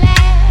may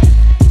laugh,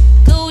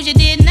 'cause you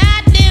did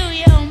not do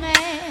your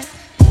math.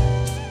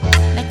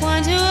 Like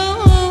 1,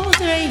 2,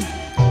 3.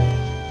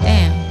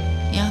 Damn,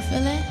 y'all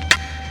feel it?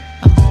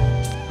 Oh.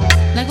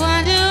 Like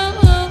 1, 2,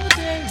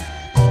 3.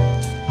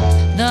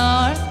 The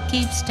earth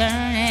keeps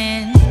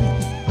turning.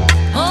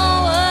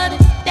 Oh, what a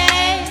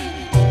day.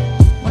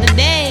 What a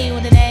day,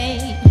 what a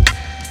day.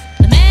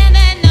 The man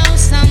that knows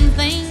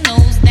something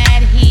knows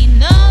that he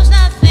knows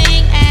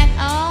nothing at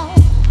all.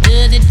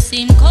 Does it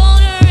seem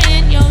colder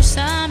in your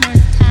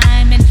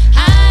summertime and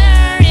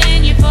hotter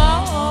in your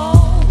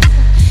fall?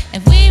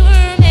 If we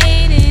were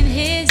made in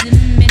His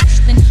image,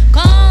 then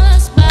call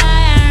us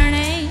by our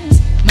names.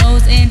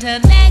 Most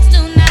intellects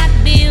do not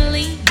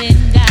believe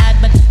in God,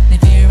 but they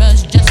fear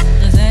us just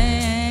the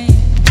same.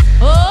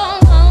 Oh,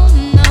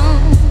 no,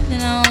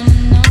 no,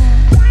 no.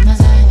 My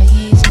life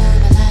keeps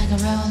moving like a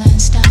rolling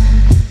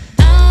stone.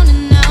 Oh, no,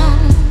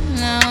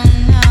 no,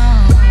 no.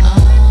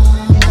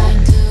 Oh, back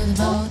to the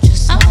vulture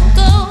song.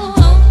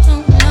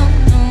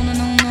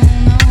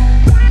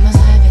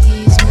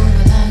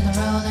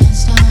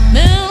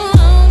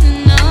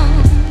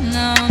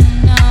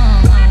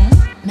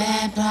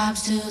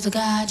 Props to the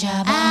God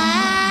job.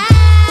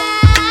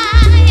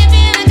 You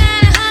feeling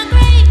kinda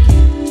hungry?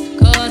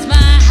 'Cause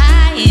my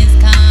high is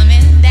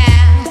coming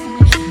down.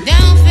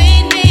 Don't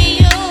feed me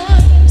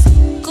yours,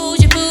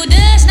 'cause your food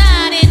does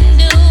not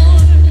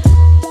endure.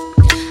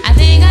 I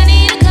think I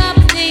need a cup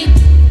of tea.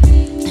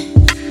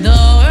 The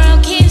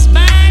world keeps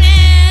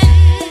burning.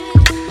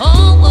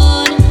 Oh,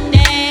 what a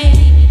day.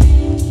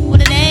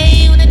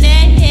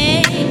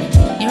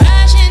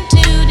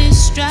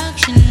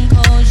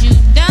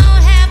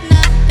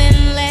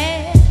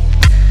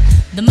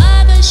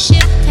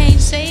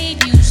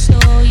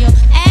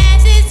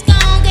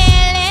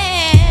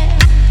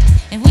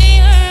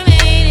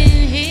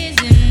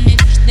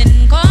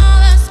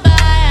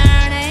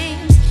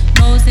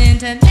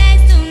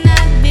 today's do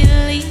not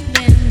believe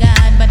in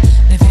God, but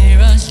they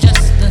fear us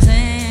just the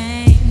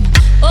same.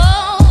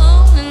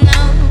 Oh,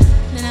 no,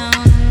 no,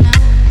 no.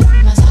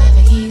 My side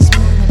keeps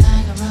moving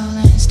like a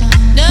rolling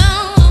stone.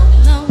 No,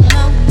 no,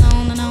 no, no,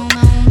 no, no, no,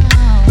 no.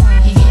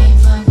 He can't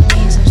fuck with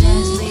me, so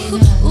just leave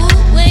it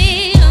alone.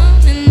 Wait, no,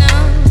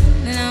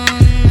 no, no.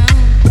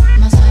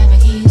 My side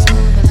keeps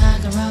moving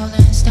like a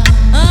rolling stone.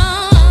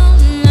 Oh,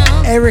 no.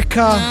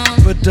 Erykah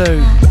Badu.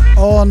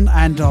 On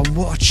and on.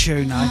 What a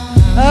tune, eh?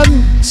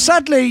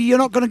 Sadly, you're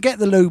not going to get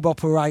the lube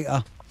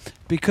operator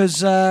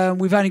because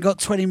we've only got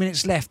 20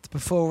 minutes left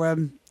before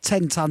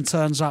 10 Ton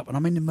turns up, and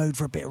I'm in the mood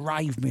for a bit of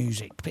rave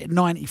music, a bit of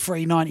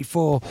 93,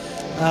 94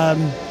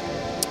 piano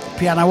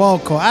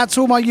hardcore. Out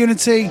to all my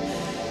Unity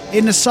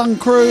in the Sun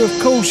crew, of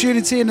course.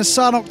 Unity in the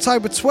Sun,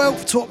 October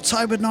 12th to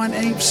October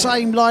 19th.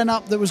 Same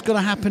lineup that was going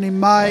to happen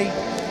in May.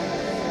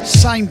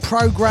 Same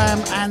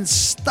programme and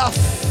stuff.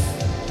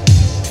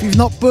 If you've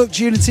not booked,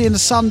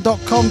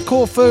 unityinthesun.com.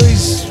 Corfu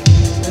has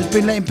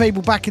been letting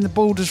people back in the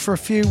borders for a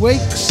few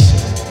weeks.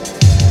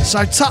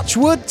 So touch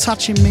wood,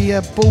 touching me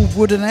bald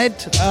wooden head.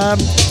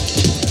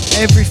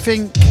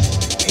 Everything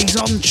is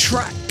on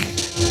track.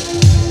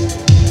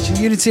 So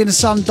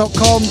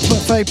unityinthesun.com,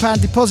 put a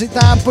 £30 deposit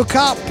down, book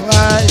up.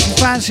 If you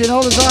fancy an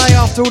holiday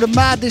after all the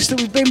madness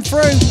that we've been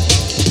through,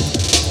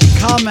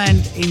 come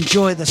and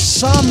enjoy the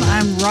sun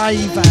and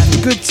rave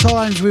and good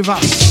times with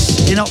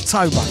us in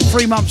October.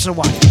 3 months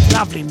away.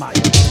 Lovely, mate.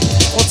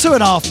 Or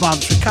 2.5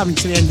 months. We're coming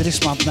to the end of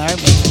this month now.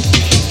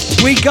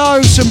 We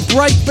go some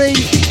breakbeat,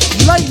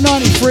 late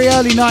 93,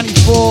 early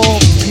 94,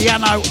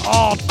 piano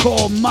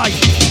hardcore, mate.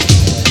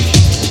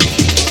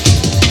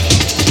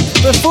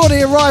 Before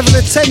the arrival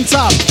of 10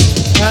 Ton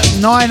at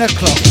 9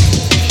 o'clock.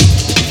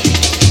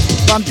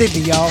 Run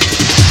diddly, y'all.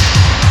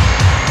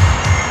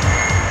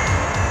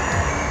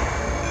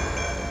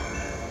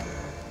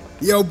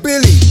 Yo,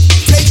 Billy,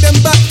 take them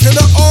back to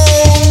the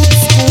old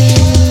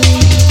school.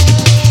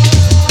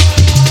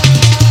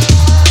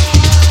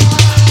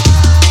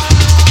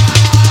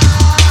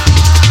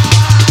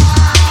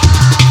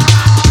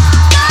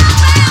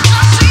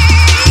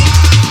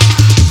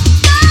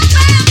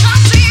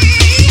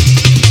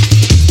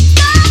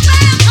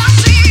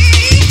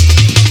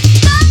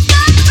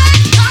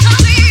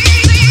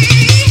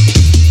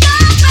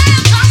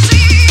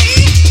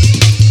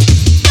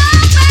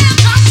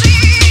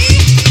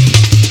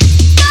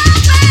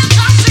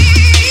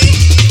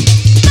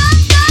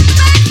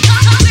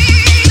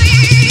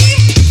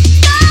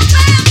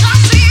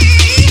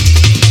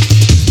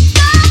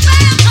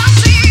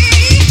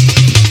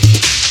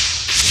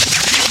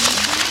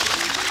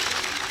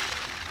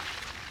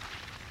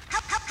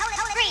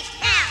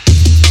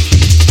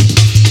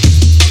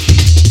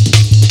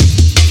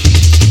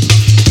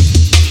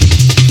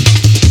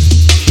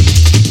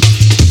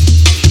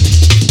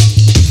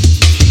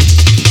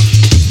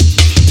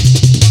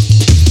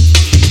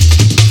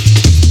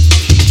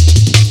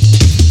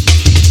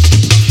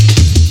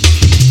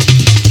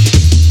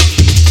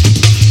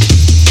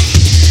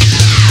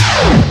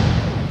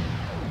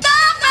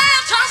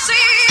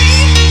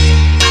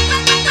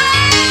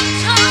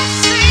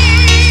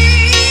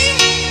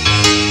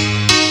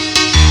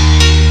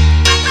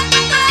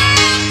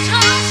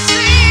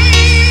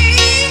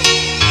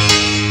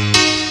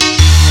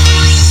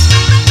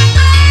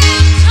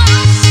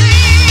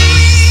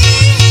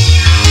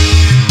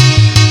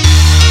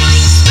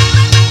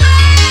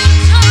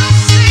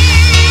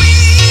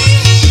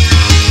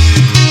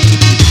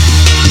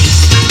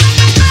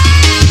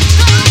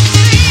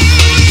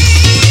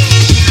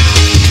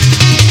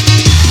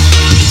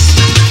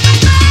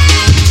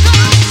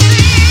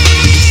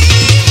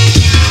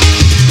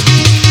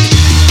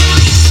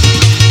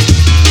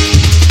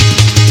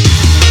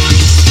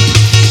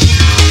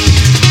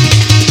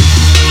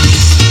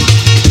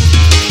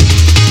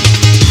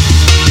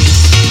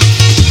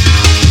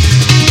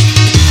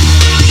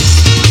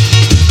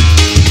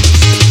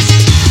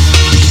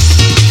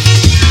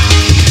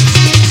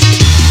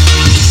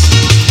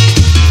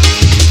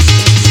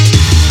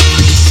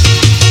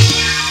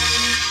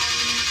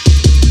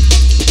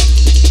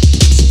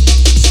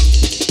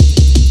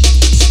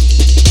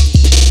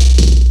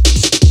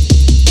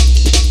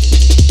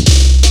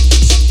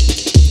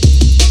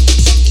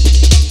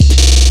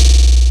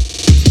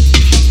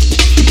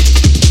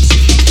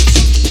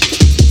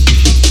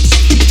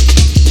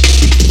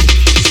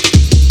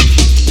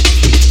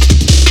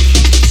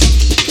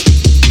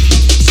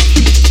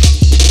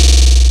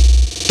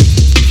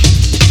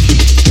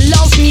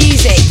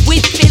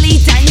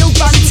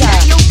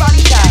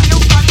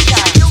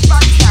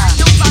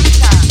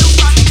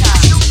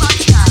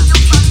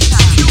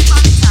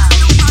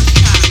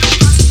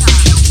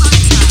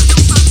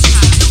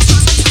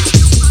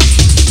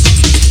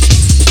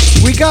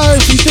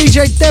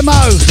 DJ Demo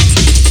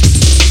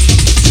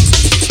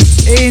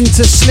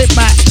into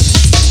Slipmat.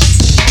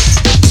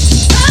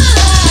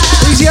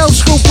 Easy old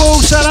school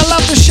Paul said, I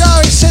love the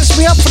show, it sets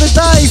me up for the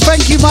day.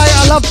 Thank you, mate,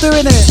 I love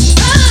doing it.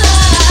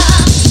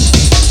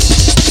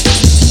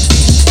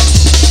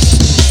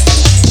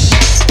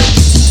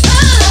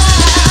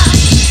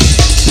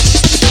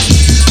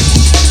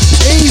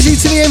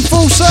 Eddie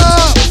Enforcer.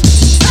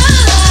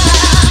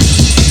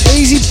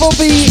 Easy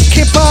Bobby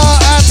Kipper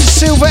out to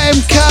Silver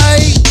MK.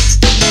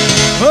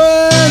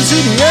 Hands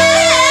in the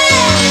air.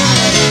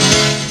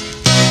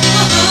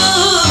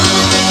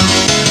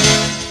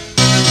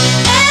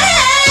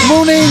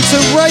 Morning to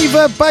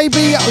Raver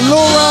Baby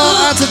Laura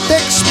out to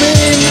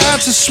Dexspin, out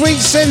to Sweet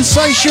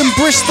Sensation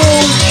Bristol.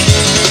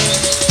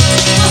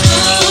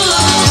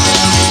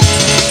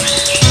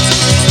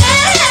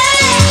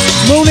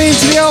 Morning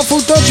to the Artful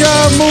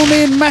Dodger.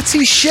 Morning Matty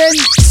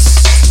Shentz.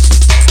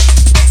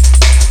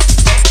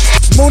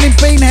 Morning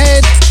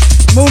Beanhead.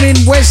 Morning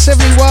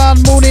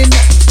Wes71. Morning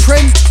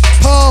Trent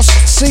Pass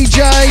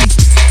CJ.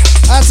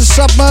 Out to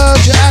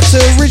Submerge. Out to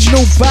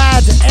Original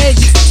Bad Egg.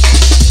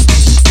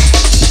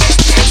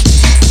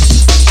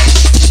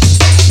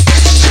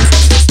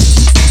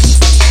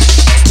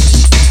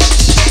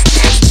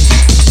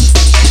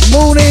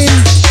 Morning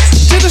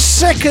to the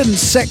second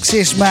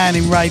sexiest man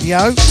in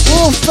radio,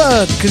 or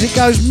third, because it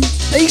goes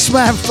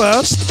Eastman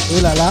first,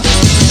 ooh la la,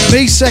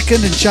 me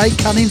second and Jake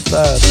Cunning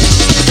third.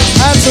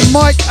 Out to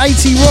Mike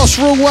 80 Ross,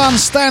 Rule 1,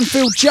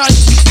 Stanfield Jake.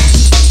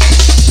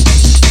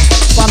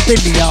 Fun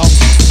diddly y'all.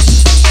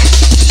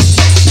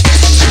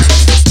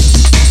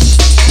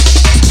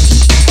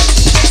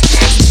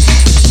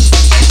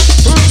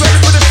 Who's ready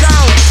for the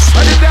sound?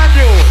 Eddie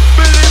Daniel,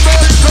 Billy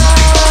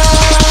Bolton.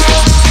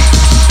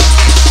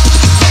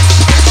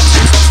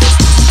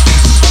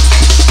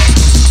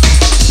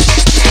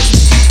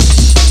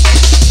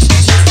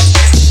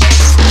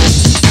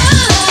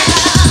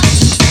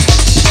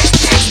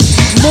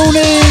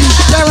 Morning,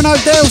 Darren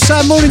O'Dell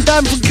saying morning,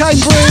 Dan from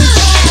Cambridge.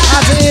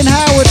 Out to Ian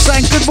Howard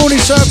saying good morning,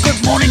 sir.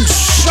 Good morning,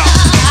 sir.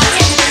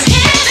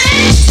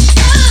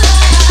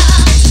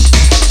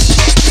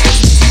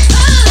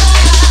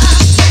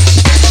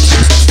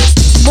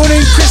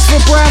 Morning,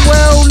 Christopher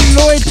Bramwell,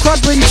 Lloyd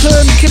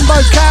Quadrington,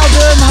 Kimbo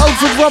Cowden,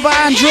 Holford Robert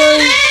Andrew.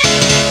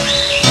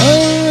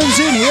 Hands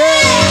in the air.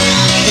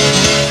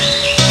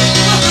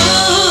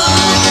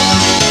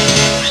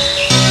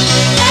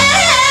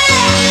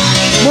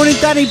 Morning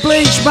Danny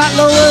Bleach, Matt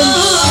Lawrence.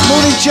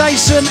 Morning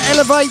Jason,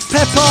 Elevate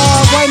Pepper,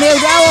 Wayne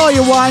Eldridge. How are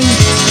you, Wayne?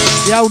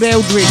 The old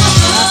Eldridge.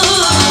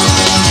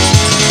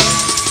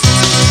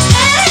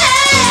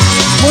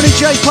 Morning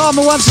Jay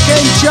Palmer once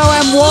again,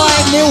 Joanne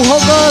White, Neil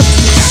Hogarth,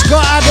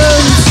 Scott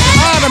Adams.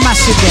 The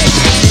massive again.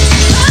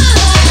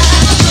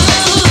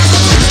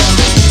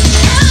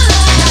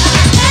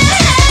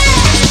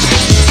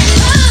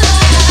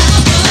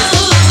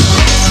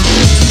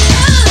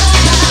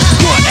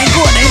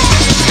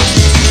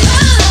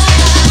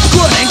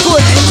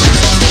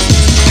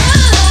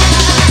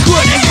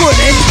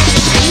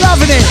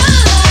 Loving it.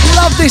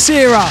 Love this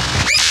era.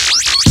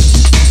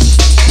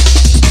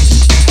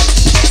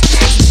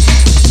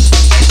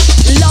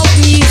 Love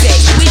music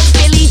with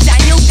Billy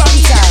Daniel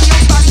Bunter.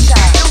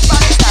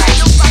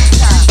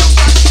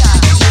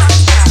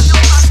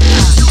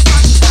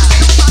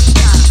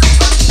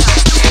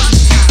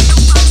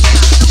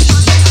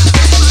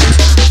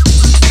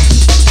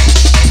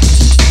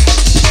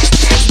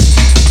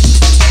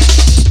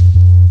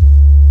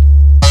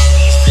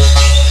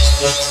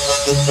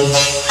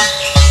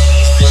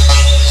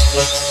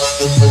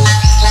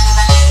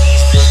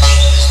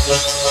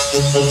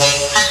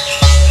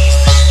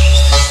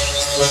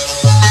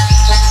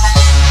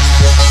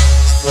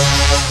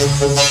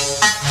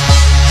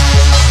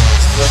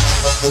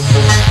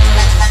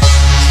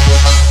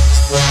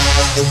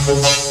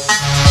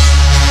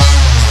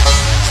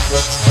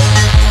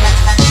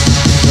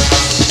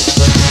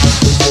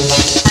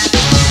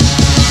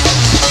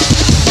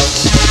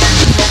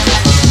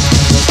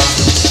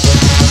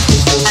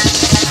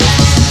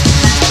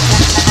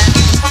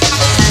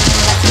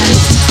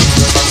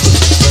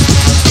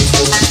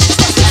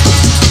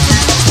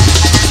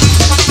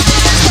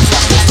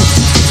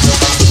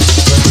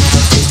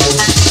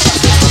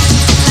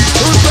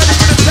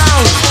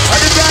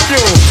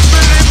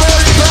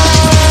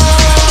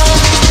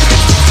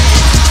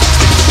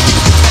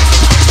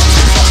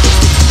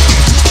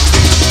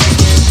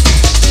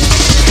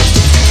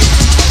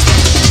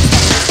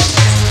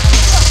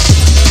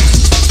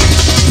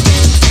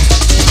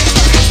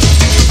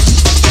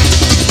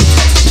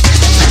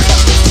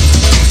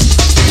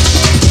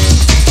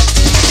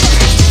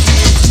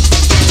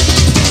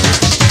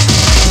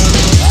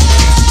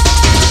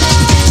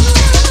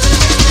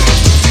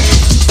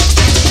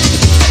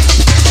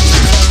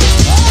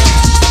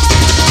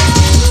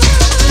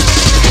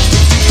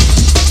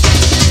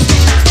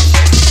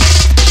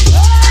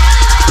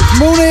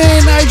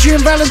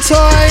 Adrian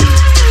Valentine.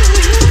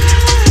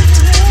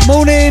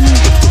 Morning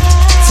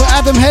to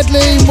Adam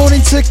Headley.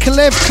 Morning to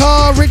Kalev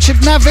Carr, Richard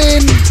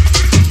Navin.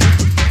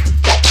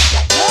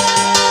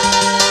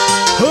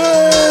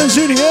 Hands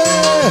in the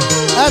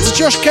air. Out to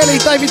Josh Kelly,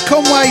 David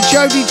Conway,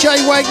 Jody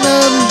J.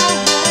 Wagnam.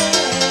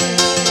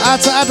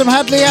 Out to Adam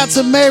Hadley, out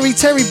to Mary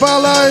Terry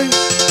Barlow.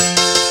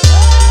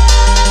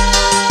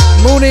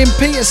 Morning,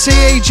 Peter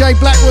C.E., Jay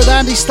Blackwood,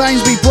 Andy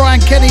Stainsby, Brian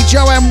Kenny,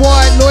 Joanne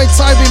White, Lloyd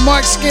Toby,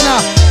 Mike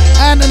Skinner,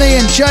 Anthony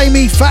and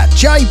Jamie Fat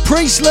J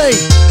Priestley.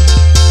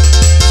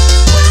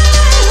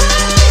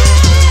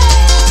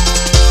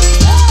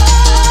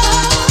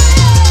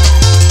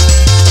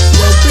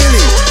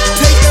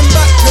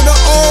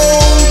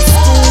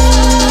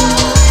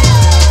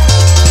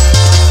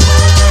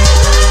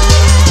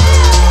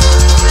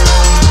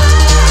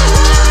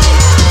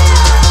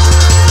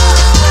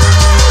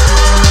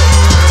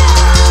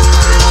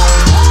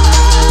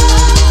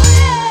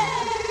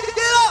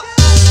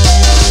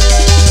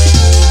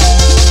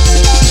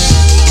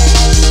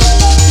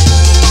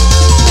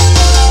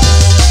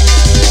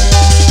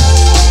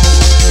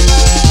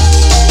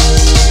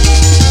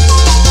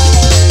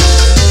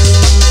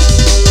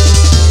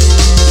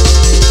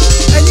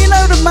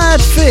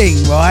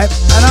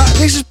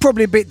 this is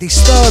probably a bit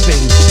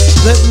disturbing,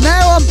 that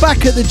now I'm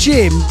back at the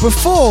gym.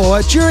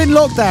 Before, during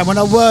lockdown, when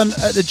I weren't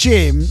at the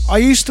gym, I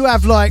used to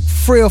have like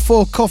 3 or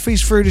 4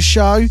 coffees through the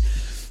show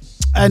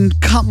and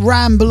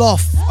ramble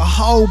off a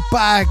whole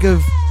bag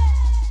of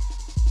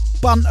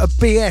bunt of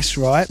BS,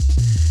 right?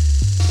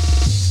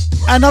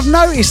 And I've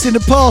noticed in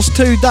the past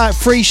 3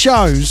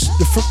 shows,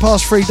 the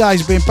past 3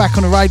 days of being back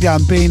on the radio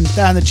and being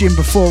down the gym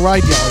before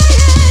radio,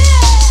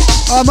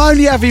 I'm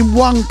only having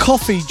 1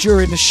 coffee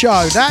during the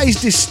show. That is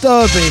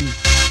disturbing.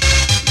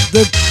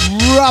 The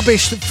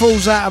rubbish that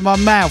falls out of my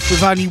mouth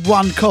with only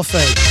 1 coffee.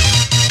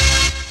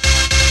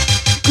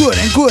 Go on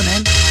then, go on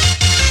then.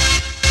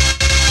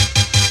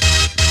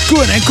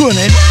 Go on then, go on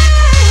then.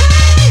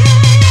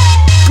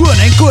 Go on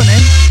then, go on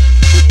then.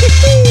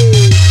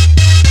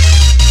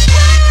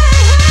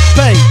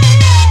 Hey.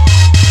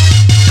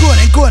 Go on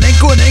then, go on then,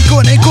 go on then, go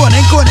on then, go on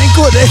then, go on then,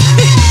 go on then.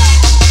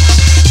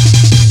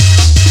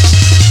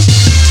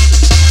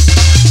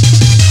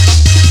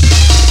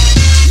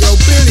 Yo,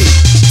 Billy,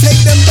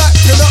 take them back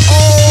to the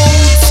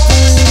old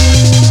school.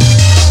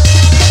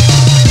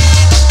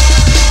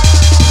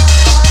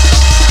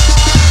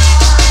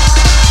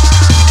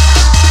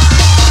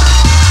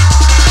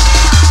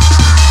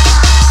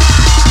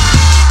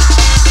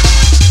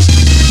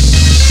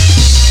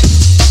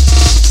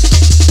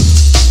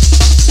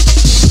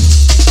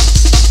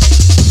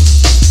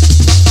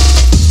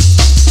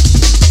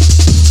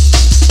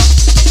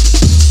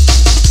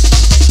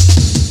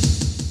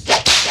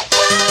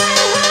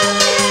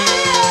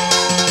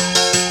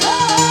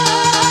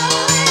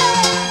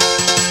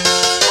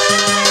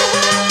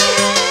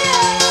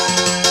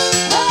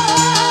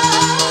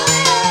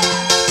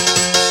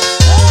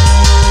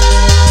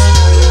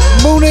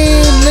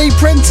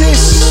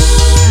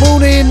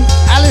 Morning,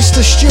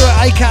 Alistair Stewart,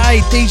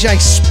 aka DJ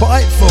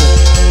Spiteful.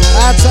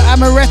 Out to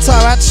Amaretto,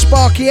 out to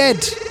Sparky Head.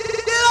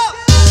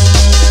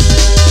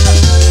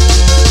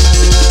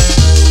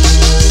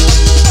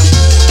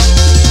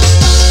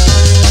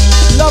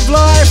 Love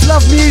life,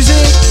 love music,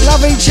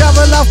 love each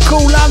other, love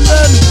cool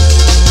London.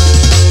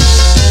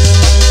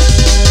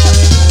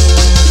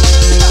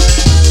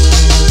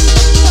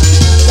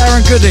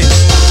 Darren Goodin.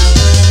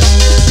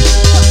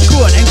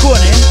 Go on in, go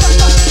on in.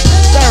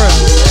 Darren.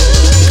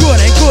 Go on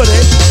in, go on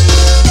in.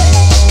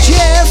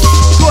 Jeff.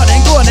 Go on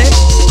in, go on in.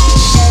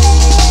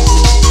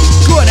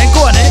 Go on in,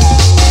 go on in.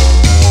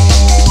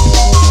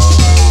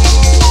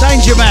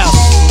 Danger Mouse.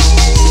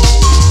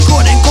 Go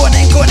on in, go on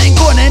in, go on in,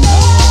 go on in.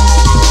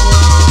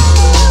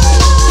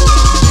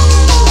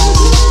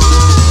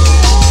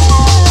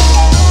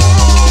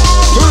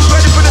 Who's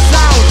ready for the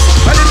sounds?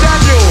 Ready,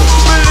 Daniel?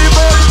 Billy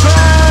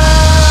Bolton.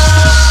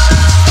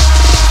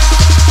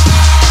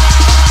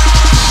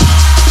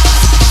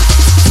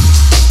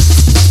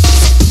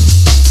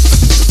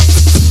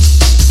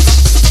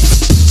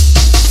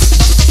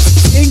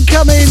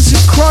 Incoming to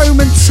Chrome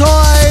and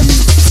Time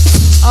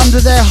under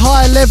their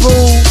high level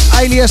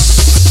alias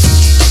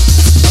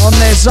on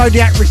their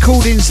Zodiac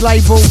Recordings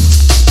label.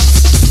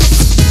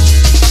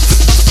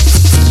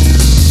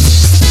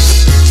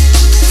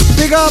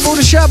 Big up all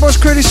the Shoutbox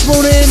crew this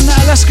morning.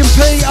 Alaskan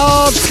P,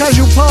 Ards,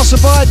 Casual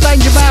Passerby,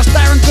 Danger Mouse,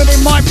 Darren Goodin,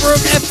 Mike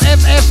Brook,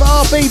 FFF,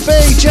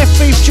 RBB, Jeff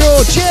Beef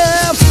George,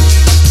 Jeff,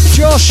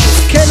 Josh,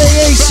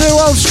 Kelly, Sue,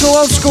 Old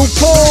School,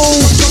 Paul,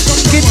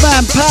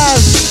 Kidman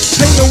Paz,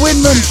 Peter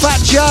Winman,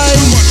 Fat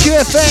James,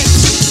 QFX,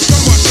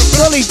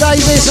 Dolly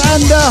Davis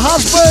and her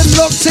husband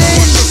locked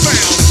in.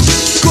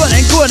 Go on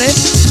in, go on in.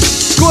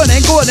 Go on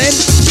in, go on in.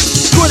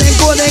 Go on in,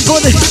 go on in, go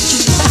on in.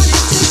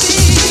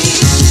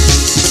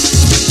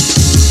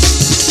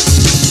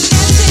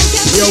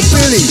 Yo,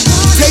 Billy,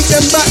 take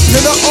them back to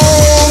the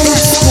old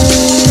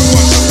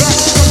school.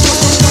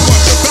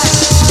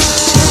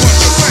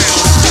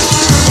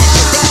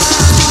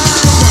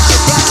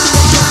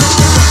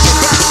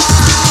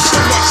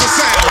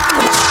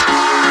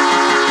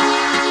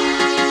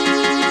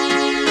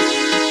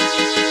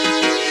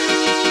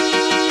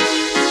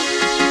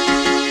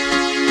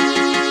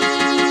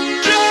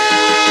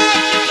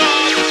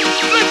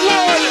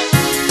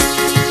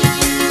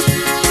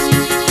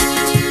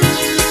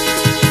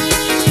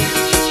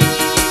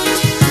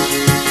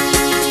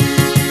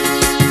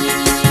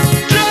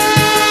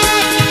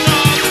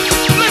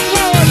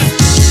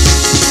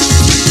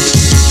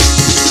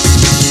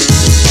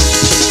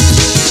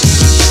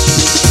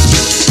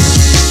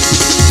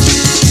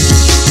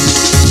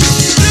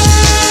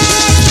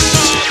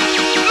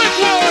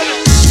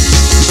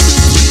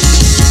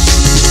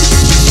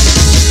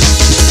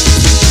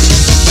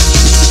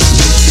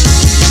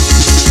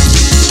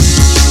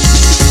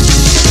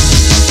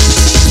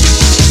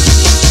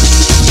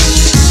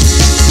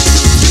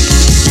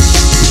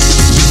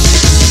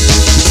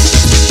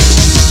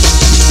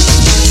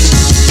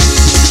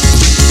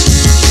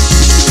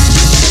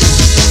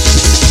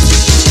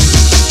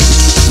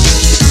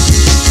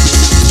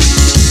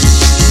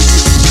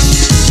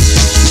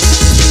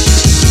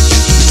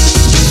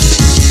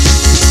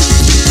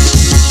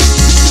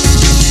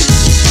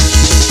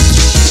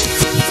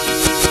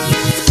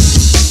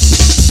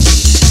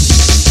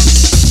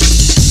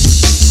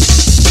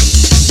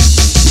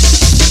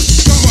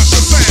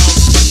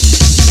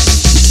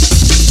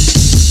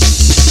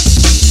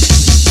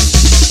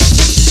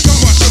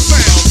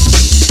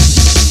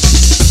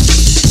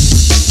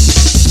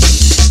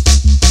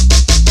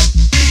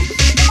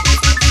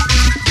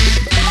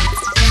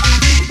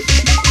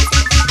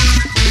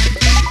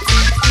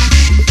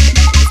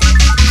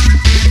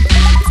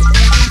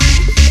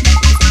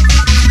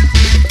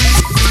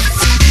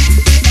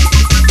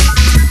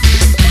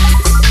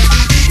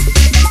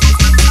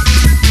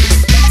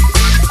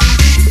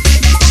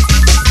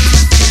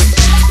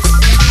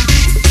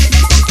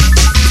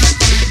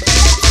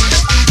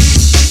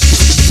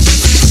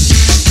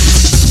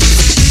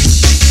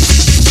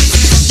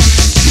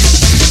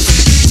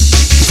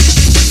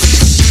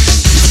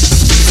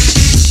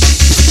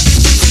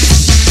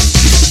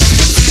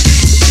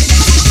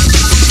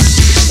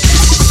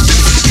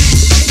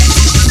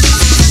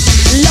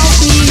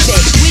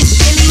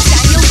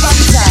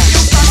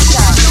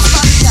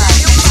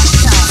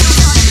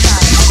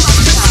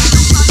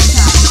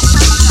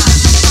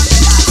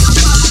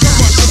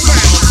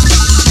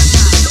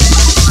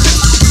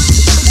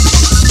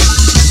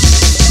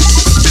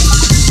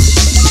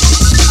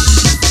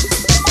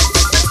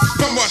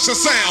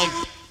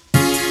 sound.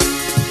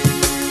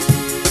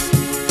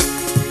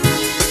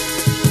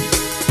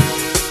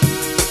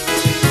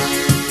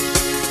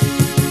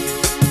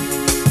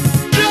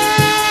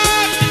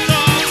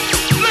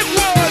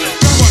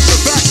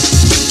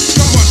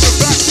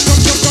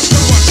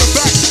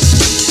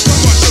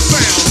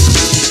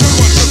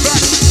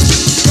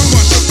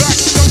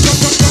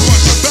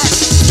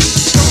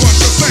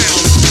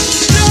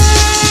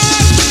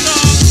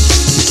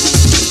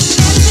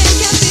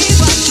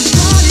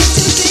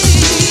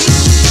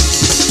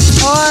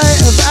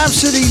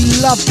 Absolutely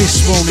loved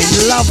this morning.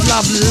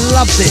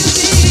 Loved it.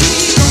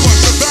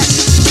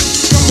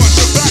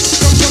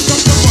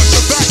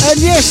 And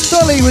yes,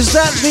 Dolly, was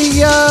that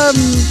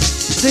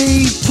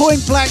the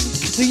Point Blank,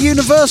 the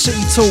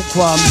university talk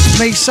one?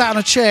 Me sat on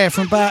a chair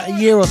from about a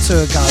year or two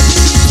ago.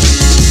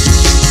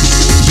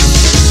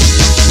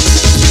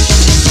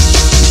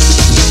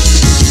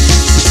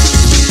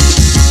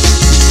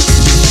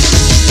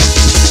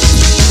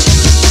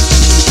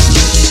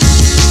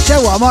 You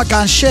know what? I might go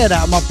and share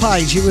that on my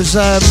page. It was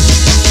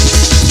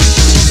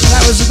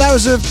that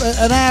was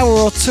an hour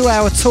or 2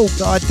 hour talk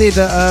that I did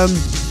at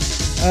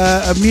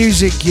a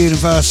music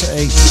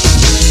university,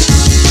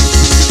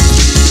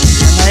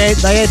 and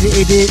they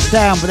edited it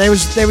down. But there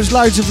was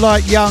loads of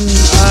like young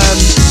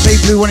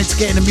people who wanted to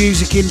get in the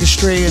music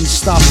industry and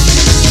stuff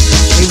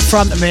in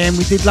front of me, and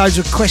we did loads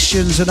of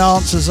questions and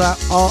answers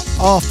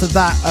after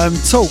that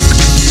talk.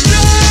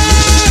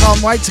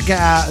 Can't wait to get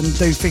out and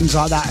do things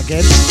like that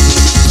again.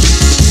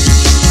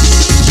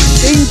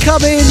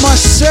 Incoming,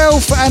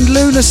 myself and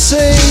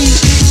Lunacy,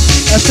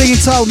 a thing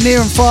entitled Near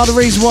and Far. The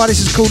reason why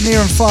this is called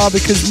Near and Far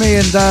because me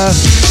and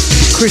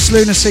Chris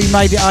Lunacy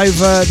made it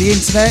over the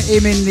internet.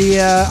 Him in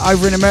the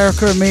over in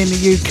America and me in the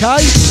UK.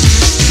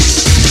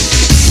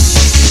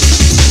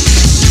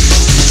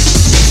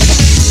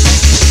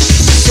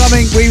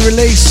 Something we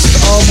released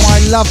on my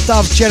Love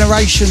Dove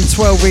Generation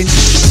 12-inch.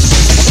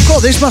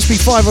 God, this must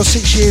be 5 or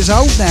 6 years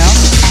old now.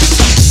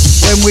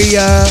 When we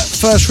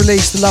first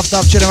released the Love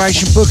Dove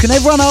Generation book, and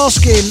everyone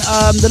asking,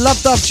 the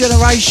Love Dove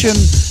Generation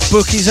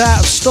book is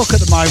out of stock at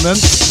the moment.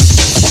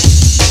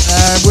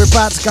 We're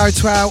about to go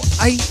to our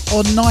 8th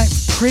or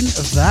 9th print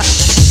of that.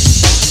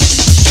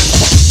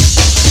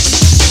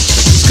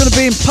 It's going to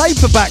be in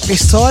paperback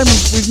this time.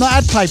 We've not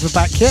had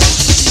paperback yet.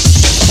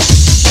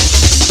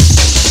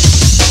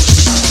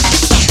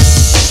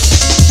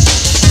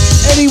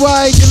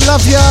 Anyway,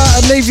 love ya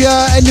and leave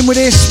ya. Ending with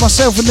this,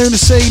 myself and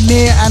Lunacy,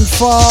 Near and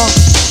Far.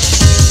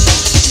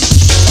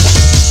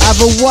 Have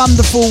a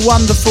wonderful,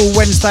 wonderful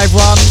Wednesday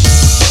run.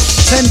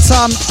 10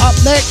 Ton up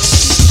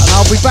next, and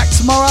I'll be back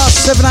tomorrow,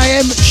 7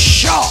 AM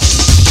sharp.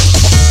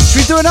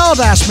 Should we do an hard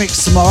house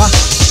mix tomorrow?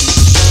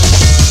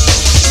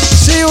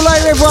 See you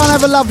later, everyone.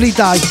 Have a lovely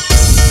day.